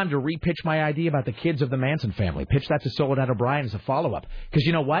a good time to repitch my idea about the kids of the Manson family. Pitch that to Soledad O'Brien as a follow-up. Because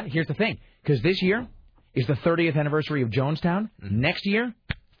you know what? Here's the thing. Because this year is the 30th anniversary of Jonestown. Mm-hmm. Next year,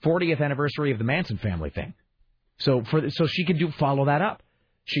 40th anniversary of the Manson family thing. So she could follow that up.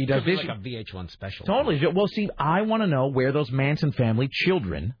 She does this like a VH1 special. Totally. Well, see, I want to know where those Manson family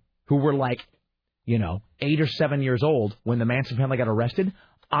children who were 8 or 7 years old when the Manson family got arrested,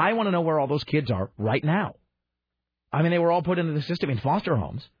 I want to know where all those kids are right now. I mean, they were all put into the system in foster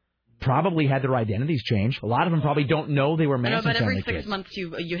homes, probably had their identities changed. A lot of them probably don't know they were Manson family kids. But every 6 months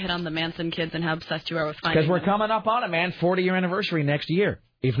you hit on the Manson kids and how obsessed you are with finding them. Because we're coming up on it, man. 40-year anniversary next year.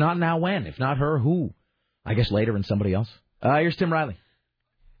 If not now, when? If not her, who? I guess later in somebody else. Here's Tim Riley.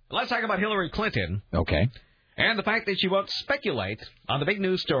 Let's talk about Hillary Clinton. Okay. And the fact that she won't speculate on the big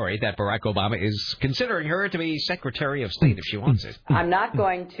news story that Barack Obama is considering her to be Secretary of State if she wants it. I'm not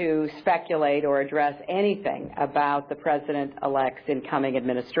going to speculate or address anything about the President-elect's incoming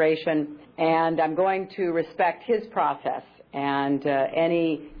administration, and I'm going to respect his process, and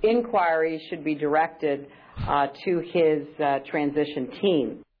any inquiry should be directed to his transition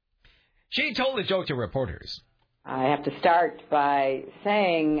team. She told a joke to reporters. I have to start by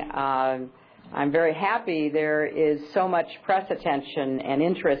saying I'm very happy there is so much press attention and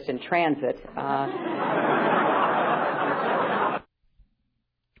interest in transit.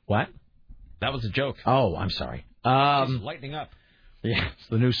 What? That was a joke. Oh, I'm sorry. She's lightening up. Yeah, it's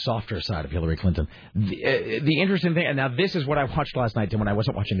the new softer side of Hillary Clinton. The interesting thing, and now this is what I watched last night, Tim, when I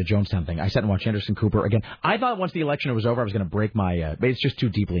wasn't watching the Jonestown thing. I sat and watched Anderson Cooper again. I thought once the election was over, I was going to break my... but it's just too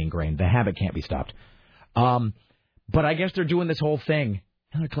deeply ingrained. The habit can't be stopped. But I guess they're doing this whole thing.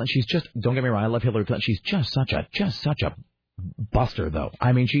 Hillary Clinton, she's just... Don't get me wrong, I love Hillary Clinton. She's just such a buster, though.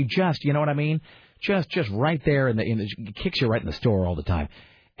 I mean, she just... You know what I mean? Just right there, she kicks you right in the store all the time.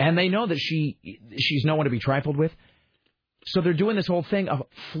 And they know that she's no one to be trifled with. So they're doing this whole thing of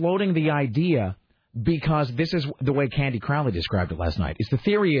floating the idea because this is the way Candy Crowley described it last night. The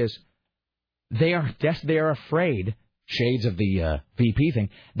theory is they are afraid, shades of the VP thing,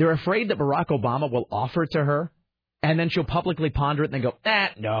 they're afraid that Barack Obama will offer it to her and then she'll publicly ponder it and then go,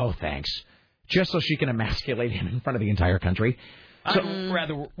 no, thanks, just so she can emasculate him in front of the entire country. So, I'd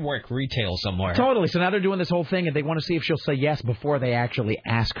rather work retail somewhere. Totally. So now they're doing this whole thing and they want to see if she'll say yes before they actually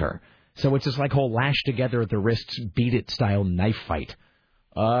ask her. So it's this whole lash together at the wrists, beat it style knife fight.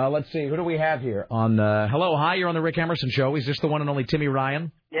 Let's see. Who do we have here? Hello, hi, you're on the Rick Emerson Show. Is this the one and only Timmy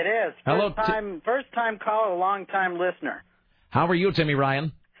Ryan? It is. Hello, first time caller, long time listener. How are you, Timmy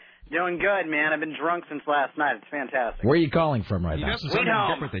Ryan? Doing good, man. I've been drunk since last night. It's fantastic. Where are you calling from right now? Sweet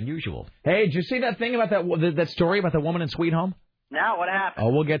Home. Different than usual. Hey, did you see that thing about that story about the woman in Sweet Home? Now what happened?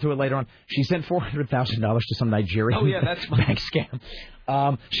 Oh, we'll get to it later on. She sent $400,000 to some Nigerian that's bank scam.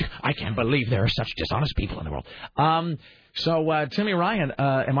 I can't believe there are such dishonest people in the world. So, Timmy Ryan,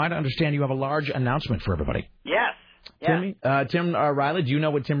 am I to understand you have a large announcement for everybody? Yes. Yeah. Tim Riley, do you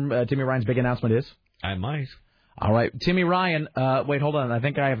know what Timmy Ryan's big announcement is? I might. All right, Timmy Ryan. Wait, hold on. I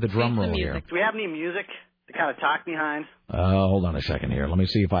think I have the drum roll here. Do we have any music to kind of talk behind? Hold on a second here. Let me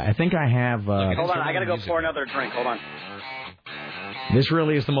see if I think I have. Hold on, I got to go pour another drink. Hold on. This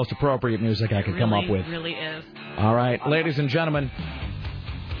really is the most appropriate music I could come up with. It really is. All right, ladies and gentlemen,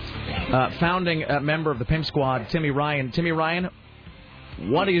 founding member of the Pimp Squad, Timmy Ryan. Timmy Ryan,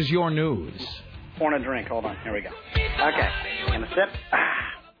 what is your news? Pouring a drink. Hold on. Here we go. Okay. And a sip.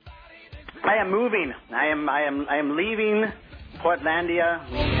 I am moving. I am leaving Portlandia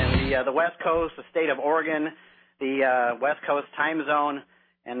and the West Coast, the state of Oregon, the West Coast time zone,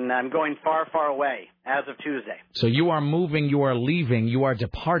 and I'm going far, far away as of Tuesday. So you are moving, you are leaving, you are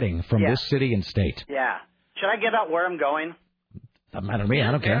departing from this city and state. Yeah. Should I give out where I'm going? Doesn't matter to me.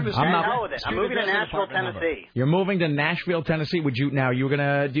 I don't care. I'm moving to Nashville, Tennessee. You're moving to Nashville, Tennessee. Would you now? You're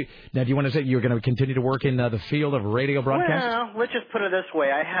gonna do. Now, do you want to say you're going to continue to work in the field of radio broadcast? Well, let's just put it this way.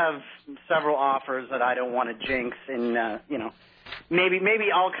 I have several offers that I don't want to jinx, and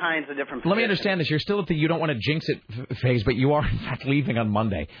maybe all kinds of different. Let me understand this. You're still at the you don't want to jinx it phase, but you are in fact leaving on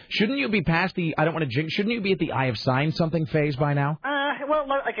Monday. Shouldn't you be past the I don't want to jinx? Shouldn't you be at the I have signed something phase by now? Well,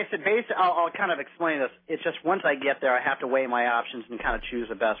 like I said, I'll kind of explain this. It's just once I get there, I have to weigh my options and kind of choose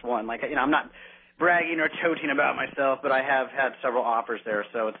the best one. Like, I'm not bragging or toting about myself, but I have had several offers there,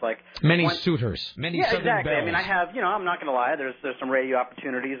 so it's like many suitors, exactly. Bells. I mean, I have, I'm not going to lie. There's some radio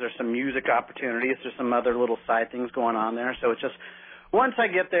opportunities, there's some music opportunities, there's some other little side things going on there. So it's just once I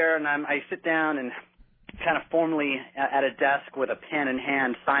get there and I sit down and kind of formally at a desk with a pen in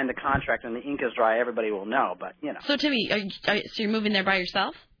hand sign the contract and the ink is dry, everybody will know. But So Timmy, so you're moving there by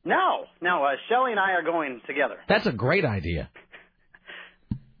yourself? No. Shelley and I are going together. That's a great idea.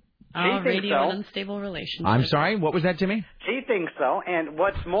 Radio and unstable relationship. I'm sorry. What was that, Timmy? She thinks so, and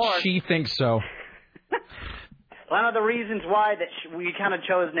what's more, she thinks so. One of the reasons why that we kind of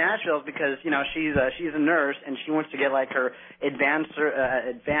chose Nashville is because she's a nurse and she wants to get like her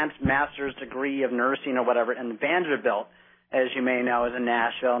advanced master's degree of nursing or whatever. And Vanderbilt, as you may know, is in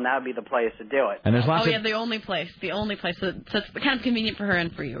Nashville, and that would be the place to do it. And there's lots the only place. So it's kind of convenient for her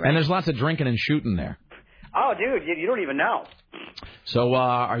and for you, right? And there's lots of drinking and shooting there. Oh, dude, you don't even know. So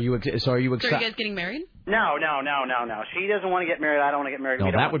are you excited? So are you guys getting married? No. She doesn't want to get married. I don't want to get married.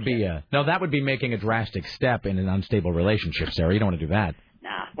 No, that would be making a drastic step in an unstable relationship, Sarah. You don't want to do that.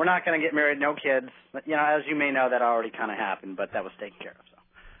 Nah, we're not going to get married. No kids. But, as you may know, that already kind of happened, but that was taken care of. So.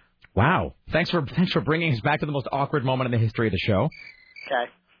 Wow. Thanks for bringing us back to the most awkward moment in the history of the show. Okay.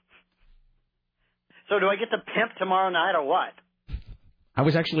 So do I get to pimp tomorrow night or what? I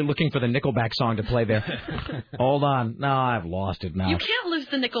was actually looking for the Nickelback song to play there. Hold on. No, I've lost it now. You can't lose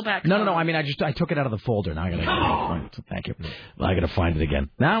the Nickelback song. No. I mean, I took it out of the folder. Now I gotta find it. Thank you. I gotta find it again.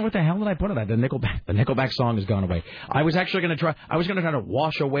 Now, what the hell did I put it? The Nickelback song has gone away. I was actually gonna try. I was gonna try to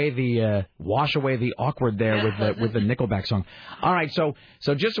wash away the awkward there with the Nickelback song. All right. So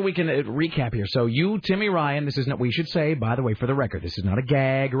just so we can recap here. So you, Timmy Ryan, this is not. We should say, by the way, for the record, this is not a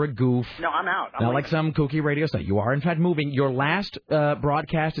gag or a goof. No, I'm out. Not like some kooky radio station. You are in fact moving. Your last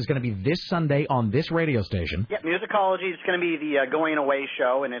broadcast is going to be this Sunday on this radio station. Yeah, Musicology is going to be the going away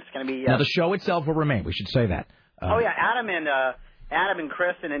show, and it's going to be. Now the show itself will remain. We should say that. Adam and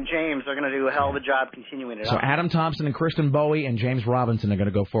Kristen and James are going to do a hell of a job continuing it. So Adam Thompson and Kristen Bowie and James Robinson are going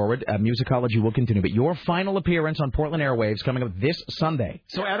to go forward. Musicology will continue, but your final appearance on Portland Airwaves coming up this Sunday.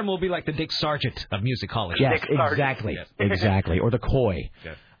 So Adam will be like the Dick Sargent of Musicology. Yes, exactly, exactly, or the Coy.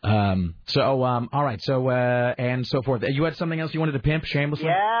 Yes. All right. So, and so forth. You had something else you wanted to pimp shamelessly?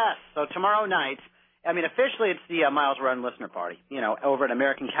 Yes. So tomorrow night, I mean, officially it's the Miles Run listener party, over at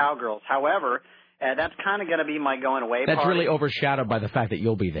American Cowgirls. However, that's kind of going to be my going away party. That's really overshadowed by the fact that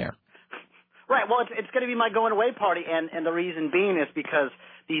you'll be there. Right. Well, it's going to be my going away party, and the reason being is because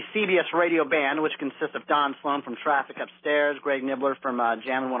the CBS radio band, which consists of Don Sloan from Traffic Upstairs, Greg Nibbler from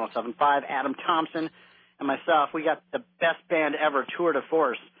Jammin' 107.5, Adam Thompson, and myself, we got the best band ever, tour de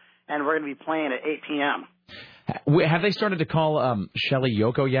force, and we're going to be playing at 8 p.m. Have they started to call Shelley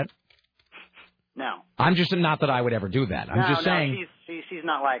Yoko yet? No. I'm just not that I would ever do that. I'm just saying. She's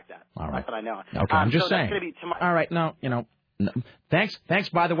not like that. All right. Not that I know. Okay, I'm just saying. That's going to be tomorrow. All right. No. Thanks.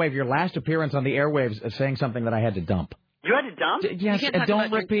 By the way, for your last appearance on the airwaves, saying something that I had to dump. You had to dump? Yes.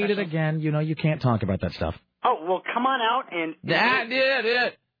 Don't repeat it again. You can't talk about that stuff. Oh well, come on out and. That did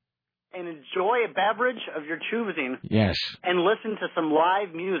it. and enjoy a beverage of your choosing. Yes. And listen to some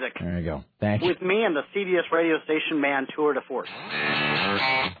live music. There you go. Thank you. With me and the CBS radio station man tour de force.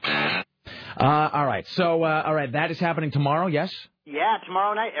 All right. So, all right, that is happening tomorrow, yes? Yeah,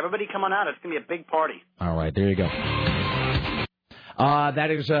 tomorrow night. Everybody come on out. It's going to be a big party. All right, there you go.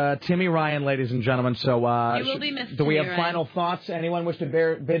 That is Timmy Ryan, ladies and gentlemen. So, You will be missed, do we have Timmy Ryan. final thoughts? Anyone wish to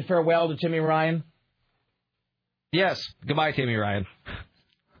bid farewell to Timmy Ryan? Yes. Goodbye, Timmy Ryan.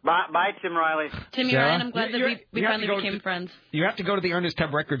 Bye, Tim Riley. Timmy Sarah? Ryan, I'm glad that we finally became friends. You have to go to the Ernest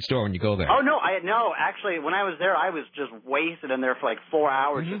Tubb record store when you go there. Oh, no, actually, when I was there, I was just wasted in there for like 4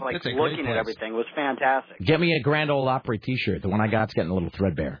 hours, just like It's a great looking at place. everything. It was fantastic. Get me a Grand Ole Opry T-shirt. The one I got's getting a little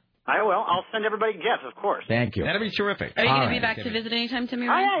threadbare. I will. I'll send everybody gifts, of course. Thank you. That'd be terrific. Are you All going to be right, back to visit anytime, Timmy Oh,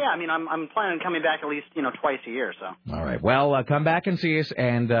 Ryan? yeah. I mean, I'm planning on coming back at least, twice a year, so. All right. Well, come back and see us,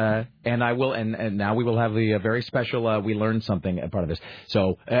 and I will, and now we will have the very special. We learned something part of this.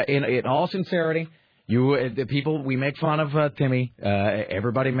 So, in all sincerity, the people we make fun of Timmy.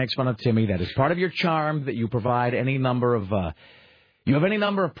 Everybody makes fun of Timmy. That is part of your charm that you provide any number of. You have any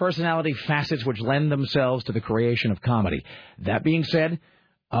number of personality facets which lend themselves to the creation of comedy. That being said.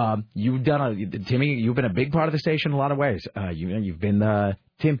 You've done Timmy. You've been a big part of the station in a lot of ways. You've been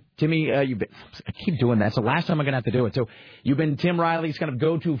Timmy. You've been. I keep doing that. It's the last time I'm going to have to do it. So you've been Tim Riley's kind of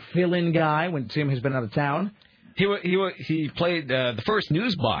go-to fill-in guy when Tim has been out of town. He played the first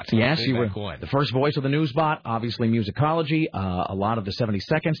news bot. Yes, you were the first voice of the news bot. Obviously, musicology. A lot of the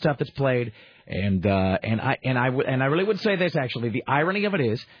 70-second stuff that's played, and I really would say this actually. The irony of it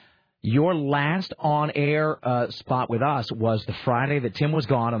is. Your last on-air spot with us was the Friday that Tim was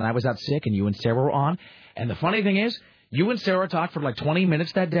gone and I was out sick and you and Sarah were on. And the funny thing is, you and Sarah talked for like 20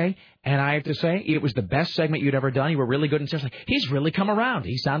 minutes that day, and I have to say, it was the best segment you'd ever done. You were really good, and Sarah's like, he's really come around.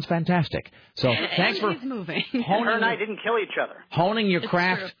 He sounds fantastic. So thanks for he's moving. Her and I didn't kill each other. Honing your It's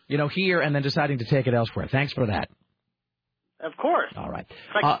craft, here, and then deciding to take it elsewhere. Thanks for that. Of course. All right.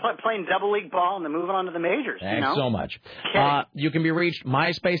 It's like playing double league ball and then moving on to the majors. Thanks so much. Okay. You can be reached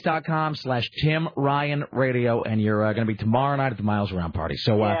myspace.com/Tim Ryan Radio, and you're going to be tomorrow night at the Miles Around party.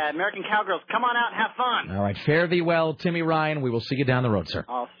 So, yeah, American Cowgirls, come on out and have fun. all right, fare thee well, Timmy Ryan. We will see you down the road, sir.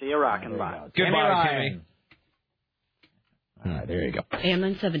 I'll see you rocking. Bye. Goodbye, Timmy. All right, there you go. AM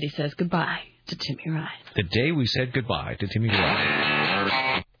 970 says goodbye to Timmy Ryan. The day we said goodbye to Timmy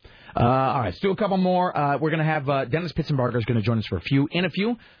Ryan. All right, let's do a couple more. We're going to have Dennis Pitzenbarger is going to join us for a few,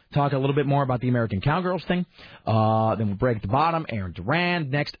 talk a little bit more about the American Cowgirls thing. Then we'll break at the bottom. Aaron Duran.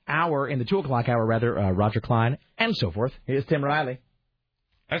 Next hour, in the 2 o'clock hour, Roger Klein, and so forth. Here's Tim Riley.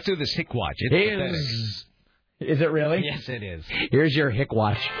 Let's do this Hick Watch. Is it really? Yes, it is. Here's your Hick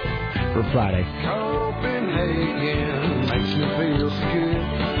Watch for Friday. Copenhagen makes me feel so good.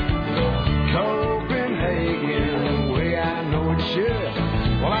 Copenhagen, the way I know it should.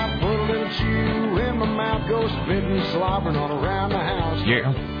 Well, I put a little chew in my mouth, go spitting, slobbering all around the house.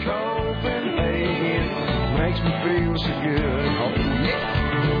 Yeah. Copenhagen makes me feel so good. Oh,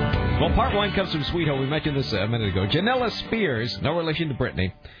 yeah. Well, part one comes from Sweet Home. We mentioned this a minute ago. Janella Spears, no relation to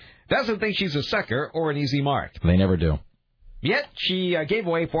Britney, doesn't think she's a sucker or an easy mark. They never do. Yet she gave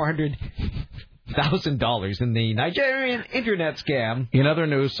away $400,000 in the Nigerian internet scam. In other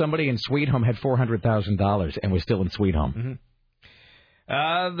news, somebody in Sweet Home had $400,000 and was still in Sweet Home. Mm-hmm.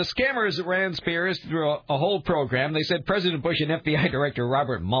 The scammers ran Spears through a whole program. They said President Bush and FBI Director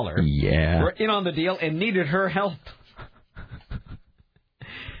Robert Mueller were in on the deal and needed her help.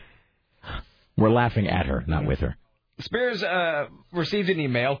 We're laughing at her, not with her. Spears received an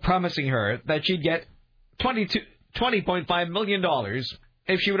email promising her that she'd get $20.5 million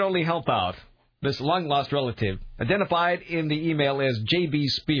if she would only help out this long-lost relative, identified in the email as J.B.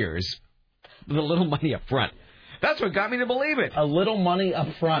 Spears, with a little money up front. That's what got me to believe it. A little money up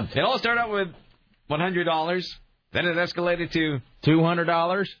front. It all started out with $100. Then it escalated to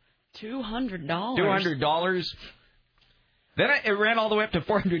 $200. $200. Then it ran all the way up to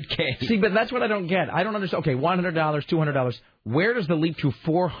 $400K. See, but that's what I don't get. I don't understand. Okay, $100, $200. Where does the leap to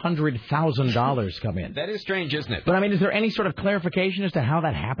 $400,000 come in? That is strange, isn't it? But, I mean, is there any sort of clarification as to how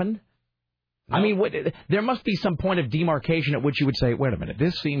that happened? No. I mean, there must be some point of demarcation at which you would say, wait a minute,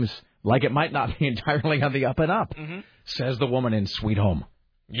 this seems like it might not be entirely on the up and up, says the woman in Sweet Home.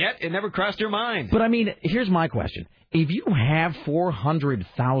 Yet it never crossed her mind. But, I mean, here's my question. If you have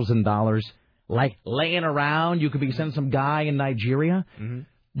 $400,000, like, laying around, you could be sending some guy in Nigeria,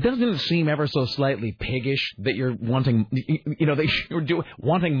 doesn't it seem ever so slightly piggish that you're wanting,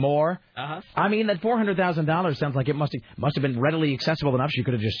 wanting more? I mean, that $400,000 sounds like it must have been readily accessible enough. She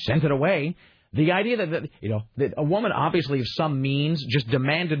could have just sent it away. The idea that a woman obviously of some means just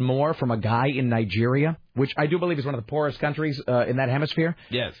demanded more from a guy in Nigeria, which I do believe is one of the poorest countries in that hemisphere.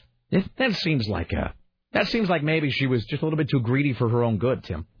 Yes. That seems like maybe she was just a little bit too greedy for her own good,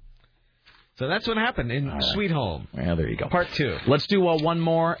 Tim. So that's what happened in Sweet Home. Well, there you go. Part 2. Let's do one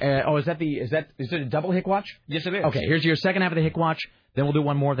more. Is it a double Hick Watch? Yes, it is. Okay, here's your second half of the Hick Watch. Then we'll do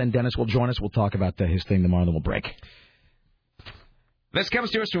one more. Then Dennis will join us. We'll talk about his thing tomorrow. Then we'll break. This comes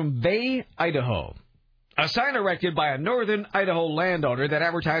to us from Bay, Idaho. A sign erected by a northern Idaho landowner that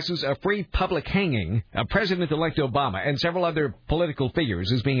advertises a free public hanging of President-elect Obama and several other political figures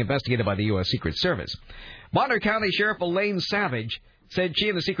is being investigated by the U.S. Secret Service. Bonner County Sheriff Elaine Savage said she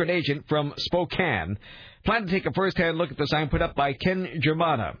and a secret agent from Spokane plan to take a first-hand look at the sign put up by Ken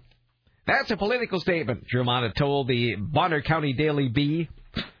Germana. That's a political statement, Germana told the Bonner County Daily Bee.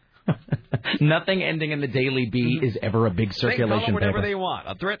 Nothing ending in the Daily Bee is ever a big circulation They call it whatever paper. they want,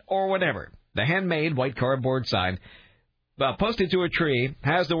 a threat or whatever. The handmade white cardboard sign posted to a tree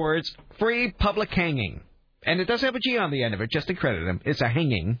has the words, free public hanging. And it does have a G on the end of it, just to credit him. It's a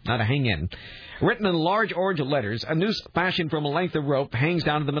hanging, not a hang-in. Written in large orange letters, a noose fashioned from a length of rope hangs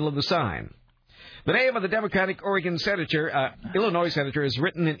down to the middle of the sign. The name of the Democratic Illinois senator is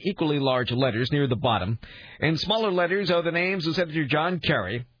written in equally large letters near the bottom. In smaller letters are the names of Senator John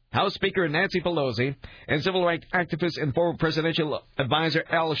Kerry, House Speaker Nancy Pelosi, and civil rights activist and former presidential advisor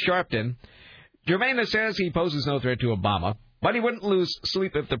Al Sharpton. Germana says he poses no threat to Obama, but he wouldn't lose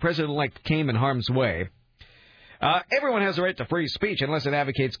sleep if the president-elect came in harm's way. Everyone has a right to free speech unless it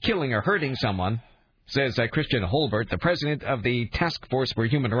advocates killing or hurting someone, says Christian Holbert, the president of the Task Force for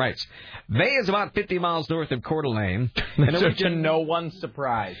Human Rights. Bay is about 50 miles north of Coeur d'Alene. To no one's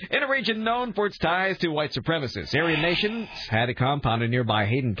surprise. In a region known for its ties to white supremacists. Aryan nations had a compound in nearby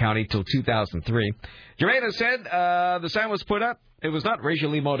Hayden County till 2003. Germana said the sign was put up. It was not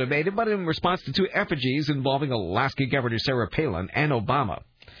racially motivated, but in response to 2 effigies involving Alaska Governor Sarah Palin and Obama.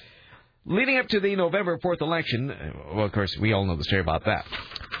 Leading up to the November 4th election, well, of course, we all know the story about that.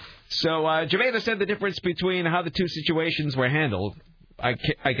 So, Germana said the difference between how the 2 situations were handled, I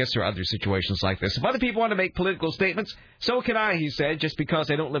guess there are other situations like this. If other people want to make political statements, so can I, he said. Just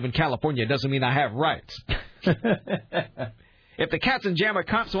because I don't live in California doesn't mean I have rights. If the Katzenjammer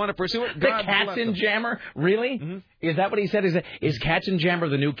cops want to pursue it, God bless them. Katzenjammer? Really? Mm-hmm. Is that what he said? Is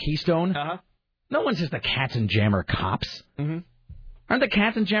Katzenjammer the new Keystone? Uh-huh. No one says the Katzenjammer cops. Mm-hmm. Aren't the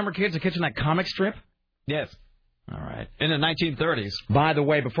Katzenjammer kids that catching that comic strip? Yes. All right. In the 1930s. By the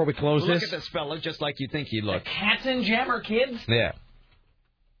way, before we close Look at this fella, just like you think he looked. The Katzenjammer kids? Yeah.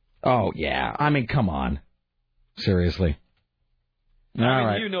 Oh, yeah. I mean, come on. Seriously. All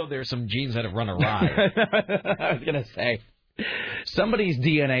right. You know there's some genes that have run awry. I was going to say. Somebody's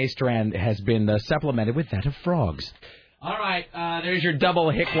DNA strand has been supplemented with that of frogs. All right, there's your double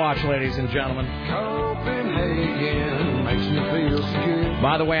Hick Watch, ladies and gentlemen. Copenhagen makes me feel secure.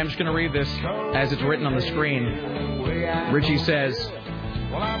 By the way, I'm just going to read this as it's written on the screen. Richie says,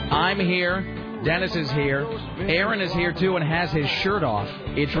 I'm here, Dennis is here, Aaron is here too and has his shirt off.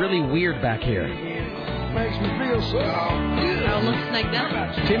 It's really weird back here. Makes me feel so good. Looks like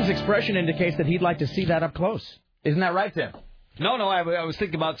that. Tim's expression indicates that he'd like to see that up close. Isn't that right, Tim? No, I was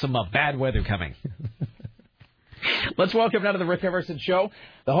thinking about some bad weather coming. Let's welcome now to the Rick Emerson Show,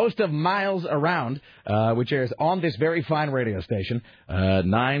 the host of Miles Around, which airs on this very fine radio station,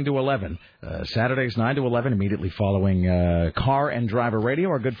 9 to 11. Saturdays, 9 to 11, immediately following Car and Driver Radio,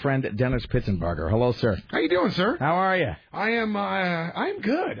 our good friend Dennis Pitzenbarger. Hello, sir. How you doing, sir? How are you? I'm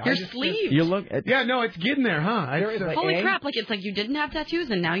good. Your sleeve. You look... Yeah, no, it's getting there, huh? Holy crap, it's like you didn't have tattoos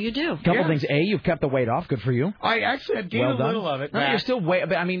and now you do. Couple things. A, you've kept the weight off. Good for you. I actually gained a little of it. No, you're still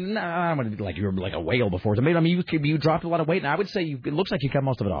I mean, I don't like you were like a whale before. I mean, you dropped a lot of weight, and I would say it looks like you kept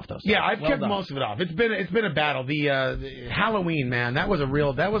most of it off, though. So. Yeah, I've kept most of it off. It's been a battle. The Halloween, man,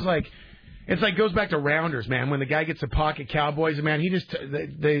 it's like goes back to Rounders, man. When the guy gets the pocket Cowboys, man, he just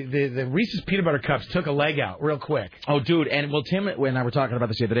the Reese's peanut butter cups took a leg out real quick. Oh, dude, and well, Tim and I were talking about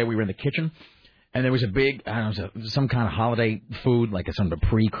this the other day. We were in the kitchen, and there was a big, I don't know, some kind of holiday food, like some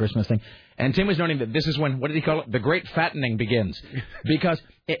pre-Christmas thing. And Tim was noting that this is when, what did he call it? The great fattening begins. Because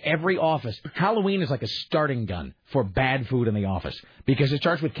every office, Halloween is like a starting gun for bad food in the office. Because it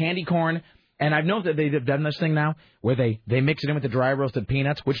starts with candy corn. And I've known that they've done this thing now where they mix it in with the dry roasted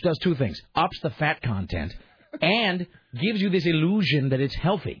peanuts, which does 2 things. Ups the fat content and gives you this illusion that it's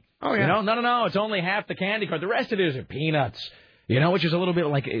healthy. Oh, yeah. You know, no, it's only half the candy corn. The rest of it is peanuts. You know, which is a little bit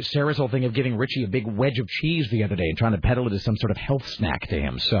like Sarah's whole thing of getting Richie a big wedge of cheese the other day and trying to peddle it as some sort of health snack to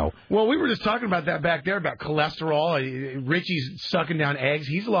him. So, well, we were just talking about that back there, about cholesterol. Richie's sucking down eggs.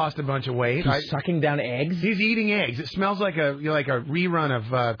 He's lost a bunch of weight. He's sucking down eggs? He's eating eggs. It smells like a rerun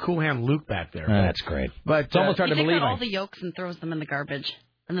of Cool Hand Luke back there. That's great. But it's almost hard to believe. He takes out all the yolks and throws them in the garbage.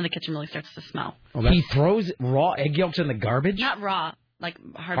 And then the kitchen really starts to smell. He throws raw egg yolks in the garbage? Not raw. like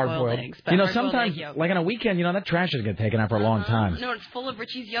hard-boiled eggs. But You know, hard-boiled sometimes, egg yolk. like on a weekend, you know, that trash is going to take out for a long time. No, it's full of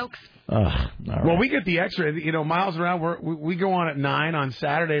Richie's yolks. Well, we get the extra. You know, miles around. We go on at 9 on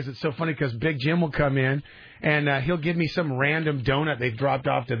Saturdays. It's so funny because Big Jim will come in and he'll give me some random donut they've dropped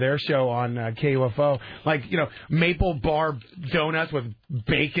off to their show on KUFO, like maple bar donuts with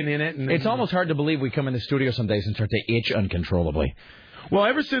bacon in it. And It's almost hard to believe we come in the studio some days and start to itch uncontrollably. Well,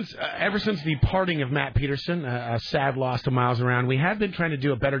 ever since the parting of Matt Peterson, a sad loss to Miles Around, we have been trying to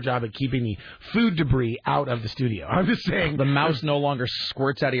do a better job at keeping the food debris out of the studio. I'm just saying. The mouse no longer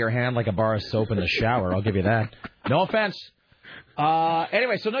squirts out of your hand like a bar of soap in the shower. I'll give you that. No offense.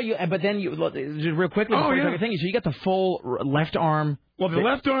 Anyway, so no, but then just real quickly, the thing is, you got the full left arm. Well, the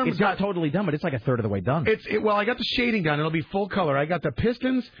left arm it's not totally done, but it's like a third of the way done. Well, I got the shading done. It'll be full color. I got the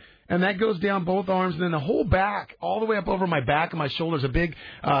pistons, and that goes down both arms, and then the whole back, all the way up over my back and my shoulders, a big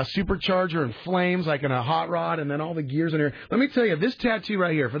supercharger and flames like in a hot rod, and then all the gears in here. Let me tell you, this tattoo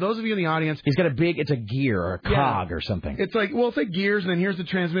right here, for those of you in the audience, he's got it's a gear or a cog or something. It's like, well, it's like gears, and then here's the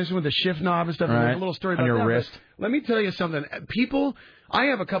transmission with the shift knob and stuff, and there's a little story about on your that. wrist. Let me tell you something. I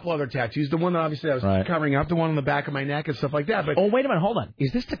have a couple other tattoos. The one that obviously I was covering up, the one on the back of my neck and stuff like that. But wait a minute, hold on.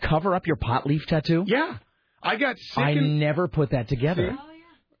 Is this to cover up your pot leaf tattoo? Yeah. I got sick. I never put that together.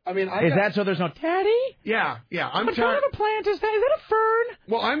 I mean, is that so there's no Teddy? Yeah. I'm what kind of a plant is that? Is that a fern?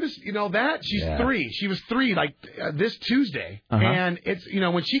 Well, I'm just, she's 3. She was 3, this Tuesday. Uh-huh. And it's,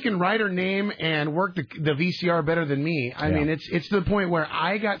 when she can write her name and work the VCR better than me, I mean, it's to the point where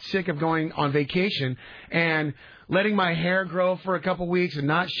I got sick of going on vacation and letting my hair grow for a couple weeks and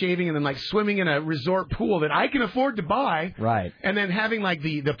not shaving and then swimming in a resort pool that I can afford to buy. Right. And then having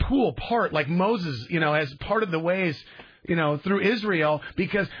the pool part like Moses, as part of the ways, through Israel,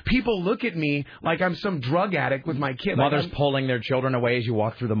 because people look at me like I'm some drug addict with my kid. Mothers pulling their children away as you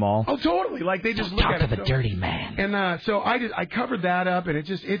walk through the mall. Oh, totally. Like they just Don't look talk at to the dirty man. And so I covered that up, and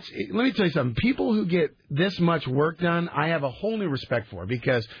let me tell you something. People who get this much work done, I have a whole new respect for,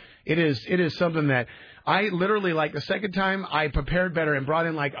 because it is something that I literally, the second time, I prepared better and brought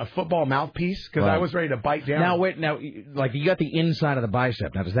in a football mouthpiece because I was ready to bite down. Now wait, you got the inside of the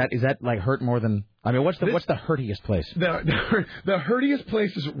bicep. Now is that hurt more than? I mean, what's the hurtiest place? The hurtiest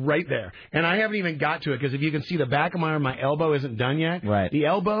place is right there, and I haven't even got to it because if you can see the back of my arm, my elbow isn't done yet. Right. The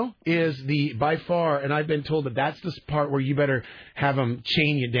elbow is by far, and I've been told that's the part where you better have them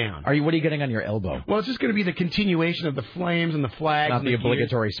chain you down. What are you getting on your elbow? Well, it's just going to be the continuation of the flames and the flags. Not and the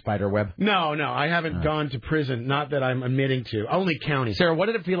obligatory spider web. No, I haven't gone to prison. Not that I'm admitting to. Only county. Sarah, what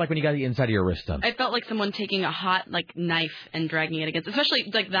did it feel like when you got the inside of your wrist done? I felt like someone taking a hot knife and dragging it against,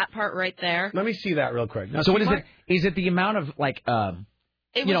 especially that part right there. Let me see that real quick. Now, so what is it? Is it the amount of It was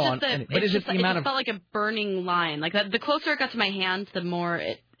it felt like a burning line. The closer it got to my hand, the more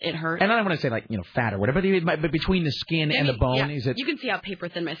it hurt. And I don't want to say fat or whatever, but between the skin and the bone, is it? You can see how paper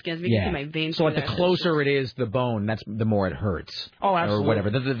thin my skin is. You can see my veins. So the closer it is, the bone, that's the more it hurts. Oh, absolutely. Or whatever.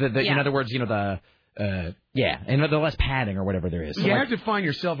 In other words, and the less padding or whatever there is. So you have to find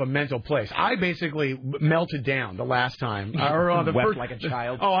yourself a mental place. I basically melted down the last time. Wept like a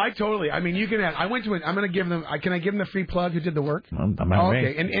child. Oh, I totally. I mean, you can. I went to it. I'm going to give them. Can I give them the free plug? Who did the work? I'm not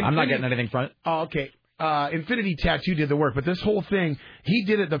getting anything from it. Oh, okay. Infinity Tattoo did the work, but this whole thing, he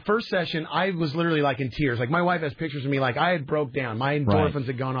did it the first session. I was literally in tears. My wife has pictures of me I had broke down. My endorphins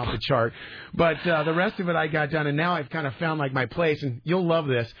had gone off the chart. But the rest of it I got done, and now I've kind of found my place, and you'll love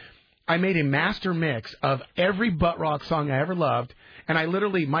this. I made a master mix of every butt rock song I ever loved, and I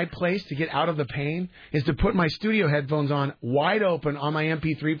literally, my place to get out of the pain is to put my studio headphones on wide open on my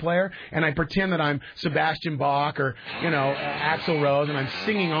MP3 player, and I pretend that I'm Sebastian Bach or, Axl Rose, and I'm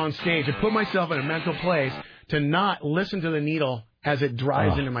singing on stage. I put myself in a mental place to not listen to the needle as it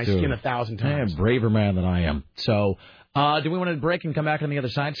drives into my skin 1,000 times. I am a braver man than I am. So... do we want to break and come back on the other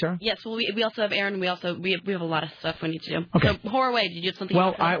side, Sarah? Yes. Well, we also have Aaron. We have a lot of stuff we need to do. Okay. So, Horway, did you have something?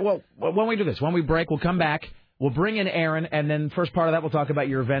 When we do this, when we break, we'll come back. We'll bring in Aaron, and then first part of that, we'll talk about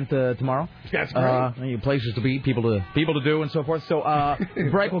your event tomorrow. That's great. Places to be, people to do, and so forth. So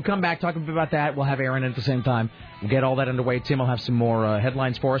break. We'll come back, talk a bit about that. We'll have Aaron in at the same time. We'll get all that underway. Tim will have some more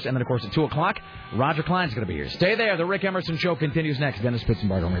headlines for us, and then of course at 2:00, Roger Klein's going to be here. Stay there. The Rick Emerson Show continues next. Dennis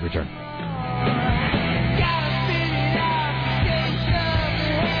Pitzenbarger when we return.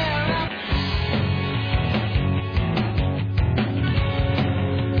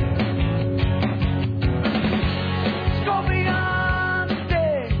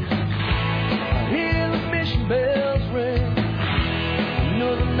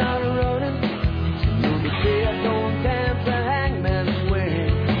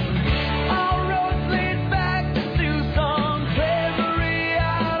 All roads lead back to Tucson. Bravery,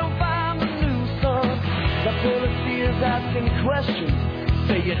 I don't find the new song.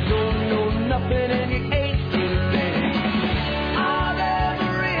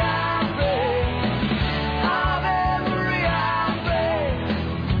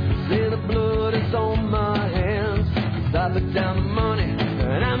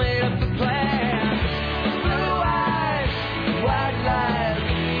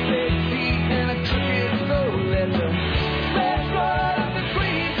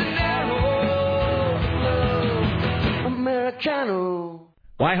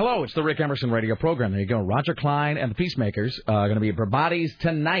 Why, hello, it's the Rick Emerson radio program. There you go. Roger Klein and the Peacemakers are going to be at Brabati's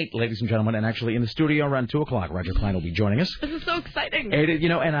tonight, ladies and gentlemen, and actually in the studio around 2 o'clock. Roger Klein will be joining us. This is so exciting.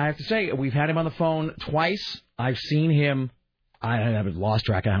 And I have to say, we've had him on the phone twice. I've seen him, I haven't lost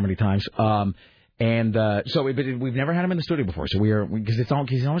track of how many times. But we've never had him in the studio before, so because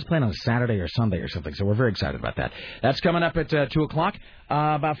he's always playing on a Saturday or Sunday or something, so we're very excited about that. That's coming up at 2 o'clock,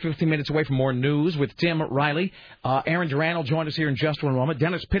 about 15 minutes away from more news with Tim Riley. Aaron Duran will join us here in just one moment.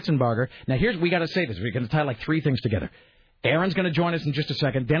 Dennis Pitzenbarger. Now, we got to say this. We're going to tie like three things together. Aaron's going to join us in just a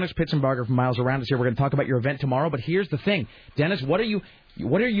second. Dennis Pitzenbarger from Miles Around is here. We're going to talk about your event tomorrow, but here's the thing. Dennis, what are you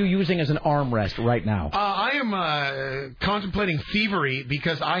using as an armrest right now? I am contemplating thievery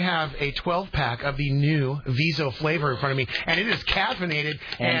because I have a 12-pack of the new Viso flavor in front of me, and it is caffeinated,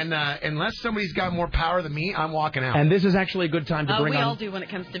 and unless somebody's got more power than me, I'm walking out. And this is actually a good time to bring we on... all do when it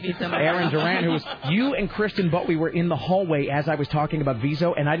comes to Viso. Aaron Duran, who was... You and Kristen Butt, we were in the hallway as I was talking about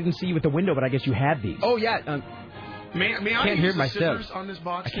Viso, and I didn't see you at the window, but I guess you had these. Oh, yeah. May I can't hear use the myself. scissors on this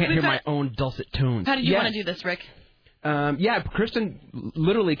box? I can't hear my own dulcet tones. How did you want to do this, Rick? Kristen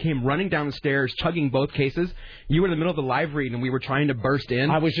literally came running down the stairs, chugging both cases. You were in the middle of the live read, and we were trying to burst in.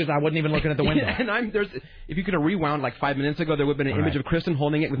 I wasn't even looking at the window. And if you could have rewound like 5 minutes ago, there would have been an image of Kristen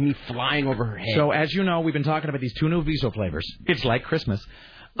holding it with me flying over her head. So, as you know, we've been talking about these two new Viso flavors. It's like Christmas.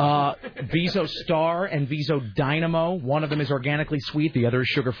 Viso Star and Viso Dynamo. One of them is organically sweet. The other is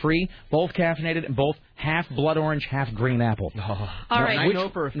sugar-free. Both caffeinated and both half blood orange, half green apple. All right. I know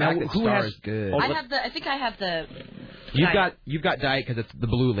for a fact that Star is good. I think I have the... You've got Diet because it's the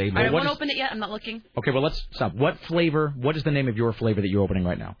blue label. I won't open it yet. I'm not looking. Okay, well, let's stop. What is the name of your flavor that you're opening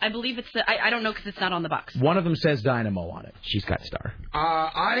right now? I believe it's the... I don't know because it's not on the box. One of them says Dynamo on it. She's got Star.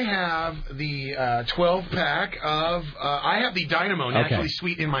 I have the 12-pack of... I have the Dynamo, naturally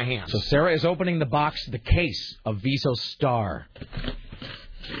sweet, in my hands. So Sarah is opening the case of Viso Star.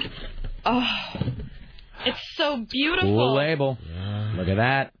 Oh, it's so beautiful. Cool label. Yeah. Look at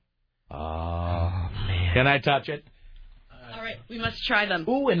that. Oh, man. Can I touch it? All right, we must try them.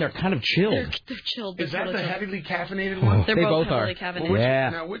 Ooh, and they're kind of chilled. They're chilled. Is that really the chilled. heavily caffeinated one? They both heavily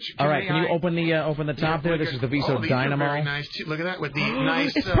caffeinated. All right, can you open the top there? This is the Viso Dynamo. Very nice too. Look at that with the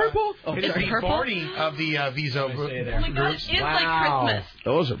nice. It's purple. It's the Barney of the Viso groups. Oh my God, it's like Christmas.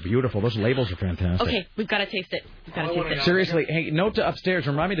 Those are beautiful. Those labels are fantastic. Okay, we've got to taste it. Seriously, hey, note to upstairs.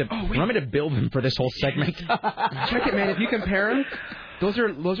 Remind me to bill them for this whole segment. Check it, man. If you compare them. Those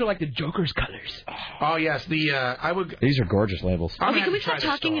are like the Joker's colors. Oh yes, These are gorgeous labels. Okay, can we stop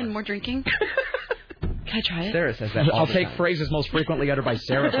talking and more drinking? Can I try it? Sarah says that. I'll take phrases most frequently uttered by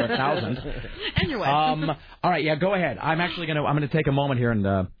Sarah for 1,000. And your wife. All right, yeah, go ahead. I'm gonna take a moment here and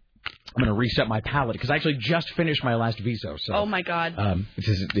I'm gonna reset my palate because I actually just finished my last Viso. So. Oh my God.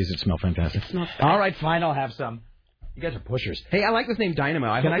 Does it smell fantastic? It smells. All right, fine. I'll have some. You guys are pushers. Hey, I like this name Dynamo.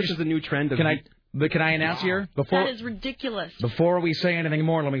 I hope this is a new trend. But can I announce here that is ridiculous. Before we say anything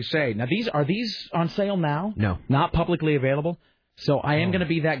more, let me say now are these on sale now? No, not publicly available. So I am going to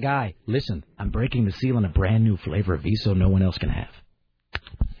be that guy. Listen, I'm breaking the seal on a brand new flavor of Viso no one else can have.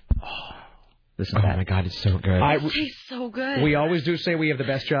 Listen to that. Oh my God, it's so good. It tastes so good. We always do say we have the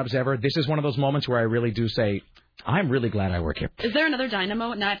best jobs ever. This is one of those moments where I really do say, I'm really glad I work here. Is there another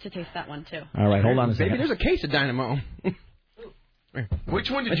Dynamo? Now I have to taste that one too. All right, hold on a second. Maybe there's a case of Dynamo. Which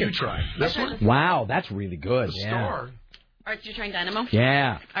one did you try? This one? Wow, that's really good. The Star. All right, you're trying Dynamo?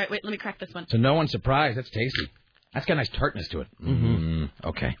 Yeah. All right, wait, let me crack this one. So no one's surprised. That's tasty. That's got a nice tartness to it. Mm-hmm.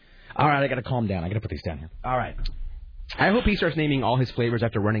 Okay. All right, I got to calm down. I got to put these down here. All right. I hope he starts naming all his flavors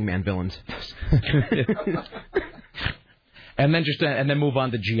after Running Man villains. and then move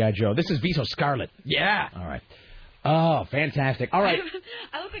on to G.I. Joe. This is Viso Scarlet. Yeah. All right. Oh, fantastic. All right.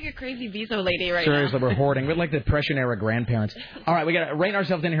 I look like a crazy Viso lady right Seriously, now. we're hoarding. We're like the Depression-era grandparents. All right, we got to rein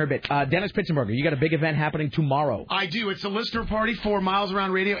ourselves in here a bit. Dennis Pitzenbarger, you got a big event happening tomorrow. I do. It's a listener party for Miles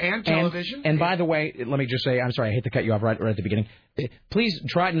Around Radio and television. And by the way, let me just say, I'm sorry, I hate to cut you off right at the beginning. Please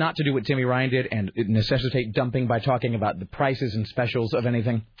try not to do what Timmy Ryan did and necessitate dumping by talking about the prices and specials of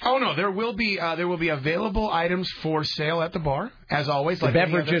anything. Oh, no, there will be available items for sale at the bar, as always. The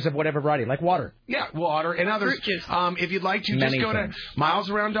beverages of whatever variety, like water. Yeah, water and others. Fruit juice. If you'd like to, just go to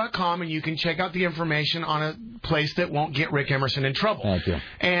milesaround.com and you can check out the information on a place that won't get Rick Emerson in trouble. Thank you.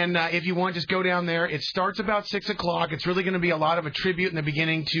 And if you want, just go down there. It starts about 6 o'clock. It's really going to be a lot of a tribute in the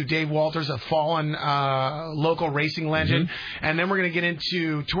beginning to Dave Walters, a fallen local racing legend. Mm-hmm. And then we're going to get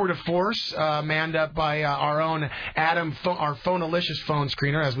into Tour de Force, manned up by our own Adam, our Phonalicious phone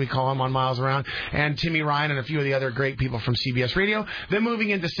screener, as we call him on Miles Around, and Timmy Ryan and a few of the other great people from CBS Radio. Then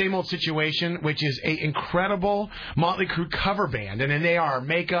moving into Same Old Situation, which is an incredible Motley Crue cover band, and then they are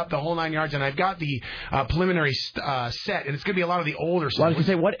makeup, the whole 9 yards. And I've got the preliminary set, and it's going to be a lot of the older songs. Well, I was going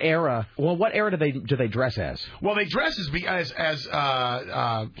to say, what era? Well, what era do they dress as? Well, they dress as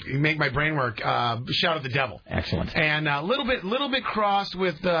make my brain work. Shout at the Devil. Excellent. And a little bit crossed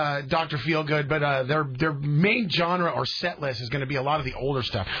with Dr. Feelgood, but their main genre or set list is going to be a lot of the older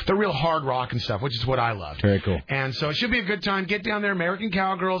stuff. The real hard rock and stuff, which is what I love. Very cool. And so it should be a good time. Get down there. American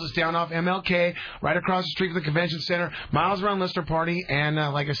Cowgirls is down off MLK, right across the street from the convention center. Miles around Lister Party. And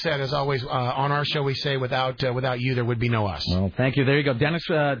like I said, as always, on our show we say without you there would be no us. Well, thank you. There you go. Dennis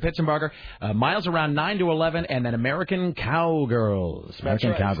Pitzenbarger. Miles around 9 to 11, and then American Cowgirls.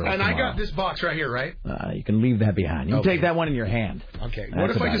 American Cowgirls. And I got this box right here, right? You can leave that behind. You can take that one in your hand. Okay.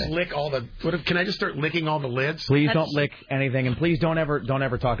 What if I just lick all the? Can I just start licking all the lids? Please don't lick anything, and please don't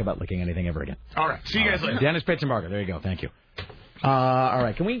ever talk about licking anything ever again. All right. See you guys later. Dennis Pitzenbarger. There you go. Thank you. All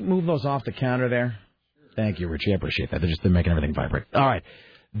right. Can we move those off the counter there? Thank you, Richie. I appreciate that. They're making everything vibrate. All right.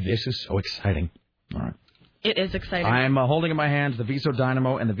 This is so exciting. All right. It is exciting. I'm holding in my hands the Viso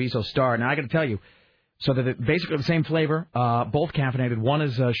Dynamo and the Viso Star. Now, I got to tell you, so they're basically the same flavor, both caffeinated. One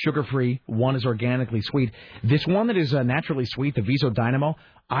is sugar-free, one is organically sweet. This one that is naturally sweet, the Viso Dynamo,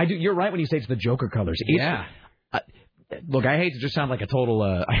 you're right when you say it's the Joker colors. Yeah. Look, I hate to just sound like a total.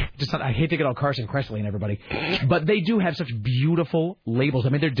 I hate to get all Carson Kressley and everybody, but they do have such beautiful labels. I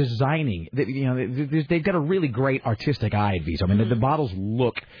mean, they're designing. They've got a really great artistic eye at Viso. I mean, the bottles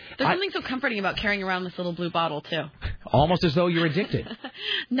look. There's something so comforting about carrying around this little blue bottle too. Almost as though you're addicted.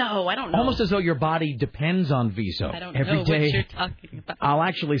 No, I don't know. Almost as though your body depends on Viso. I don't every know day. what you're talking about. I'll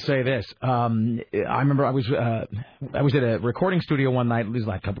actually say this. I remember I was at a recording studio one night. It was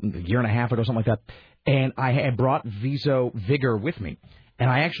like a year and a half ago, something like that. And I had brought Viso Vigor with me. And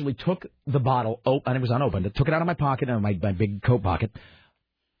I actually took the bottle, and it was unopened. I took it out of my pocket, my big coat pocket.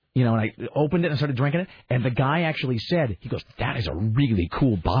 And I opened it and started drinking it. And the guy actually said, he goes, "That is a really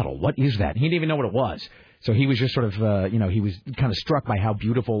cool bottle. What is that?" And he didn't even know what it was. So he was just sort of, he was kind of struck by how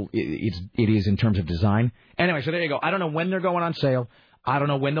beautiful it is in terms of design. Anyway, so there you go. I don't know when they're going on sale. I don't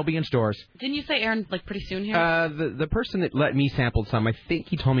know when they'll be in stores. Didn't you say, Aaron, like pretty soon here? The person that let me sample some, I think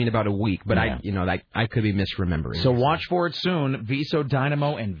he told me in about a week, but I could be misremembering. So watch for it soon. Viso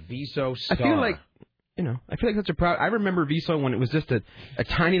Dynamo and Viso Star. I feel like such a proud. I remember Viso when it was just a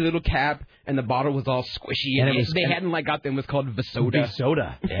tiny little cap and the bottle was all squishy, and they hadn't got them. It was called Visoda.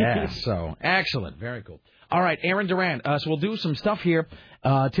 Visoda. Yeah. So excellent. Very cool. All right, Aaron Duran. So we'll do some stuff here.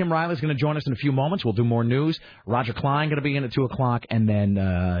 Tim Riley's going to join us in a few moments. We'll do more news. Roger Klein going to be in at 2 o'clock, and then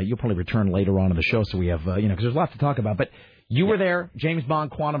you'll probably return later on in the show. So we have, because there's a lot to talk about. But you were there, James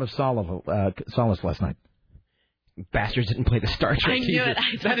Bond, Quantum of Solace last night. Bastards didn't play the Star Trek. I knew it.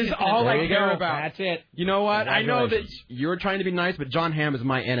 That is all I care about. That's it. You know what? I know that you're trying to be nice, but John Hamm is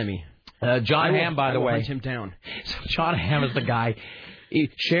my enemy. John Hamm, by the way. Hunt him down. So John Hamm is the guy. He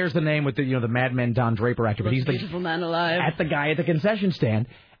shares the name with the Mad Men Don Draper actor, but he's the beautiful man alive. At the guy at the concession stand.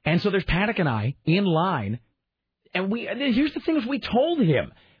 And so there's Paddock and I in line, and here's the thing: is we told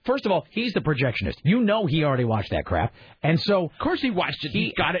him. First of all, he's the projectionist. He already watched that crap, and so of course he watched it.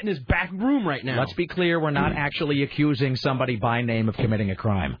 He's got it in his back room right now. Let's be clear: we're not actually accusing somebody by name of committing a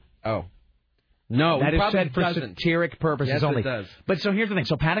crime. Oh. No, that is said for satiric purposes yes, only. It does. But so here's the thing: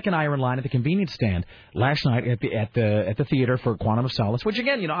 so Paddock and I are in line at the convenience stand last night at the theater for Quantum of Solace, which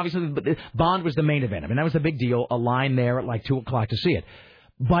again, obviously Bond was the main event. I mean, that was the big deal. A line there at like 2 o'clock to see it.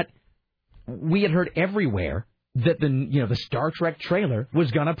 But we had heard everywhere that the Star Trek trailer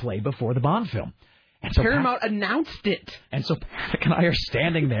was going to play before the Bond film, and so Paramount announced it. And so Paddock and I are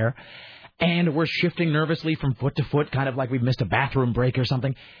standing there. And we're shifting nervously from foot to foot, kind of like we've missed a bathroom break or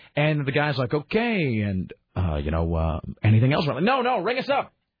something. And the guy's like, "Okay, and, anything else?" We're like, No, ring us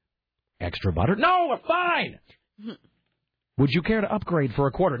up. Extra butter? No, we're fine. Would you care to upgrade for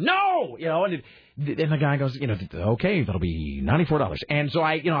a quarter? No! And the guy goes, "Okay, that'll be $94. And so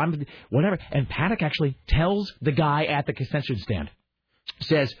I'm, whatever. And Paddock actually tells the guy at the concession stand,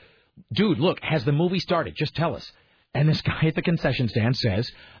 says, "Dude, look, has the movie started? Just tell us." And this guy at the concession stand says,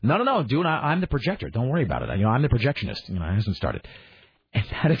 No, dude, I'm the projector. Don't worry about it. I'm the projectionist. It hasn't started. And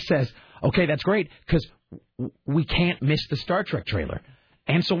Paddock says, "Okay, that's great, because we can't miss the Star Trek trailer."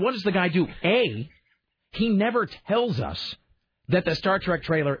 And so what does the guy do? A, he never tells us that the Star Trek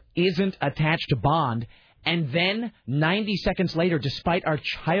trailer isn't attached to Bond. And then 90 seconds later, despite our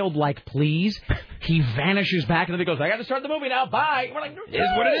childlike pleas, he vanishes back and then he goes, "I got to start the movie now. Bye." And we're like, "No, it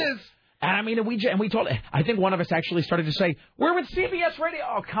is what it is." And we told. I think one of us actually started to say, "We're with CBS Radio."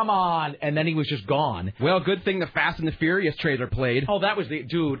 Oh, come on! And then he was just gone. Well, good thing the Fast and the Furious trailer played. Oh, that was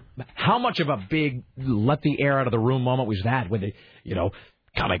dude. How much of a big let the air out of the room moment was that? When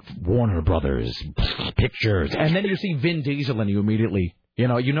Comic Warner Brothers Pictures, and then you see Vin Diesel, and you immediately, you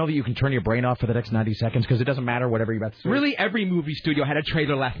know that you can turn your brain off for the next 90 seconds because it doesn't matter whatever you're about to say. Really, every movie studio had a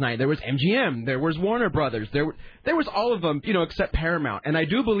trailer last night. There was MGM, there was Warner Brothers, there was all of them, except Paramount. And I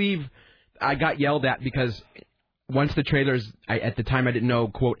do believe I got yelled at because once the trailers, at the time I didn't know,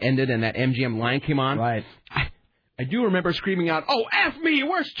 quote, ended and that MGM line came on. Right. I do remember screaming out, "Oh, F me,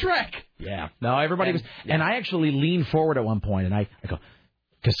 where's Trek?" Yeah. No, everybody was. And I actually leaned forward at one point, and I go,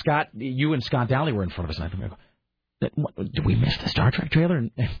 because Scott, you and Scott Daly were in front of us, and I go, did we miss the Star Trek trailer?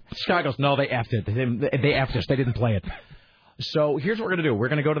 And Scott goes, no, they effed it. They effed us. They didn't play it. So here's what we're going to do. We're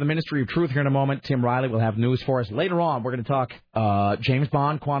going to go to the Ministry of Truth here in a moment. Tim Riley will have news for us. Later on, we're going to talk James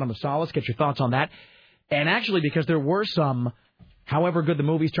Bond, Quantum of Solace, get your thoughts on that. And actually, because there were some, however good the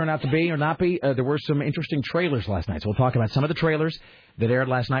movies turn out to be or not be, there were some interesting trailers last night. So we'll talk about some of the trailers that aired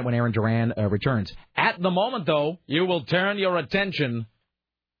last night when Aaron Duran returns. At the moment, though, you will turn your attention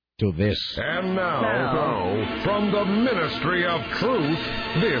to this. And now, from the Ministry of Truth,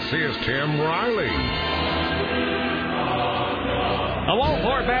 this is Tim Riley. A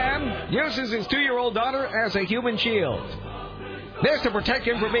Walport man uses his 2-year-old daughter as a human shield. This to protect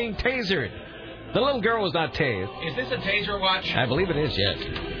him from being tasered. The little girl was not tased. Is this a taser watch? I believe it is, yes.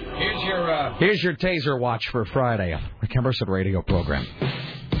 Here's your taser watch for Friday, a Emerson radio program.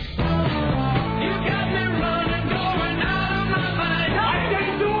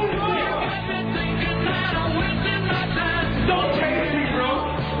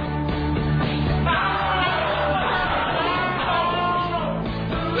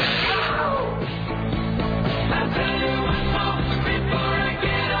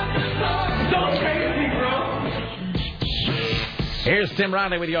 Here's Tim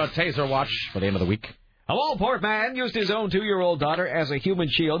Riley with your taser watch for the end of the week. A Walport man used his own 2-year-old daughter as a human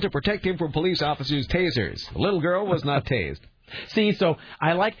shield to protect him from police officers' tasers. The little girl was not tased. See, so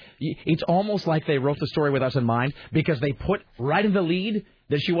it's almost like they wrote the story with us in mind because they put right in the lead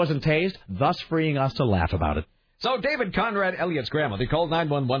that she wasn't tased, thus freeing us to laugh about it. So David Conrad Elliott's grandmother called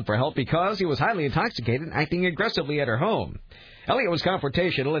 911 for help because he was highly intoxicated and acting aggressively at her home. Elliott was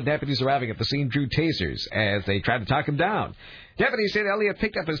confrontational, and deputies arriving at the scene drew tasers as they tried to talk him down. Deputies said Elliott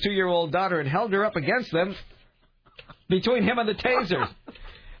picked up his 2-year-old daughter and held her up against them between him and the tasers.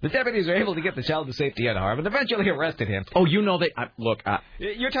 The deputies were able to get the child to safety unharmed and eventually arrested him. Oh, you know they... look...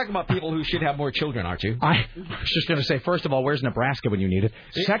 You're talking about people who should have more children, aren't you? I was just going to say, first of all, where's Nebraska when you need it?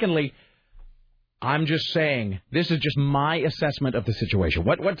 Secondly, I'm just saying, this is just my assessment of the situation.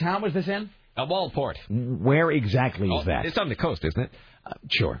 What town was this in? Walport. Where exactly is that? It's on the coast, isn't it?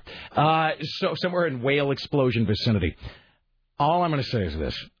 Sure. So somewhere in whale explosion vicinity. All I'm going to say is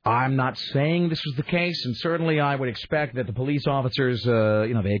this. I'm not saying this was the case, and certainly I would expect that the police officers,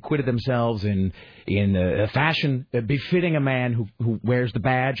 they acquitted themselves in a fashion befitting a man who wears the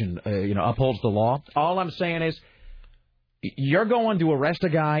badge and, upholds the law. All I'm saying is you're going to arrest a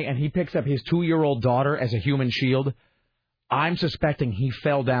guy, and he picks up his 2-year-old daughter as a human shield. I'm suspecting he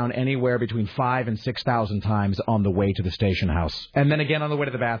fell down anywhere between 5,000 and 6,000 times on the way to the station house. And then again on the way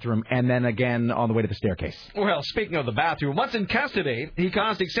to the bathroom, and then again on the way to the staircase. Well, speaking of the bathroom, once in custody, he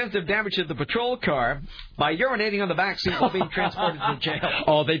caused extensive damage to the patrol car by urinating on the back seat while being transported to jail.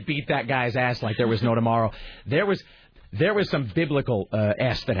 Oh, they beat that guy's ass like there was no tomorrow. There was some biblical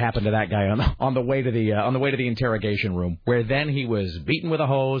S that happened to that guy on the way to the interrogation room, where then he was beaten with a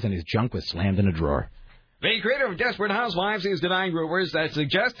hose and his junk was slammed in a drawer. The creator of Desperate Housewives is denying rumors that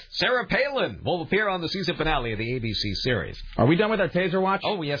suggest Sarah Palin will appear on the season finale of the ABC series. Are we done with our taser watch?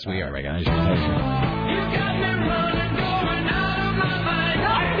 Oh, yes, we are. Right, guys.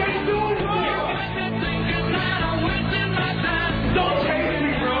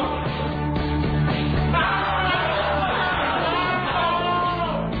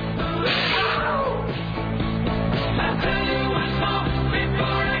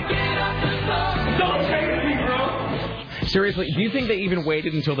 Seriously, do you think they even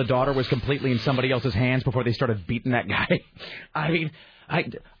waited until the daughter was completely in somebody else's hands before they started beating that guy? I mean, I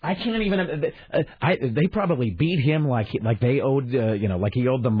can't even. They probably beat him like they owed, like he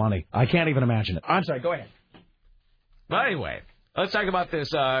owed them money. I can't even imagine it. I'm sorry. Go ahead. But anyway, let's talk about this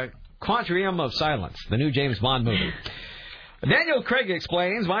Quantum of Silence, the new James Bond movie. Daniel Craig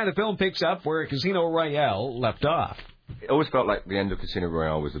explains why the film picks up where Casino Royale left off. It always felt like the end of Casino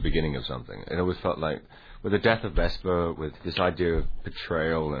Royale was the beginning of something. It always felt like, with the death of Vesper, with this idea of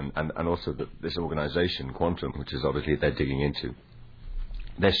betrayal and also this organization, Quantum, which is obviously they're digging into,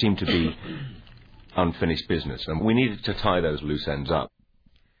 there seemed to be unfinished business, and we needed to tie those loose ends up.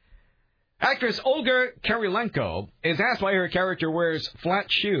 Actress Olga Kurylenko is asked why her character wears flat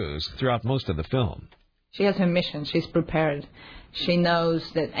shoes throughout most of the film. She has her mission. She's prepared. She knows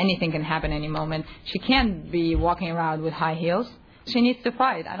that anything can happen any moment. She can't be walking around with high heels. She needs to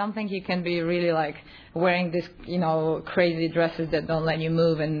fight. I don't think you can be really like wearing this, crazy dresses that don't let you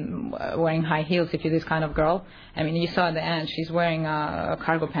move and wearing high heels if you're this kind of girl. I mean, you saw at the end she's wearing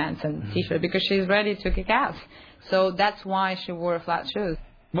cargo pants and t-shirt because she's ready to kick ass. So that's why she wore flat shoes.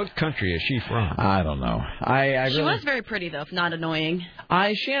 What country is she from? I don't know. She was very pretty, though, if not annoying.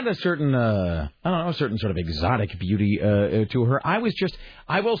 She had a certain, certain sort of exotic beauty to her. I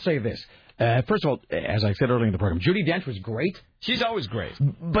will say this. First of all, as I said earlier in the program, Judi Dench was great. She's always great.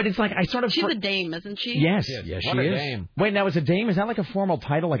 But it's like I sort of... She's a dame, isn't she? Yes, she is. What a dame. Wait, now is a dame, is that like a formal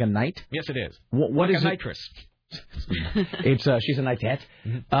title, like a knight? Yes, it is. What like is a it? nitress. She's a knightette.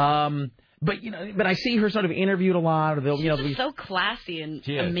 But I see her sort of interviewed a lot. She's so classy and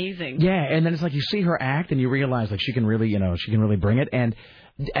amazing. Yeah, and then it's like you see her act and you realize like she can really bring it. And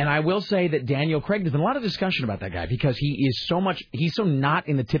I will say that Daniel Craig, there's been a lot of discussion about that guy because he's so not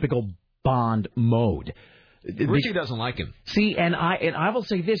in the typical Bond mode. Richie doesn't like him. See, and I will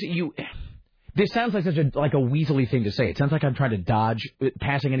say this, this sounds like such a weaselly thing to say. It sounds like I'm trying to dodge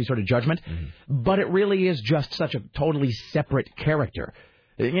passing any sort of judgment, but it really is just such a totally separate character.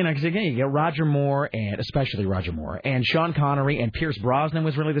 Because again, you get Roger Moore, and especially Roger Moore, and Sean Connery, and Pierce Brosnan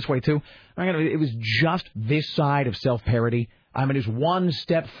was really this way too. It was just this side of self-parody. I mean, it was one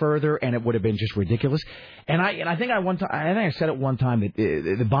step further, and it would have been just ridiculous. And I think I said it one time that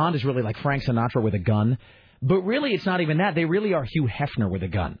the Bond is really like Frank Sinatra with a gun, but really it's not even that. They really are Hugh Hefner with a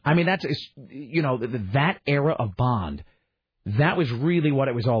gun. I mean, that era of Bond. That was really what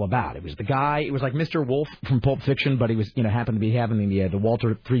it was all about. It was the guy. It was like Mr. Wolf from Pulp Fiction, but he was happened to be having the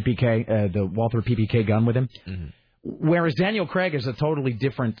Walther PPK gun with him. Mm-hmm. Whereas Daniel Craig is a totally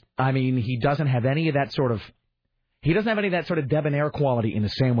different. I mean, he doesn't have any of that sort of. He doesn't have any of that sort of debonair quality in the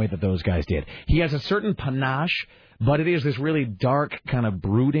same way that those guys did. He has a certain panache, but it is this really dark, kind of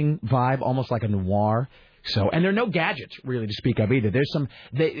brooding vibe, almost like a noir. So, and there are no gadgets really to speak of either. There's some,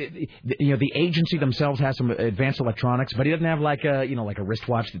 the agency themselves has some advanced electronics, but he doesn't have like a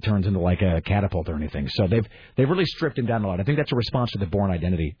wristwatch that turns into like a catapult or anything. So they've really stripped him down a lot. I think that's a response to the Bourne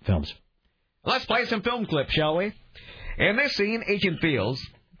Identity films. Let's play some film clips, shall we? In this scene, Agent Fields,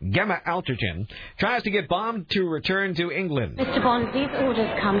 Gemma Alterton, tries to get Bond to return to England. Mr. Bond, these orders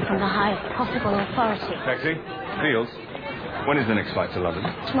come from the highest possible authority. Taxi? Fields? When is the next flight to London?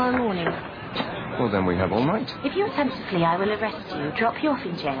 Tomorrow morning. Well, then we have all night. If you attempt to flee, I will arrest you, drop you off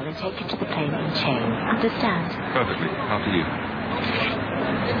in jail, and take you to the plane in chain. Understand? Perfectly. After you.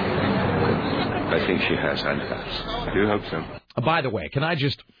 I think she has handcuffs. I do hope so. By the way, can I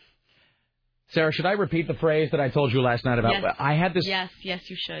just... Sarah, should I repeat the phrase that I told you last night about... Yes. I had this... Yes,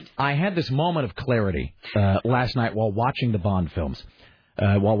 you should. I had this moment of clarity last night while watching the Bond films.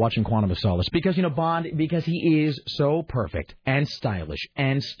 While watching Quantum of Solace. Because, Bond, because he is so perfect and stylish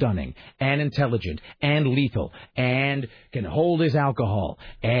and stunning and intelligent and lethal and can hold his alcohol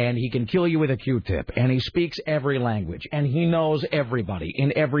and he can kill you with a Q-tip and he speaks every language and he knows everybody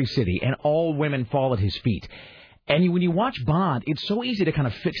in every city and all women fall at his feet. And when you watch Bond, it's so easy to kind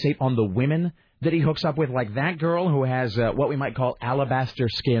of fixate on the women that he hooks up with, like that girl who has what we might call alabaster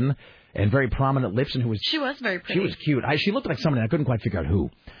skin and very prominent lips, and She was very pretty. She was cute. She looked like someone, I couldn't quite figure out who.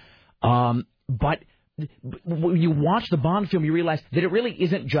 But when you watch the Bond film, you realize that it really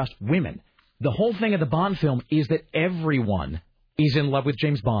isn't just women. The whole thing of the Bond film is that everyone is in love with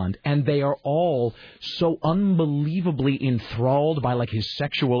James Bond, and they are all so unbelievably enthralled by, like, his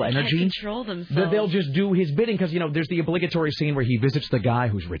sexual energy. Can't control themselves. That they'll just do his bidding, because, there's the obligatory scene where he visits the guy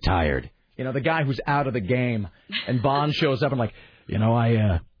who's retired. The guy who's out of the game, and Bond shows up and, like,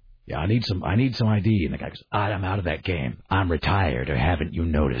 I need some ID. And the guy goes, I'm out of that game. I'm retired, or haven't you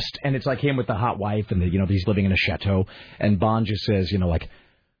noticed? And it's like him with the hot wife, and he's living in a chateau. And Bond just says,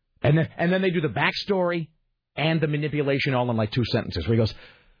 and then they do the backstory and the manipulation all in like 2 sentences where he goes,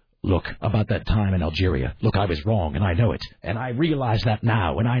 look, about that time in Algeria. Look, I was wrong, and I know it. And I realize that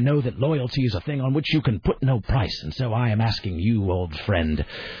now. And I know that loyalty is a thing on which you can put no price. And so I am asking you, old friend,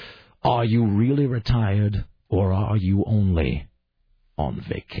 are you really retired, or are you only on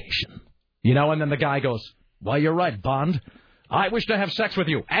vacation? And then the guy goes, well, you're right, Bond. I wish to have sex with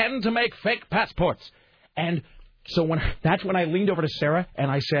you and to make fake passports. And so that's when I leaned over to Sarah and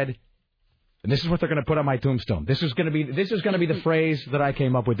I said, and this is what they're going to put on my tombstone. This is going to be the phrase that I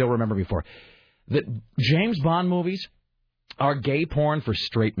came up with. They'll remember before. That James Bond movies are gay porn for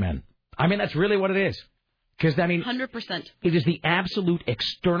straight men. I mean, that's really what it is. Because, 100%. It is the absolute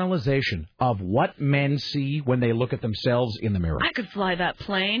externalization of what men see when they look at themselves in the mirror. I could fly that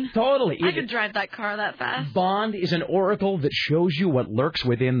plane. Totally. I could drive that car that fast. Bond is an oracle that shows you what lurks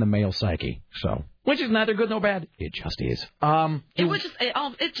within the male psyche. So, Which is neither good nor bad. It just is.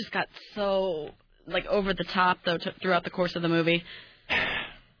 It just got so over the top though throughout the course of the movie.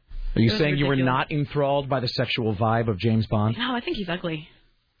 Are you saying you were not enthralled by the sexual vibe of James Bond? No, I think he's ugly.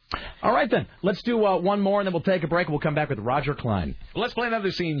 All right, then. Let's do one more, and then we'll take a break, and we'll come back with Roger Klein. Well, let's play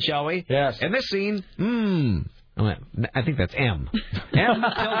another scene, shall we? Yes. In this scene, I think that's M. M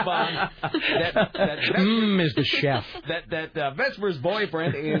tells Bond that is the chef. That Vesper's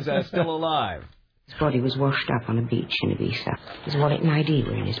boyfriend is still alive. His body was washed up on a beach in Ibiza. His wallet and ID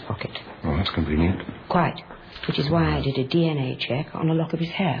were in his pocket. Oh, that's convenient. Quite. Which is why I did a DNA check on a lock of his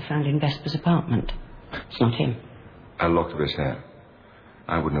hair found in Vesper's apartment. It's not him. A lock of his hair?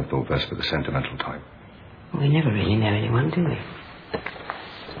 I wouldn't have thought Vesper the sentimental type. Well, we never really know anyone, do we?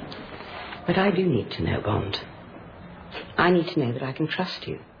 But I do need to know, Bond. I need to know that I can trust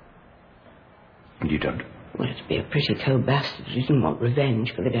you. And you don't? Well, it'd be a pretty cold bastard who didn't want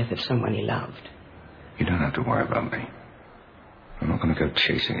revenge for the death of someone he loved. You don't have to worry about me. I'm not going to go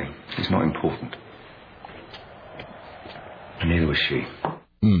chasing him. He's not important. And neither was she.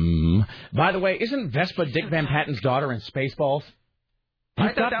 By the way, isn't Vespa Dick Van Patten's daughter in Spaceballs?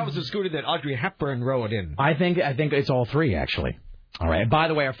 I thought that was the scooter that Audrey Hepburn rode in. I think it's all three, actually. All right. By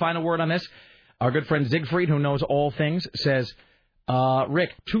the way, our final word on this, our good friend Siegfried, who knows all things, says,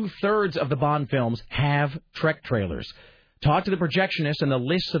 Rick, 2/3 of the Bond films have Trek trailers. Talk to the projectionist and the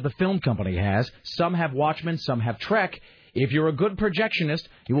list that the film company has. Some have Watchmen, some have Trek. If you're a good projectionist,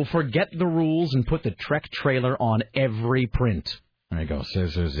 you will forget the rules and put the Trek trailer on every print. There you go,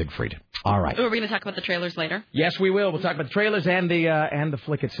 says Siegfried. All right. Are we going to talk about the trailers later? Yes, we will. We'll talk about the trailers and the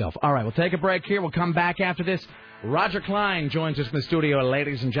flick itself. All right, we'll take a break here. We'll come back after this. Roger Klein joins us in the studio,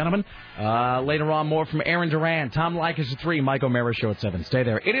 ladies and gentlemen. Later on, more from Aaron Duran, Tom Likas at 3, Mike O'Mara Show at 7. Stay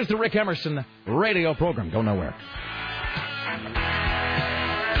there. It is the Rick Emerson radio program. Go nowhere.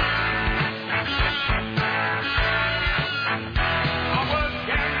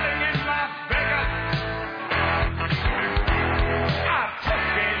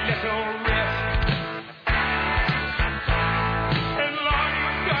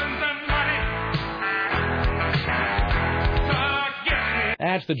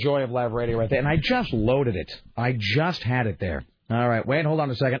 That's the joy of live radio right there. And I just loaded it. I just had it there. All right. Wait, hold on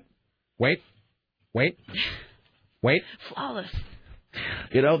a second. Wait. Flawless.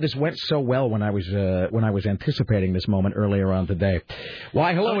 You know, this went so well when I was anticipating this moment earlier on today.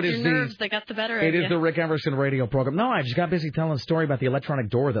 Why, hello, it is your nerves, they got the better of It you. is the Rick Emerson radio program. No, I just got busy telling a story about the electronic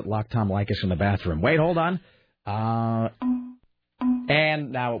door that locked Tom Likas in the bathroom. Wait, hold on.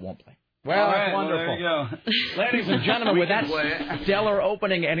 And now it won't play. Well, that's wonderful. Well, there you go. Ladies and gentlemen, with that stellar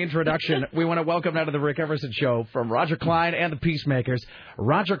opening and introduction, we want to welcome now to the Rick Emerson Show from Roger Klein and the Peacemakers,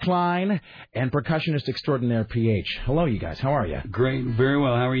 Roger Klein and percussionist extraordinaire PH. Hello, you guys. How are you? Great. Very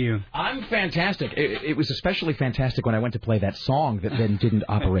well. How are you? I'm fantastic. It was especially fantastic when I went to play that song that then didn't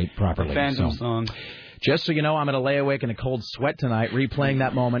operate properly. Phantom song. Just so you know, I'm going to lay awake in a cold sweat tonight, replaying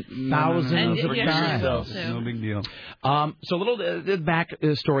that moment thousands of times. No big deal. So a little back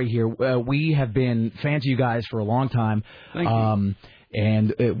story here. We have been fans of you guys for a long time. Thank you.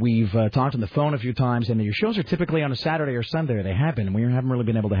 And we've talked on the phone a few times, and your shows are typically on a Saturday or Sunday. They have been, and we haven't really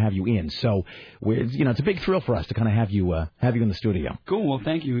been able to have you in. So, it's a big thrill for us to kind of have you in the studio. Cool. Well,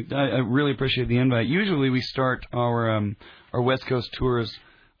 thank you. I really appreciate the invite. Usually we start our West Coast tours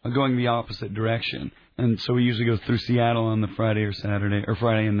going the opposite direction. And so we usually go through Seattle on the Friday or Saturday, or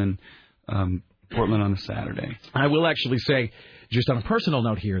Friday and then Portland on a Saturday. I will actually say, just on a personal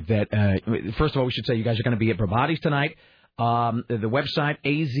note here, that first of all, we should say you guys are going to be at Brabati's tonight. The website,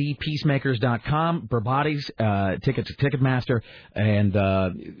 azpeacemakers.com, Brabati's, tickets at Ticketmaster, and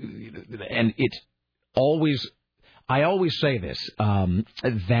it's always, I always say this,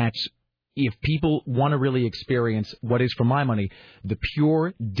 that if people want to really experience what is, for my money, the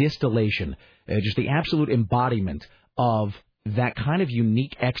pure distillation, just the absolute embodiment of that kind of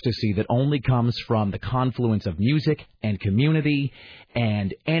unique ecstasy that only comes from the confluence of music and community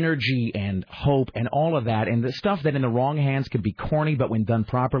and energy and hope and all of that, and the stuff that in the wrong hands can be corny, but when done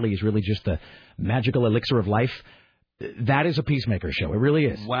properly is really just the magical elixir of life. That is a Peacemaker show. It really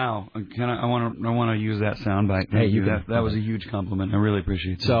is. Wow. I want to use that soundbite. Hey, you that was a huge compliment. I really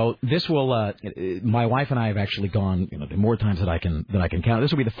appreciate that. So this will, my wife and I have actually gone, more times than I can count. This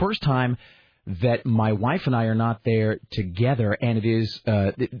will be the first time that my wife and I are not there together, and it is,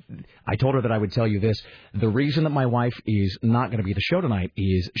 I told her that I would tell you this. The reason that my wife is not going to be at the show tonight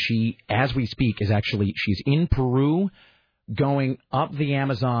is she, as we speak, she's in Peru, going up the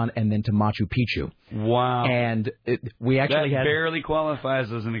Amazon and then to Machu Picchu. Wow. And we actually that barely qualifies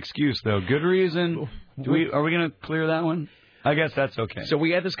as an excuse, though. Good reason. Are we going to clear that one? I guess that's okay. So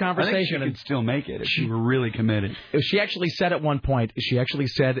we had this conversation. I think she could still make it if she were really committed. She actually said at one point,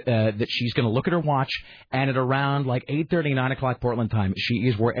 that she's going to look at her watch, and at around like 8:30, 9 o'clock Portland time, she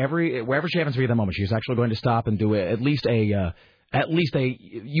is wherever she happens to be at the moment, she's actually going to stop and do at least a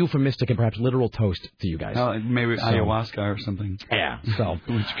euphemistic and perhaps literal toast to you guys. Maybe ayahuasca or something. Yeah, so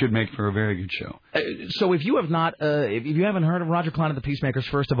which could make for a very good show. So if you have not, if you haven't heard of Roger Klein and the Peacemakers,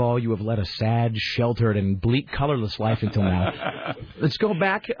 first of all, you have led a sad, sheltered, and bleak, colorless life until now. Let's go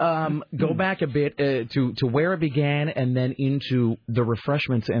back a bit to where it began, and then into the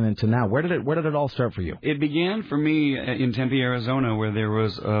Refreshments, and then to now. Where did it all start for you? It began for me in Tempe, Arizona, where there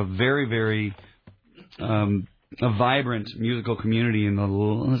was a very, very a vibrant musical community in the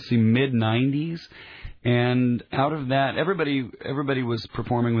mid-'90s, and out of that, everybody was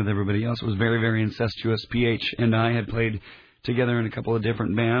performing with everybody else. It was very, very incestuous. PH and I had played together in a couple of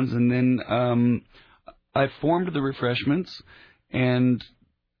different bands, and then I formed the Refreshments, and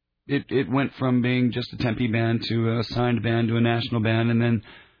it went from being just a Tempe band to a signed band to a national band, and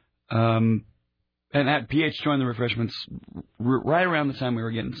then and at PH joined the Refreshments right around the time we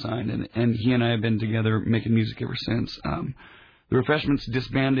were getting signed, and he and I have been together making music ever since. The Refreshments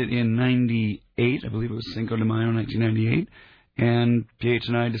disbanded in 98, I believe it was Cinco de Mayo, 1998, and PH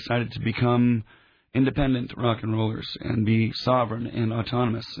and I decided to become independent rock and rollers and be sovereign and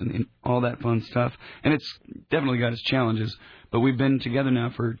autonomous and all that fun stuff. And it's definitely got its challenges, but we've been together now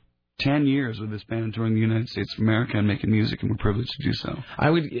for 10 years with this band touring the United States of America and making music, and we're privileged to do so. I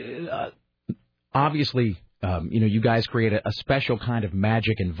would... Obviously, you guys create a special kind of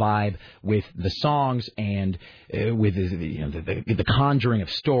magic and vibe with the songs and with the conjuring of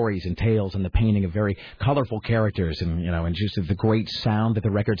stories and tales and the painting of very colorful characters and just the great sound that the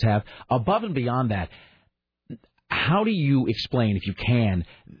records have. Above and beyond that, how do you explain, if you can,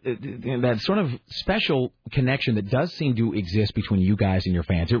 that sort of special connection that does seem to exist between you guys and your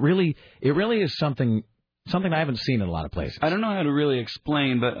fans? It really is something I haven't seen in a lot of places. I don't know how to really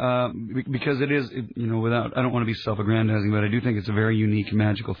explain, but because it is, I don't want to be self-aggrandizing, but I do think it's a very unique and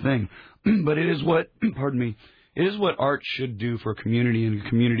magical thing. But it is what, it is what art should do for a community, and a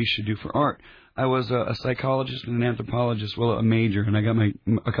community should do for art. I was a psychologist and an anthropologist, a major, and I got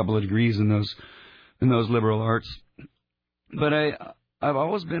a couple of degrees in those liberal arts. But I've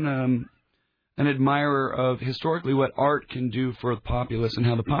always been an admirer of historically what art can do for the populace and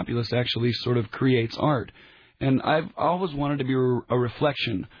how the populace actually sort of creates art. And I've always wanted to be a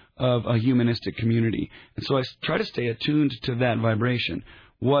reflection of a humanistic community. And so I try to stay attuned to that vibration.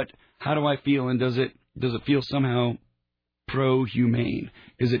 How do I feel, and does it feel somehow pro-humane?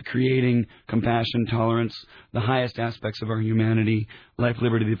 Is it creating compassion, tolerance, the highest aspects of our humanity, life,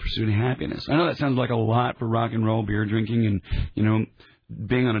 liberty, the pursuit of happiness? I know that sounds like a lot for rock and roll, beer drinking, and,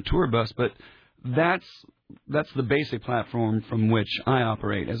 being on a tour bus, but that's the basic platform from which I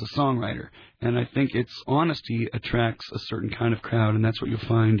operate as a songwriter. And I think its honesty attracts a certain kind of crowd, and that's what you'll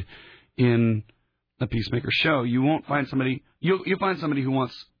find in a Peacemaker show. You won't find somebody... You'll find somebody who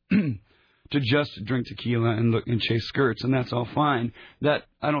wants to just drink tequila and look and chase skirts, and that's all fine. That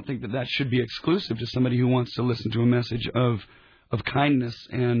I don't think that should be exclusive to somebody who wants to listen to a message of kindness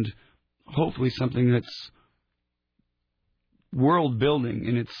and hopefully something that's world building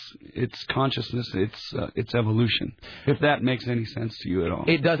in its consciousness, its evolution. If that makes any sense to you at all,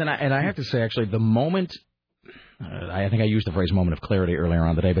 it does. And I have to say, actually, the moment. I think I used the phrase "moment of clarity" earlier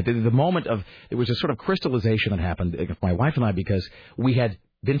on today, but the moment of it was a sort of crystallization that happened with my wife and I, because we had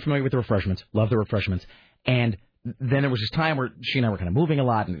been familiar with the Refreshments, loved the Refreshments, and then there was this time where she and I were kind of moving a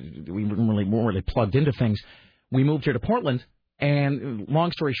lot, and we weren't really plugged into things. We moved here to Portland. And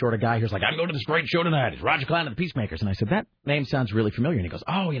long story short, a guy here's like, I'm going to this great show tonight. It's Roger Klein and the Peacemakers. And I said, that name sounds really familiar. And he goes,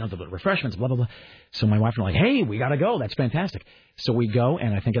 the Refreshments, blah, blah, blah. So my wife and I were like, hey, we got to go. That's fantastic. So we go,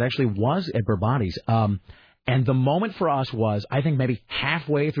 and I think it actually was at Berbati's. And the moment for us was, I think maybe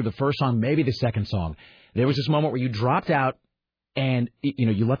halfway through the first song, maybe the second song, there was this moment where you dropped out and,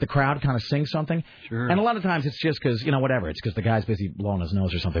 you let the crowd kind of sing something. Sure. And a lot of times it's just because, whatever. It's because the guy's busy blowing his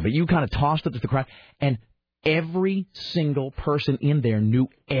nose or something. But you kind of tossed it to the crowd. And every single person in there knew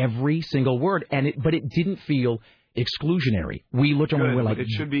every single word, but it didn't feel exclusionary. We looked and we were like, it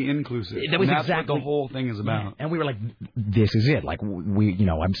should be inclusive. That was that's exactly what the whole thing is about. And we were like, this is it. Like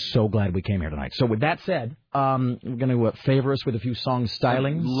I'm so glad we came here tonight. So with that said, we're going to favor us with a few song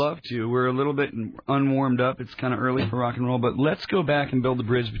stylings. I'd love to. We're a little bit unwarmed up. It's kind of early for rock and roll, but let's go back and build the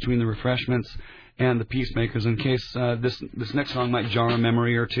bridge between the Refreshments and the Peacemakers in case this next song might jar a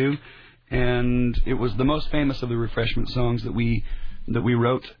memory or two. And it was the most famous of the Refreshment songs that we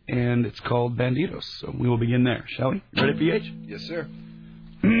wrote, and it's called Bandidos. So we will begin there, shall we? Ready, PH? Yes, sir.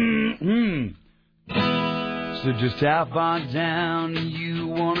 So just how far down you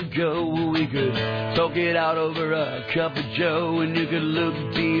wanna go? We could talk it out over a cup of joe, and you could look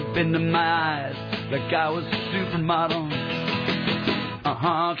deep into my eyes like I was a supermodel.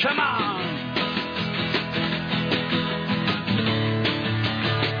 Come on.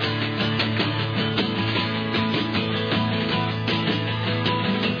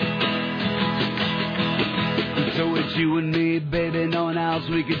 So it's you and me, baby, no one else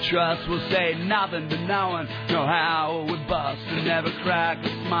we could trust. We'll say nothing to no one, know how we bust and never crack a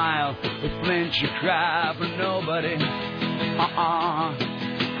smile or flinch or cry for nobody.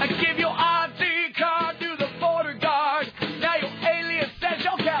 I give your ID card to the border guard. Now your alias says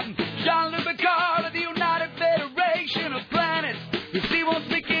you're Captain Jean-Luc Picard of the United Federation of Planets. You see, won't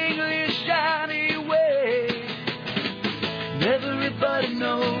speak English anyway. And everybody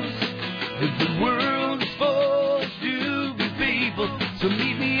knows that the world's full of stupid people. So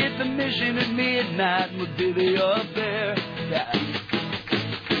meet me at the mission at midnight and we'll divvy up there. Yeah.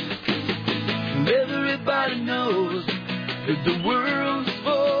 And everybody knows that the world's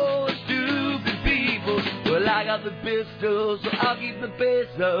full of stupid people. Well, I got the pistols, so I'll keep the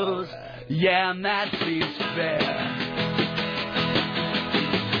pesos. Yeah, and that seems fair.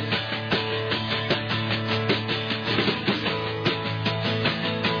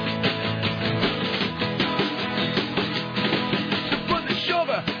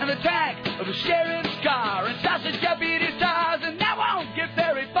 And the tank of the sheriff's car and toss the deputy's tires, and that won't get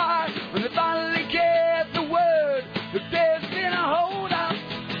very far when they finally get the word that there's been a hold up.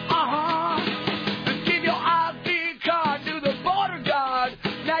 And give your ID card to the border guard.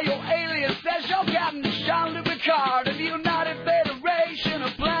 Now your alias says you're Captain Jean-Luc Picard of the United Federation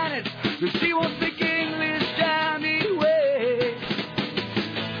of Planets. Cause he won't speak English anyway.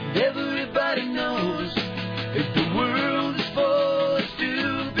 And everybody knows that the world is full of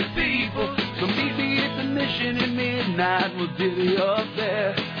stupid people. So meet me at the mission at midnight, we'll divvy up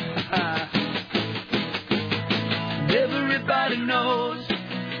there. And everybody knows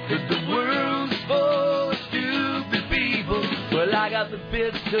that the world's full of stupid people. Well, I got the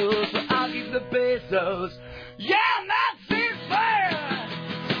pistols, so I'll keep the pesos. Yeah, and that seems fair.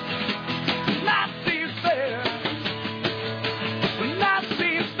 That seems fair. That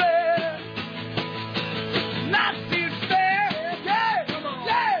seems fair. That seems fair. Yeah, come on.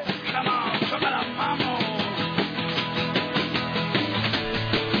 Yeah, come on, mama.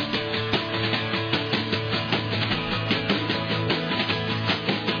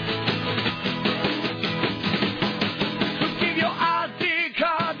 Give your ID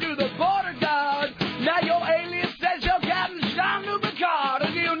card to the border guard. Now your alias says you're Captain Jean-Luc Picard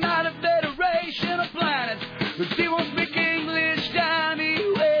of the United Federation of Planets. But she won't speak English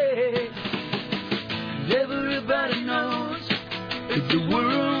anyway. And everybody knows that the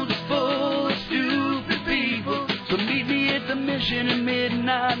world is full of stupid people. So meet me at the mission at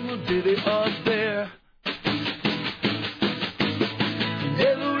midnight and we'll divvy up there. And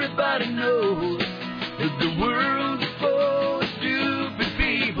everybody knows that the world is full of stupid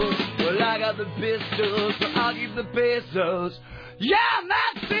people. Well, I got the pistols, so I'll keep the pesos. Yeah, and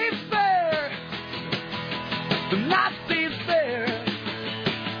that seems fair. And that seems fair.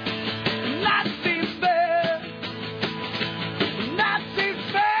 And that seems fair. And that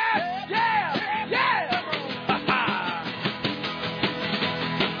seems fair. Yeah, yeah.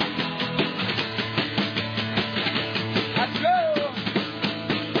 Let's go.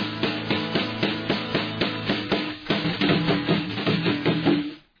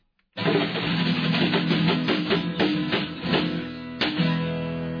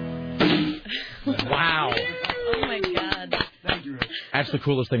 Wow. Oh my God. Thank you, Rick. That's the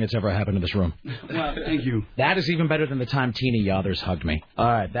coolest thing that's ever happened in this room. Well, thank you. That is even better than the time Tina Yothers hugged me. All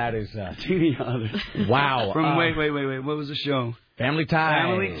right, that is... Tina Yothers. Wow. From wait. What was the show? Family Ties.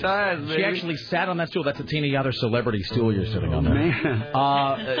 Family Ties, baby. She actually sat on that stool. That's a Tina Yothers celebrity stool you're sitting on there.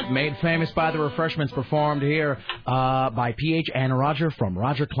 Man. Made famous by the refreshments performed here by PH and Roger from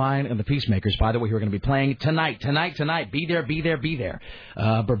Roger Klein and the Peacemakers. By the way, who are going to be playing tonight. Be there.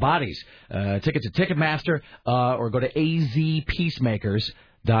 Barbati's. Tickets at Ticketmaster or go to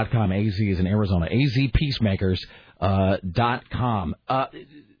azpeacemakers.com. AZ is in Arizona. azpeacemakers.com.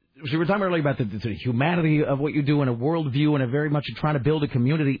 So we were talking earlier about the humanity of what you do and a worldview and a very much trying to build a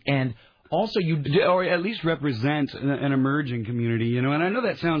community, and also you or at least represent an emerging community, you know. And I know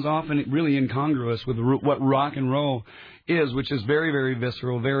that sounds often really incongruous with what rock and roll is, which is very, very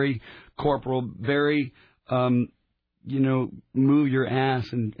visceral, very corporal, very, move your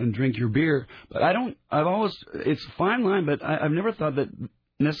ass and drink your beer. But it's a fine line, but I've never thought that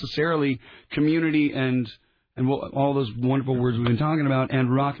necessarily community and all those wonderful words we've been talking about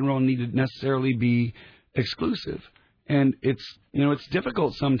and rock and roll need to necessarily be exclusive. And it's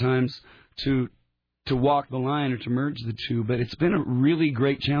difficult sometimes to walk the line or to merge the two, but it's been a really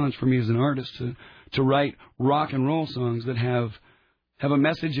great challenge for me as an artist to write rock and roll songs that have a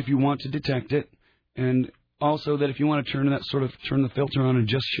message if you want to detect it, and also that if you want to turn the filter on and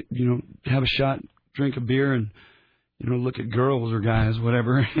just have a shot, drink a beer, and look at girls or guys,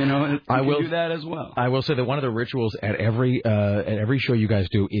 whatever, I will do that as well. I will say that one of the rituals at every show you guys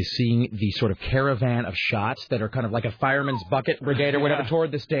do is seeing the sort of caravan of shots that are kind of like a fireman's bucket brigade or whatever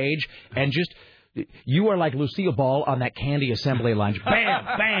toward the stage, and just you are like Lucille Ball on that candy assembly line. Bam,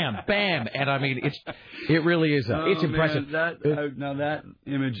 bam, bam, and I mean it really is it's impressive. Now that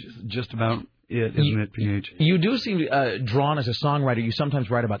image is just about it, isn't it, PH? You do seem drawn as a songwriter. You sometimes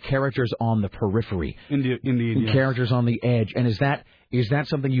write about characters on the periphery. Indeed, yes. Characters on the edge. And is that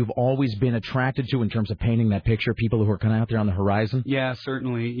something you've always been attracted to in terms of painting that picture, people who are kind of out there on the horizon? Yeah,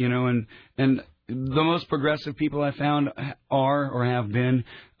 certainly. And the most progressive people I found are or have been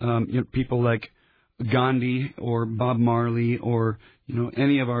people like Gandhi or Bob Marley or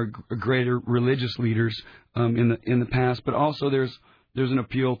any of our greater religious leaders in the past. But also there's an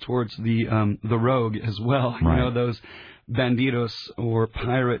appeal towards the rogue as well. Right. Those bandidos or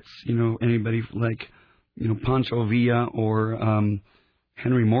pirates. Anybody like Pancho Villa or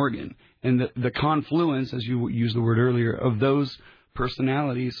Henry Morgan, and the confluence, as you used the word earlier, of those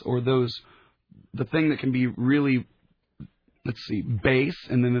personalities or the thing that can be really, base,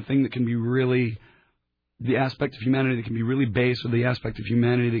 and then the thing that can be really the aspect of humanity that can be really base, or the aspect of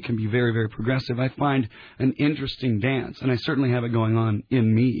humanity that can be very, very progressive. I find an interesting dance, and I certainly have it going on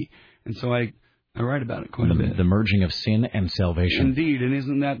in me. And so I write about it quite a bit. The merging of sin and salvation. Indeed, and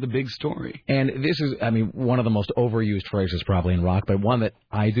isn't that the big story? And this is, one of the most overused phrases probably in rock, but one that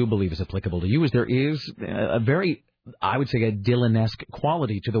I do believe is applicable to you is there is a very, I would say, a Dylan-esque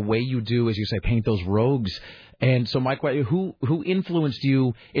quality to the way you do, as you say, paint those rogues. And so my question, who influenced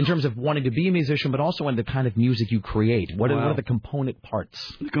you in terms of wanting to be a musician, but also in the kind of music you create? What are the component parts?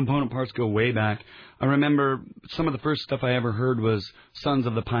 The component parts go way back. I remember some of the first stuff I ever heard was Sons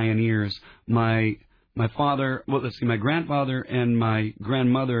of the Pioneers. My grandfather and my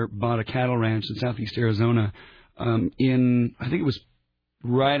grandmother bought a cattle ranch in southeast Arizona I think it was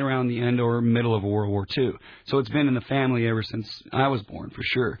right around the end or middle of World War II. So it's been in the family ever since I was born, for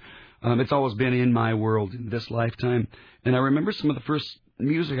sure. It's always been in my world in this lifetime. And I remember some of the first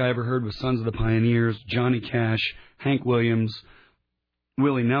music I ever heard was Sons of the Pioneers, Johnny Cash, Hank Williams,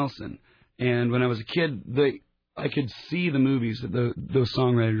 Willie Nelson. And when I was a kid, I could see the movies that those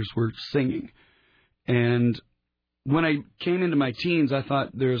songwriters were singing. And when I came into my teens, I thought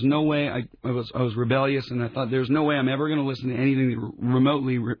there's no way, I was rebellious, and I thought there's no way I'm ever going to listen to anything that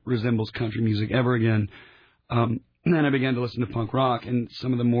remotely resembles country music ever again. And then I began to listen to punk rock and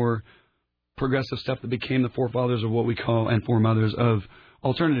some of the more progressive stuff that became the forefathers of what we call, and foremothers of,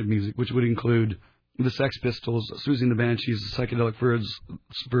 alternative music, which would include the Sex Pistols, Susie and the Banshees, the Psychedelic Furs,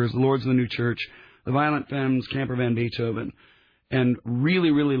 the Lords of the New Church, the Violent Femmes, Camper Van Beethoven, and really,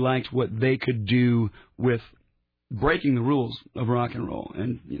 really liked what they could do with breaking the rules of rock and roll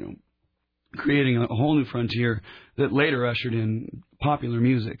and, creating a whole new frontier that later ushered in popular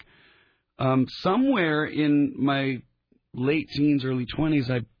music. Somewhere in my late teens, early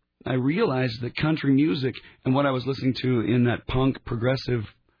 20s, I realized that country music and what I was listening to in that punk progressive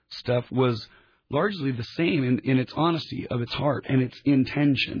stuff was largely the same in its honesty of its heart, and its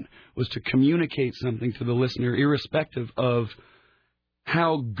intention was to communicate something to the listener, irrespective of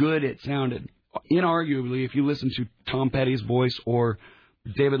how good it sounded. Inarguably, if you listen to Tom Petty's voice or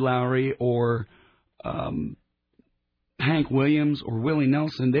David Lowery or Hank Williams or Willie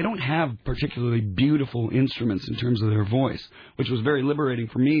Nelson, they don't have particularly beautiful instruments in terms of their voice, which was very liberating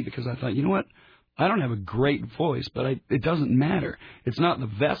for me because I thought, you know what? I don't have a great voice, but it doesn't matter. It's not the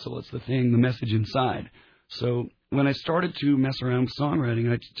vessel, it's the thing, the message inside. So when I started to mess around with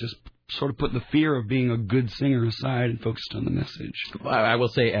songwriting, I just sort of put the fear of being a good singer aside and focused on the message. I will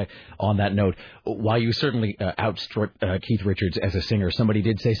say, on that note, while you certainly outstrip Keith Richards as a singer, somebody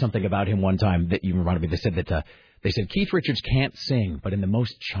did say something about him one time that you reminded me. They said Keith Richards can't sing, but in the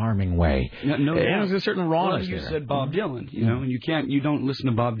most charming way. There's a certain rawness there. You said Bob Dylan, and you don't listen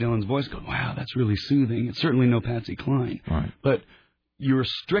to Bob Dylan's voice and go, wow, that's really soothing. It's certainly no Patsy Cline. Right. But you're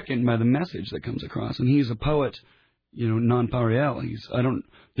stricken by the message that comes across, and he's a poet, non-pareil.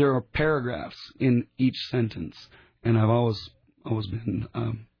 There are paragraphs in each sentence, and I've always been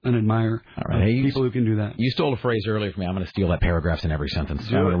an admirer of people who can do that. You stole a phrase earlier from me. I'm going to steal that paragraphs in every sentence.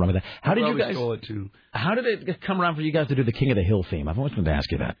 So I'm going to run with that. How did you guys? Stole it too. How did it come around for you guys to do the King of the Hill theme? I've always wanted to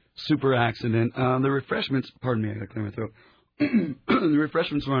ask you that. Super accident. The refreshments. Pardon me, I got to clear my throat. The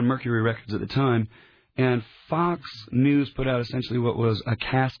refreshments were on Mercury Records at the time, And Fox News put out essentially what was a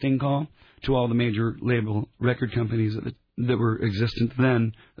casting call to all the major label record companies that were existent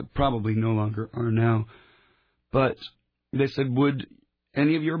then, that probably no longer are now. But they said, would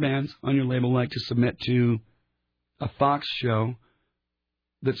any of your bands on your label like to submit to a Fox show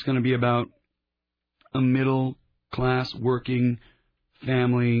that's going to be about a middle-class working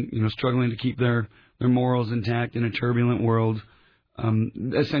family, struggling to keep their morals intact in a turbulent world.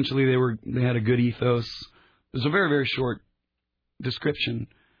 Essentially, they had a good ethos. It was a very, very short description,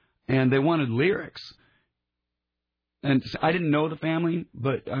 and they wanted lyrics. And I didn't know the family,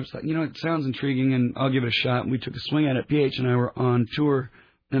 but I was like, it sounds intriguing, and I'll give it a shot. And we took a swing at it. PH and I were on tour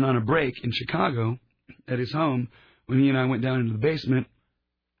and on a break in Chicago at his home when he and I went down into the basement,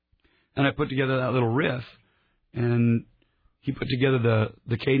 and I put together that little riff, and he put together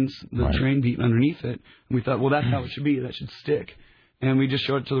the cadence, the train beat underneath it, and we thought, well, that's how it should be. That should stick. And we just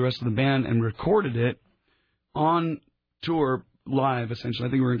showed it to the rest of the band and recorded it on tour live, essentially.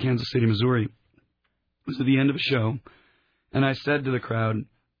 I think we were in Kansas City, Missouri. It was at the end of a show, and I said to the crowd,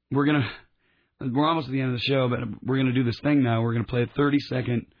 we're almost at the end of the show, but we're going to do this thing now. We're going to play a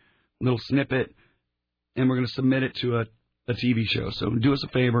 30-second little snippet, and we're going to submit it to a TV show. So do us a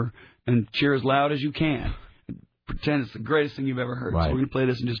favor and cheer as loud as you can. Pretend it's the greatest thing you've ever heard. Right. So we're going to play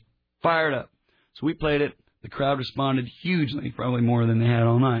this and just fire it up. So we played it. The crowd responded hugely, probably more than they had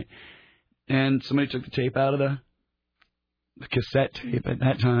all night. And somebody took the tape out of the cassette tape at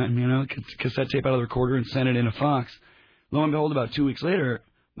that time, cassette tape out of the recorder and sent it into Fox. Lo and behold, about 2 weeks later,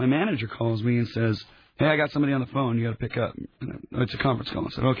 my manager calls me and says, hey, I got somebody on the phone you got to pick up. It's a conference call.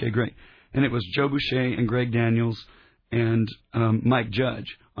 I said, okay, great. And it was Joe Boucher and Greg Daniels and Mike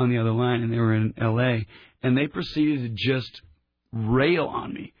Judge on the other line, and they were in L.A., and they proceeded to just rail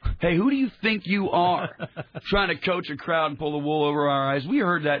on me. Hey, who do you think you are trying to coach a crowd and pull the wool over our eyes? We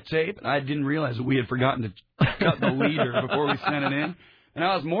heard that tape. I didn't realize that we had forgotten to cut the leader before we sent it in. And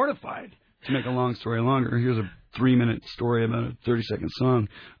I was mortified. To make a long story longer, here's a 3-minute story about a 30-second song.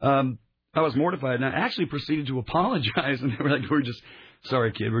 I was mortified, and I actually proceeded to apologize. And they were like,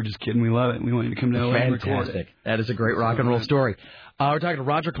 sorry, kid, we're just kidding. We love it. We want you to come down and record it. Fantastic. That is a great rock and roll story. We're talking to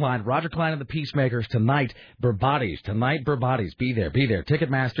Roger Klein. Roger Klein and the Peacemakers tonight. Berbati's. Tonight, Berbati's. Be there. Be there.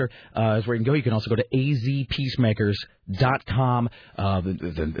 Ticketmaster is where you can go. You can also go to azpeacemakers.com.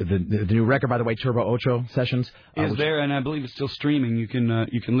 The new record, by the way, Turbo Ocho Sessions. Is there, and I believe it's still streaming. You can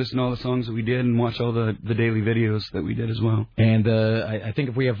listen to all the songs that we did and watch all the daily videos that we did as well. And I think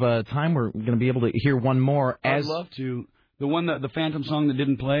if we have time, we're going to be able to hear one more. I'd love to. The one the Phantom song that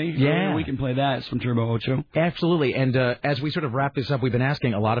didn't play, we can play that. It's from Turbo Ocho. Absolutely. And as we sort of wrap this up, we've been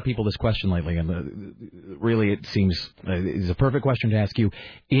asking a lot of people this question lately, and really it seems it's a perfect question to ask you.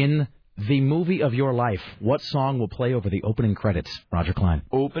 In the movie of your life, what song will play over the opening credits, Roger Klein?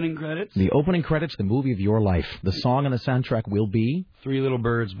 Opening credits? The opening credits, the movie of your life. The song on the soundtrack will be? Three Little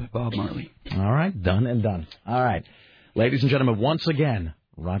Birds by Bob Marley. All right, done and done. All right. Ladies and gentlemen, once again,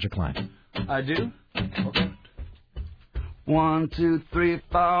 Roger Klein. I do? Okay. 1, 2, 3,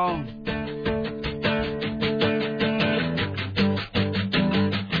 4.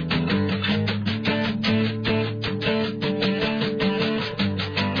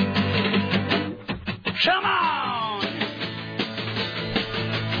 Come on!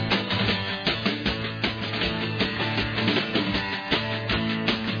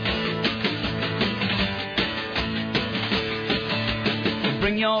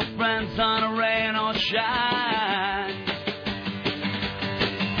 Bring your friends on a rain or shine.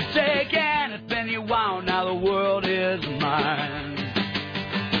 Take anything you want, now the world is mine.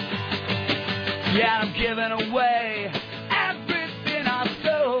 Yeah, I'm giving away everything I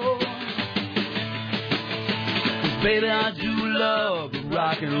stole. Baby, I do love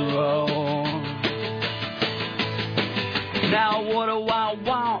rock and roll. Now what do I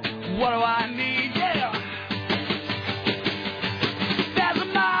want? What do I need? Yeah. There's a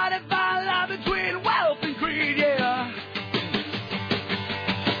mighty fine line between wealth and greed, yeah.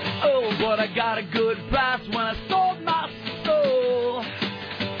 Oh, but I got a good price when I sold my soul.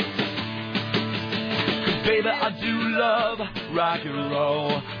 'Cause baby, I do love rock and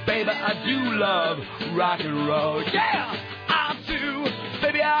roll. Baby, I do love rock and roll. Yeah, I do.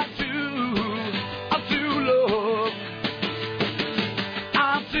 Baby, I do. I do love.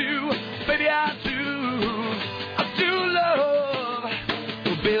 I do. Baby, I do. I do love.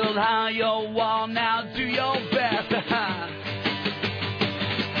 We'll build high your wall now. Do your best.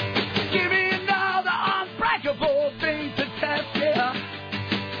 Thing to test, yeah.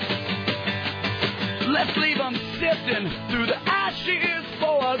 Let's leave them sifting through the ashes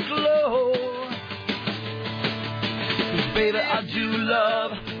for a glow. 'Cause baby, I do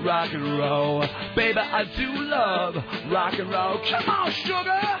love rock and roll. Baby, I do love rock and roll. Come on,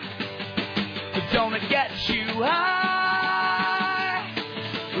 sugar. Don't it get you high?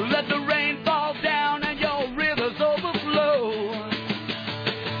 Let the rain fall down and your rivers overflow.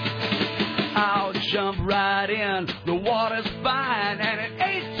 I'll jump right in. The water's fine and it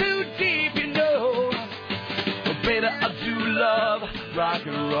ain't too deep, you know. Baby, I do love rock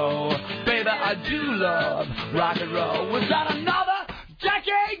and roll. Baby, I do love rock and roll. Was that another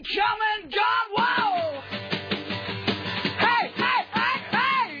decade coming, God? Whoa! Hey, hey, hey,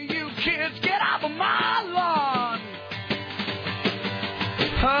 hey! You kids, get off of my lawn!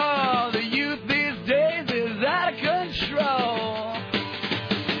 Oh, the youth these days is out of control.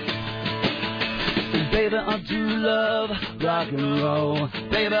 Baby, I do love rock and roll.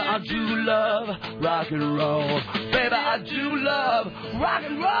 Baby, I do love rock and roll. Baby, I do love rock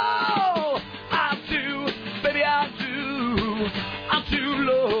and roll. I do, baby, I do. I do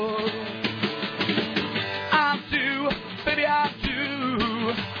love. I do, baby, I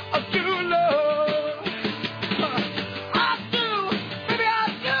do. I do love. I do, baby, I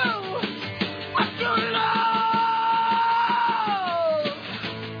do. I do love.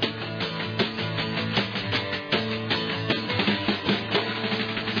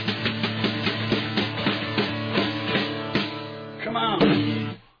 Come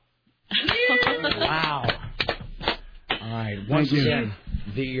on. Wow. All right. Once again,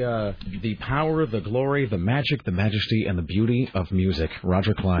 the power, the glory, the magic, the majesty, and the beauty of music.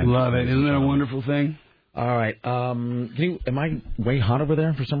 Roger Klein. Love it. Isn't that a wonderful thing? All right. Am I way hot over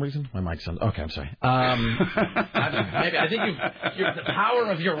there for some reason? My mic's on. Okay, I'm sorry. Maybe I think the power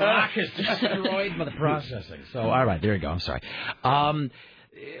of your rock is destroyed by the processing. So, all right, there you go. I'm sorry.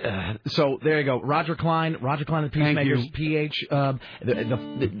 So there you go, Roger Klein, the Peacemakers, PH.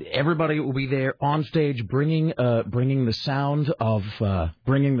 Everybody will be there on stage, bringing the sound of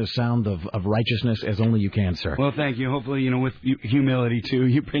righteousness as only you can, sir. Well, thank you. Hopefully, with humility too.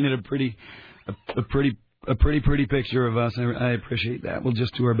 You painted a pretty picture of us. I appreciate that. We'll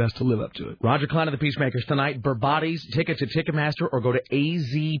just do our best to live up to it. Roger Klein of the Peacemakers tonight. Barbati's tickets at Ticketmaster or go to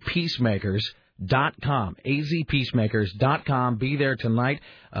azpeacemakers.com. azpeacemakers.com. Be there tonight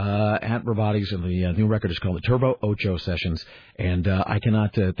at Barbati's, and the new record is called the Turbo Ocho Sessions. And I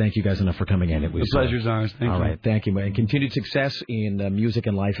cannot thank you guys enough for coming in. It was the pleasure's ours. Thank you. All right, thank you, and continued success in music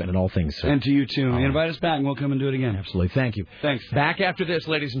and life and in all things, sir. And to you too. Invite us back, and we'll come and do it again. Absolutely, thank you. Thanks. Back after this,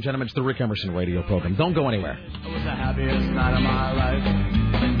 ladies and gentlemen, it's the Rick Emerson radio program. Don't go anywhere. It was the happiest night of my life.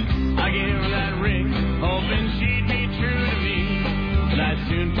 I gave her that ring, hoping she'd be true to me. But I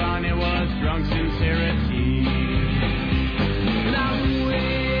soon found it was drunk sincerity. And I'm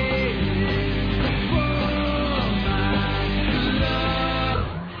waiting for my love.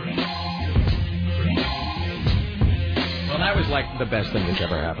 Well, that was like the best thing that's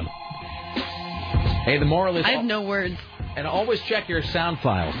ever happened. Hey, the moral is... I have no words. And always check your sound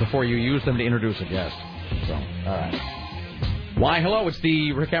files before you use them to introduce a guest. So, all right. Why, hello, it's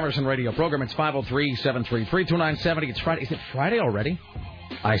the Rick Emerson radio program. It's 503-733-2970. It's Friday. Is it Friday already?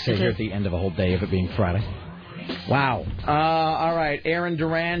 I say here at the end of a whole day of it being Friday. Wow. All right. Aaron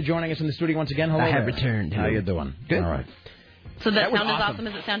Duran joining us in the studio once again. Hello. I have there. returned. How you doing? Good. All right. So that sounded awesome. awesome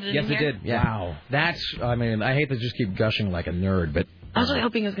as it sounded yes, in here? Yes, it did. Yeah. Wow. I hate to just keep gushing like a nerd, but... I was really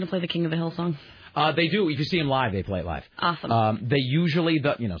hoping he was going to play the King of the Hill song. They do. If you see him live, they play it live. Awesome. They usually,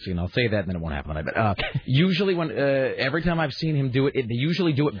 I'll say that and then it won't happen. But usually when, every time I've seen him do it, they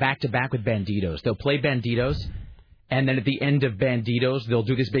usually do it back to back with Banditos. They'll play Banditos, and then at the end of Banditos, they'll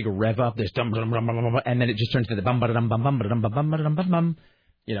do this big rev up, this dum dum dum dum, and then it just turns to the bum ba dum bum bum ba dum bum bum bum bum,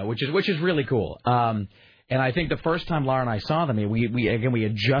 which is really cool. And I think the first time Laura and I saw them, we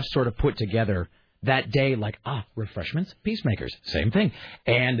had just sort of put together that day, refreshments, Peacemakers, same thing,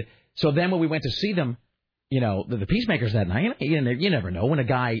 and. So then when we went to see them, the Peacemakers that night, you never know when a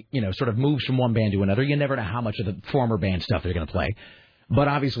guy, sort of moves from one band to another. You never know how much of the former band stuff they're going to play. But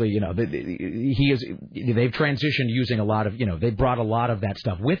obviously, they've transitioned using a lot of, they brought a lot of that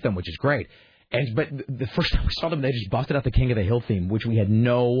stuff with them, which is great. But the first time we saw them, they just busted out the King of the Hill theme, which we had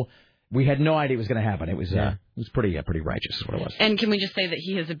no idea was going to happen. It was pretty righteous is what it was. And can we just say that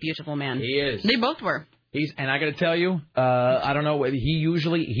he is a beautiful man? He is. They both were. And I got to tell you, I don't know. He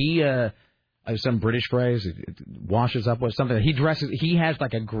some British phrase, it washes up with something. He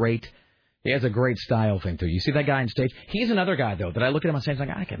has a great style thing too. You see that guy on stage? He's another guy though that I look at him on stage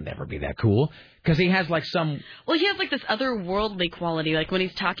like I can never be that cool because he has some. Well, he has this otherworldly quality. Like when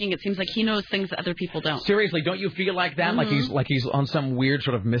he's talking, it seems like he knows things that other people don't. Seriously, don't you feel like that? Mm-hmm. Like he's on some weird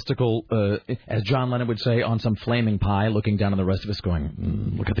sort of mystical, as John Lennon would say, on some flaming pie, looking down on the rest of us,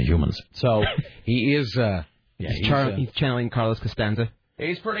 going, "Look at the humans." So he is. He's channeling Carlos Costanza.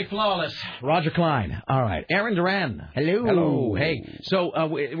 He's pretty flawless. Roger Klein. All right. Aaron Duran. Hello. Hello. Hey. So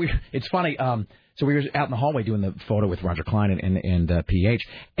it's funny. So we were out in the hallway doing the photo with Roger Klein and PH,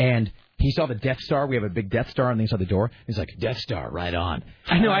 and he saw the Death Star. We have a big Death Star on the inside the door. He's like, Death Star, right on.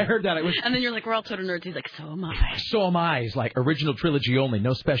 I know, I heard that. It was. And then you're like, we're all total nerds. He's like, so am I. So am I. He's like, original trilogy only,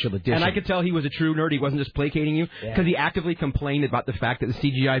 no special edition. And I could tell he was a true nerd. He wasn't just placating you, because he actively complained about the fact that the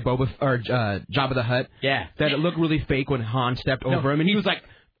CGI Jabba the Hutt, that it looked really fake when Han stepped over him, and he was like,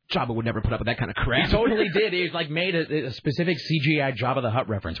 Jabba would never put up with that kind of crap. He totally did. He like made a specific CGI Jabba the Hutt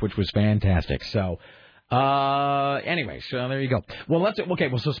reference, which was fantastic. So. Anyway, so there you go. Well,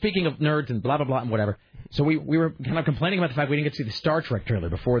 so speaking of nerds and blah, blah, blah, and whatever, so we were kind of complaining about the fact we didn't get to see the Star Trek trailer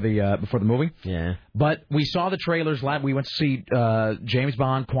before the movie. Yeah. But we saw the trailers. We went to see James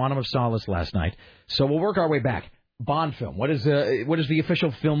Bond, Quantum of Solace last night. So we'll work our way back. Bond film. What is the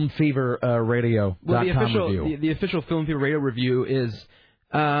official Film Fever radio.com review? The official Film Fever radio review is,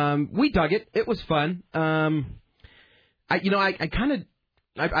 we dug it. It was fun. I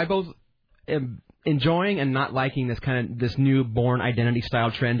both am enjoying and not liking this new Bourne Identity style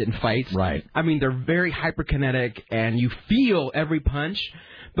trend in fights. Right. I mean, they're very hyperkinetic and you feel every punch.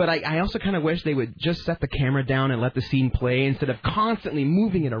 But I also kind of wish they would just set the camera down and let the scene play instead of constantly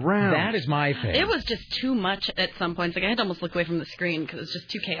moving it around. That is my thing. It was just too much at some points. Like, I had to almost look away from the screen because it's just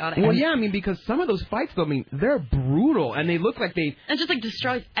too chaotic. Well, yeah, I mean, because some of those fights, though, I mean, they're brutal and they look like they... And just, like,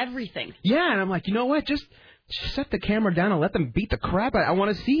 destroys everything. Yeah, and I'm like, you know what, just set the camera down and let them beat the crap out. I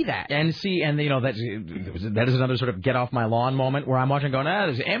want to see that. And that is another sort of get off my lawn moment where I'm watching going,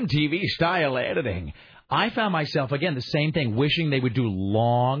 there's MTV style editing. I found myself, again, the same thing, wishing they would do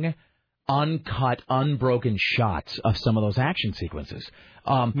long, uncut, unbroken shots of some of those action sequences.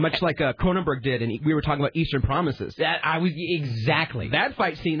 Much like Cronenberg did, and we were talking about Eastern Promises. Exactly. That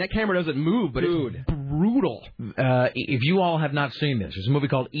fight scene, that camera doesn't move, but it's brutal. If you all have not seen this, there's a movie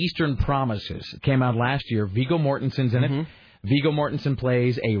called Eastern Promises. It came out last year. Viggo Mortensen's in it. Viggo Mortensen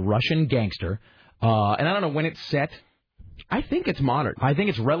plays a Russian gangster. And I don't know when it's set. I think it's modern. I think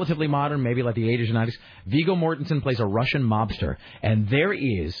it's relatively modern, maybe like the 80s or 90s. Viggo Mortensen plays a Russian mobster. And there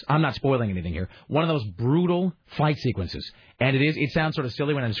is, I'm not spoiling anything here, one of those brutal fight sequences. And it sounds sort of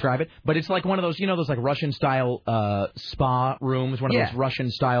silly when I describe it, but it's like one of those, those like Russian-style spa rooms, one of those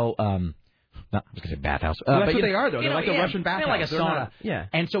Russian-style... I was going to say bathhouse. That's what they are, though. They're like a Russian bathhouse. They're like a sauna. Yeah.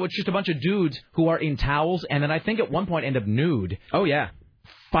 And so it's just a bunch of dudes who are in towels, and then I think at one point end up nude. Oh, yeah.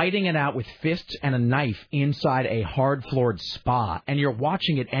 Fighting it out with fists and a knife inside a hard-floored spa. And you're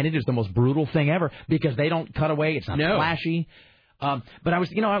watching it, and it is the most brutal thing ever because they don't cut away. It's not flashy. But I was,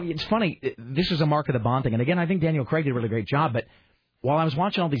 it's funny. This is a mark of the Bond thing. And again, I think Daniel Craig did a really great job. But while I was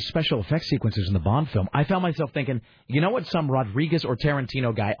watching all these special effects sequences in the Bond film, I found myself thinking, you know what some Rodriguez or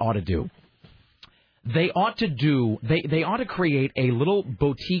Tarantino guy ought to do? They ought to create a little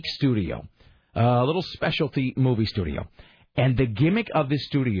boutique studio, a little specialty movie studio. And the gimmick of this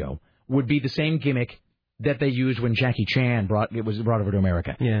studio would be the same gimmick that they used when Jackie Chan brought over to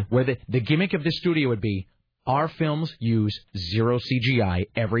America. Yeah. Where the gimmick of this studio would be, our films use zero CGI.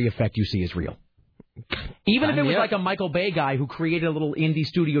 Every effect you see is real. Even if it was like a Michael Bay guy who created a little indie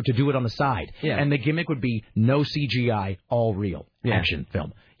studio to do it on the side. Yeah. And the gimmick would be no CGI, all real action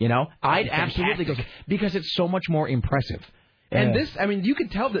film. I'd absolutely go, because it's so much more impressive. And this, I mean, you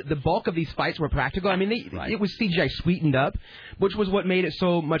could tell that the bulk of these fights were practical. I mean, it was CGI sweetened up, which was what made it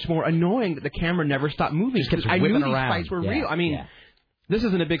so much more annoying that the camera never stopped moving. Because I knew these fights were real. I mean, this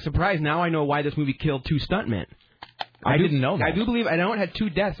isn't a big surprise. Now I know why this movie killed 2 stuntmen. I didn't know that. I do believe, I know it had 2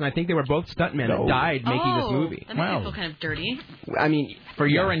 deaths, and I think they were both stuntmen that died making this movie. That makes me feel kind of dirty. I mean, for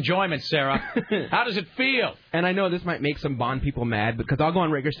your enjoyment, Sarah, how does it feel? And I know this might make some Bond people mad, because I'll go on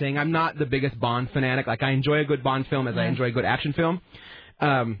record saying I'm not the biggest Bond fanatic. Like, I enjoy a good Bond film as I enjoy a good action film.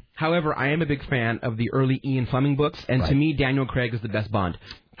 However, I am a big fan of the early Ian Fleming books, and to me, Daniel Craig is the best Bond.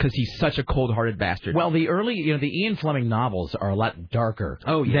 Because he's such a cold-hearted bastard. Well, the early, the Ian Fleming novels are a lot darker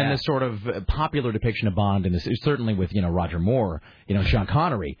than the sort of popular depiction of Bond in this. Certainly with Roger Moore, Sean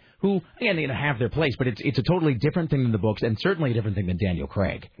Connery, who again have their place, but it's a totally different thing than the books, and certainly a different thing than Daniel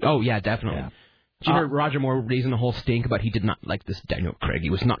Craig. Oh yeah, definitely. Yeah. Did you hear Roger Moore raising the whole stink about he did not like this Daniel Craig? He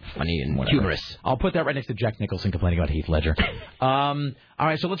was not funny and humorous. I'll put that right next to Jack Nicholson complaining about Heath Ledger. All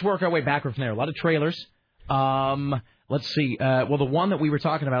right, so let's work our way backward from there. A lot of trailers. Let's see. Well, the one that we were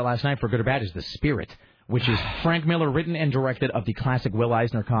talking about last night, for good or bad, is The Spirit, which is Frank Miller, written and directed, of the classic Will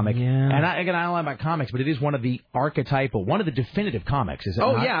Eisner comic. Yeah. And I don't know about comics, but it is one of the archetypal, one of the definitive comics, is it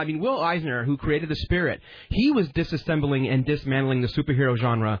not? Yeah. I mean, Will Eisner, who created The Spirit, he was disassembling and dismantling the superhero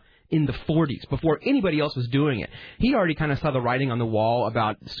genre in the 40s, before anybody else was doing it. He already kind of saw the writing on the wall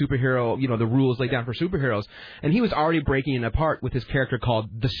about superhero, the rules laid down for superheroes, and he was already breaking it apart with his character called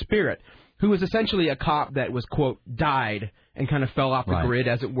the Spirit, who was essentially a cop that was, quote, died and kind of fell off the grid,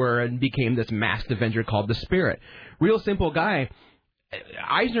 as it were, and became this masked avenger called the Spirit. Real simple guy.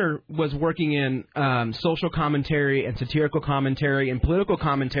 Eisner was working in social commentary and satirical commentary and political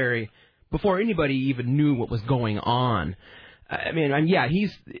commentary before anybody even knew what was going on.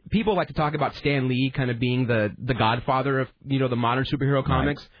 People like to talk about Stan Lee kind of being the godfather of, the modern superhero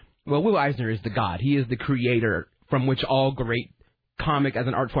comics. Right. Well, Will Eisner is the god. He is the creator from which all great comic as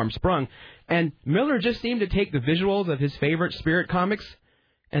an art form sprung. And Miller just seemed to take the visuals of his favorite Spirit comics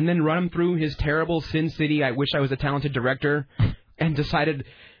and then run them through his terrible Sin City, I Wish I Was a Talented Director, and decided,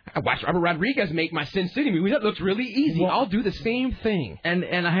 I watched Robert Rodriguez make my Sin City movie. That looks really easy. Well, I'll do the same thing. And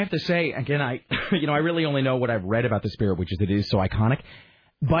I have to say, again, I really only know what I've read about the Spirit, which is that it is so iconic.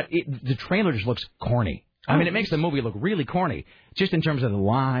 But the trailer just looks corny. I mean, it makes the movie look really corny, just in terms of the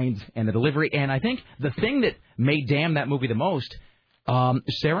lines and the delivery. And I think the thing that may damn that movie the most,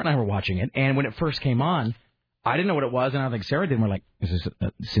 Sarah and I were watching it, and when it first came on, I didn't know what it was, and I don't think Sarah did. And we're like, is this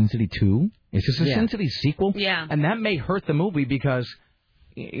Sin City 2? Is this a Sin City sequel? Yeah. And that may hurt the movie because,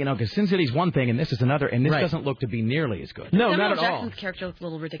 because Sin City's one thing and this is another, and this doesn't look to be nearly as good. No, not at all. Jackson's character looks a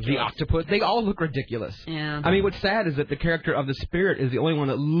little ridiculous. The octopus, they all look ridiculous. Yeah. I mean, what's sad is that the character of the Spirit is the only one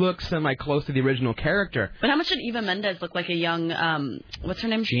that looks semi-close to the original character. But how much did Eva Mendes look like a young, what's her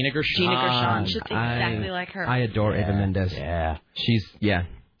name? Gina Gershon. Gina Gershon. She looks exactly like her. I adore Eva Mendes. Yeah. She's,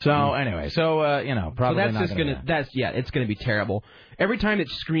 So anyway, probably so that's just it's gonna be terrible. Every time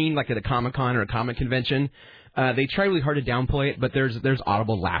it's screened, like at a Comic-Con or a comic convention, they try really hard to downplay it, but there's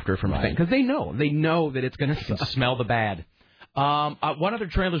audible laughter from fans because they know that it's gonna smell the bad. What other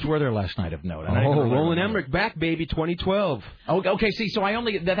trailers were there last night of note? Roland Emmerich back, baby, 2012. Oh, okay. See, so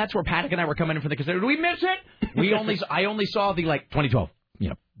that's where Patrick and I were coming in for the consider. Did we miss it? I only saw the 2012.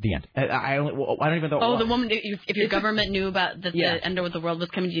 The end. I don't even know. Oh, the woman. If your government knew about that the end of the world was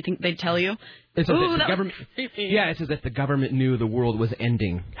coming, do you think they'd tell you? It's as if the government. Yeah, it's as if the government knew the world was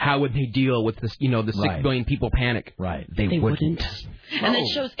ending. How would they deal with this? The 6 billion people panic. Right. They wouldn't. And it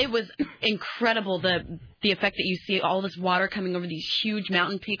shows. It was incredible the effect that you see all this water coming over these huge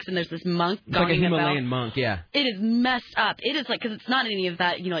mountain peaks, and there's this monk going like a Himalayan about. monk. Yeah. It is messed up. It is because it's not any of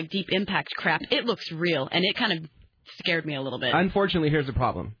that Deep Impact crap. It looks real, and it kind of scared me a little bit. Unfortunately, here's the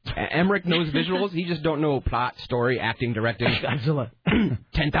problem. Emmerich knows visuals. He just don't know plot, story, acting, directing. Godzilla.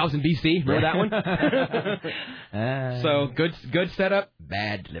 10,000 BC. Remember that one? So good setup,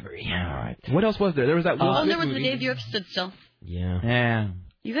 bad delivery. All right. What else was there? There was that. There was the Day the Earth Stood Still. Yeah.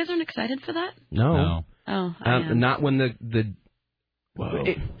 You guys aren't excited for that? No. Oh. I am. Not when the. Whoa.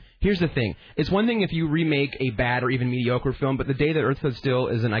 Here's the thing. It's one thing if you remake a bad or even mediocre film, but The Day That Earth Stood Still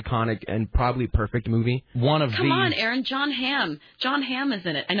is an iconic and probably perfect movie. Come on, Aaron. John Hamm. John Hamm is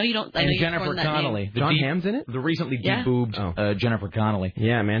in it. I know you don't. I know Jennifer Connelly. John Hamm's in it? The recently deboobed Jennifer Connelly.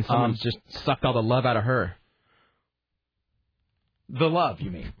 Yeah, man. Someone's just sucked all the love out of her. The love,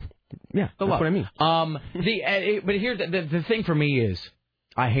 you mean? Yeah, the love. That's what I mean. But here's the thing for me is,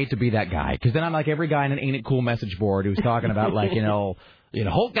 I hate to be that guy because then I'm like every guy in an Ain't It Cool message board who's talking about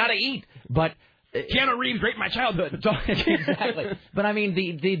Hulk gotta eat, but Keanu Reeves raped my childhood. Exactly. But I mean,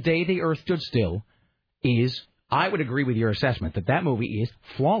 the Day the Earth Stood Still is, I would agree with your assessment that movie is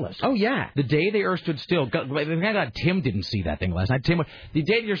flawless. Oh yeah. The Day the Earth Stood Still. Tim didn't see that thing last night. The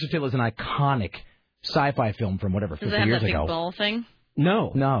Day the Earth Stood Still is an iconic sci-fi film from 50 years ago. Does it have that big ball thing?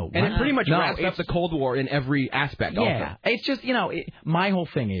 No. And it pretty much wraps up the Cold War in every aspect. Yeah. Also. It's just my whole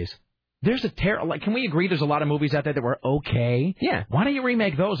thing is. There's can we agree there's a lot of movies out there that were okay? Yeah. Why don't you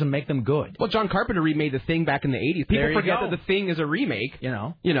remake those and make them good? Well, John Carpenter remade The Thing back in the 80s. People forget that The Thing is a remake.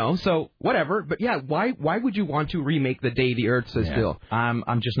 So whatever. But yeah, why would you want to remake The Day the Earth Stood Still?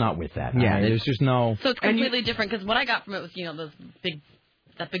 I'm just not with that. Yeah, there's just no. So it's completely different because what I got from it was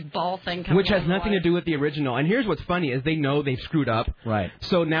that big ball thing coming which has nothing to do with the original. And here's what's funny is they know they've screwed up. Right.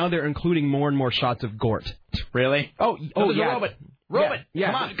 So now they're including more and more shots of Gort. Really? Oh yeah. Robot!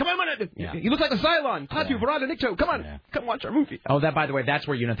 Yeah. Come on! You look like a Cylon. Klaatu, Verado, Nikto. Come on! Come watch our movie. Oh, by the way, that's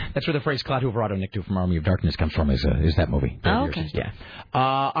where the phrase Klaatu, Verado, Nikto from Army of Darkness comes from. Is that movie? Oh, okay. Yeah.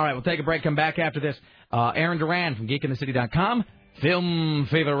 All right, we'll take a break. Come back after this. Aaron Duran from GeekInTheCity.com,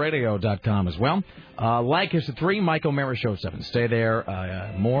 FilmFavorRadio.com as well. Like us at 3, Mike O'Mara Show 7. Stay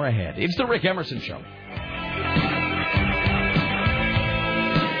there. More ahead. It's the Rick Emerson Show.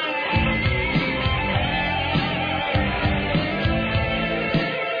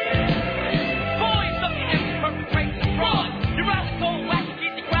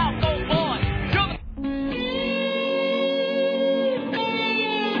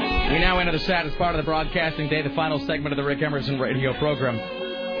 to the saddest part of the broadcasting day, the final segment of the Rick Emerson radio program.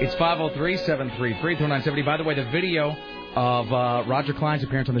 It's 503-733-3970. By the way, the video of Roger Klein's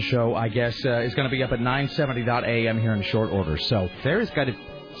appearance on the show, I guess, is going to be up at 970.am here in short order. So Sarah's got a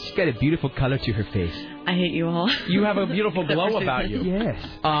beautiful color to her face. I hate you all. You have a beautiful glow about you. Yes.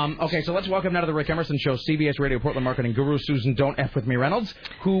 Okay, so let's welcome now to the Rick Emerson Show, CBS Radio Portland marketing guru Susan Don't F With Me Reynolds,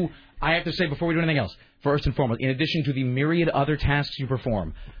 who I have to say before we do anything else, first and foremost, in addition to the myriad other tasks you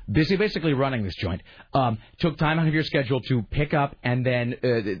perform, basically running this joint, took time out of your schedule to pick up and then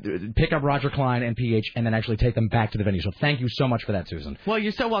pick up Roger Klein and PH and then actually take them back to the venue. So thank you so much for that, Susan. Well,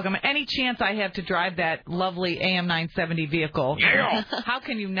 you're so welcome. Any chance I have to drive that lovely AM 970 vehicle, how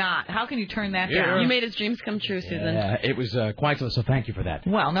can you not? How can you turn that down? You made his dreams come true, Susan. Yeah, it was quite so thank you for that.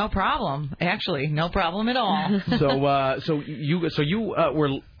 Well, no problem. Actually, no problem at all. So you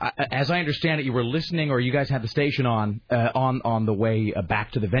were, as I understand it, you were listening, or you guys had the station on the way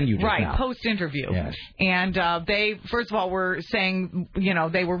back to the venue just right, now. Post-interview. Yes. And they, first of all, were saying,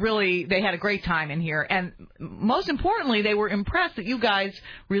 they had a great time in here. And most importantly, they were impressed that you guys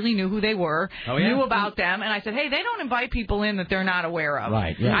really knew who they were, knew about them. And I said, hey, they don't invite people in that they're not aware of.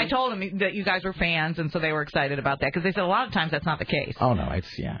 Right, yeah. I told them that you guys were fans, and so they were excited about that, because they said a lot of times that's not the case. Oh, no,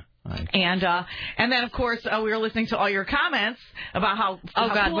 it's, yeah. Right. And then, of course, we were listening to all your comments about how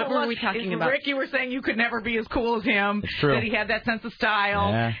God, cool what were we talking about? Rick, you were saying you could never be as cool as him. It's true. That he had that sense of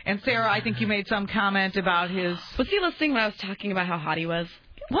style. Yeah. And Sarah, I think you made some comment about his... Was he listening when I was talking about how hot he was?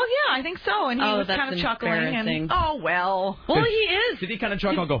 Well, yeah, I think so. And he was kind of chuckling. And, well. Well, he is. Did he kind of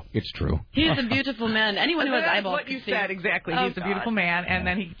chuckle and go, it's true? He's a beautiful man. Anyone who has eyeballs what you can see. said, exactly. He's a beautiful man. And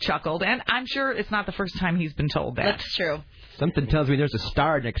then he chuckled. And I'm sure it's not the first time he's been told that. That's true. Something tells me there's a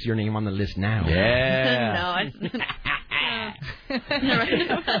star next to your name on the list now. Yeah.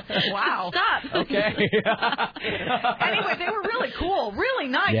 Wow. Stop. Okay. Anyway, they were really cool, really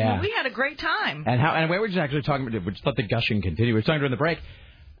nice. Yeah. We had a great time. And we were just actually talking about, we just let the gushing continue. We were talking during the break.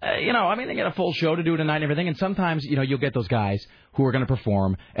 They get a full show to do tonight and everything. And sometimes, you'll get those guys who are going to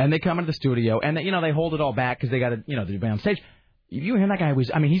perform, and they come into the studio, and they hold it all back because they got to, to be on stage. You hear that guy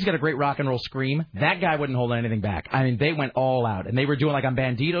he's got a great rock and roll scream. That guy wouldn't hold anything back. I mean, they went all out. And they were doing, on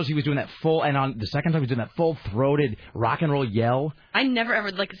Banditos, he was doing that full, and on the second time he was doing that full-throated rock and roll yell. I never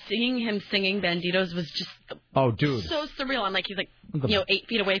ever, seeing him singing Banditos was just... Oh, dude. So surreal. I'm he's 8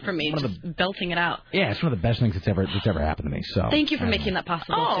 feet away from me, just belting it out. Yeah, it's one of the best things that's ever happened to me. So thank you for making that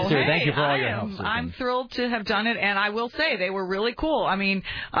possible. Oh, Susan. Thank you for all your help, Susan. I'm thrilled to have done it, and I will say they were really cool. I mean,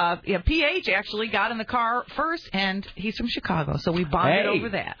 PH actually got in the car first, and he's from Chicago, so we bonded over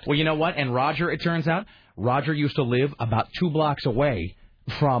that. Well, you know what? And Roger, it turns out, Roger used to live about 2 blocks away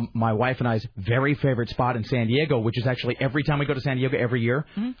from my wife and I's very favorite spot in San Diego, which is actually every time we go to San Diego every year,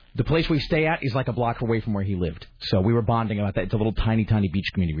 the place we stay at is like a block away from where he lived. So we were bonding about that. It's a little tiny, tiny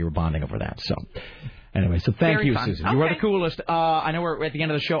beach community. We were bonding over that. So anyway, so thank Very you, fun. Susan. Okay. You are the coolest. I know we're at the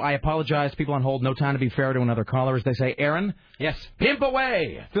end of the show. I apologize. People on hold. No time to be fair to another caller, as they say. Aaron? Yes. Pimp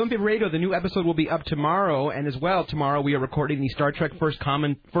away! Film Pimp Radio, the new episode will be up tomorrow, and as well, tomorrow we are recording the Star Trek First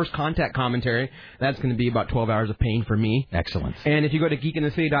Contact commentary. That's going to be about 12 hours of pain for me. Excellent. And if you go to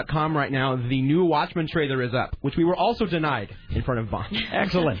geekinthecity.com right now, the new Watchmen trailer is up, which we were also denied in front of Vaughn.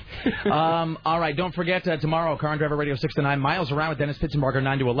 Excellent. All right, don't forget, tomorrow, Car and Driver Radio 6 to 9, Miles Around with Dennis Pitzenbarger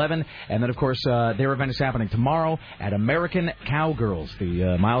 9 to 11, and then, of course, their event is happening tomorrow at American Cowgirls,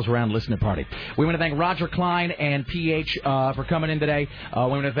 the Miles Around listener party. We want to thank Roger Klein and PH for coming in today. We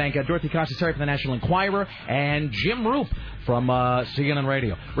want to thank Dorothy Costa-Terry for the National Enquirer and Jim Roop from CNN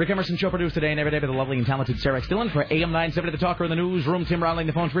Radio. Rick Emerson Show produced today and every day by the lovely and talented Sarah X. Dillon. For AM 970, the talker in the newsroom, Tim Riley in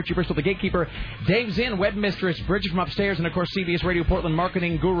the phones, Richie Bristol, the gatekeeper, Dave Zinn, web mistress, Bridget from upstairs, and, of course, CBS Radio Portland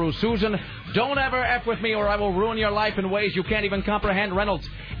marketing guru Susan. Don't ever F with me or I will ruin your life in ways you can't even comprehend. Reynolds,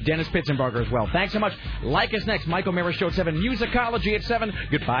 Dennis Pitzenbarger as well. Thanks so much. Like us next. Michael Mara Show at 7. Musicology at 7.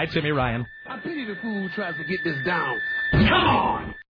 Goodbye, Timmy Ryan. I pity the fool who tries to get this down. Come on!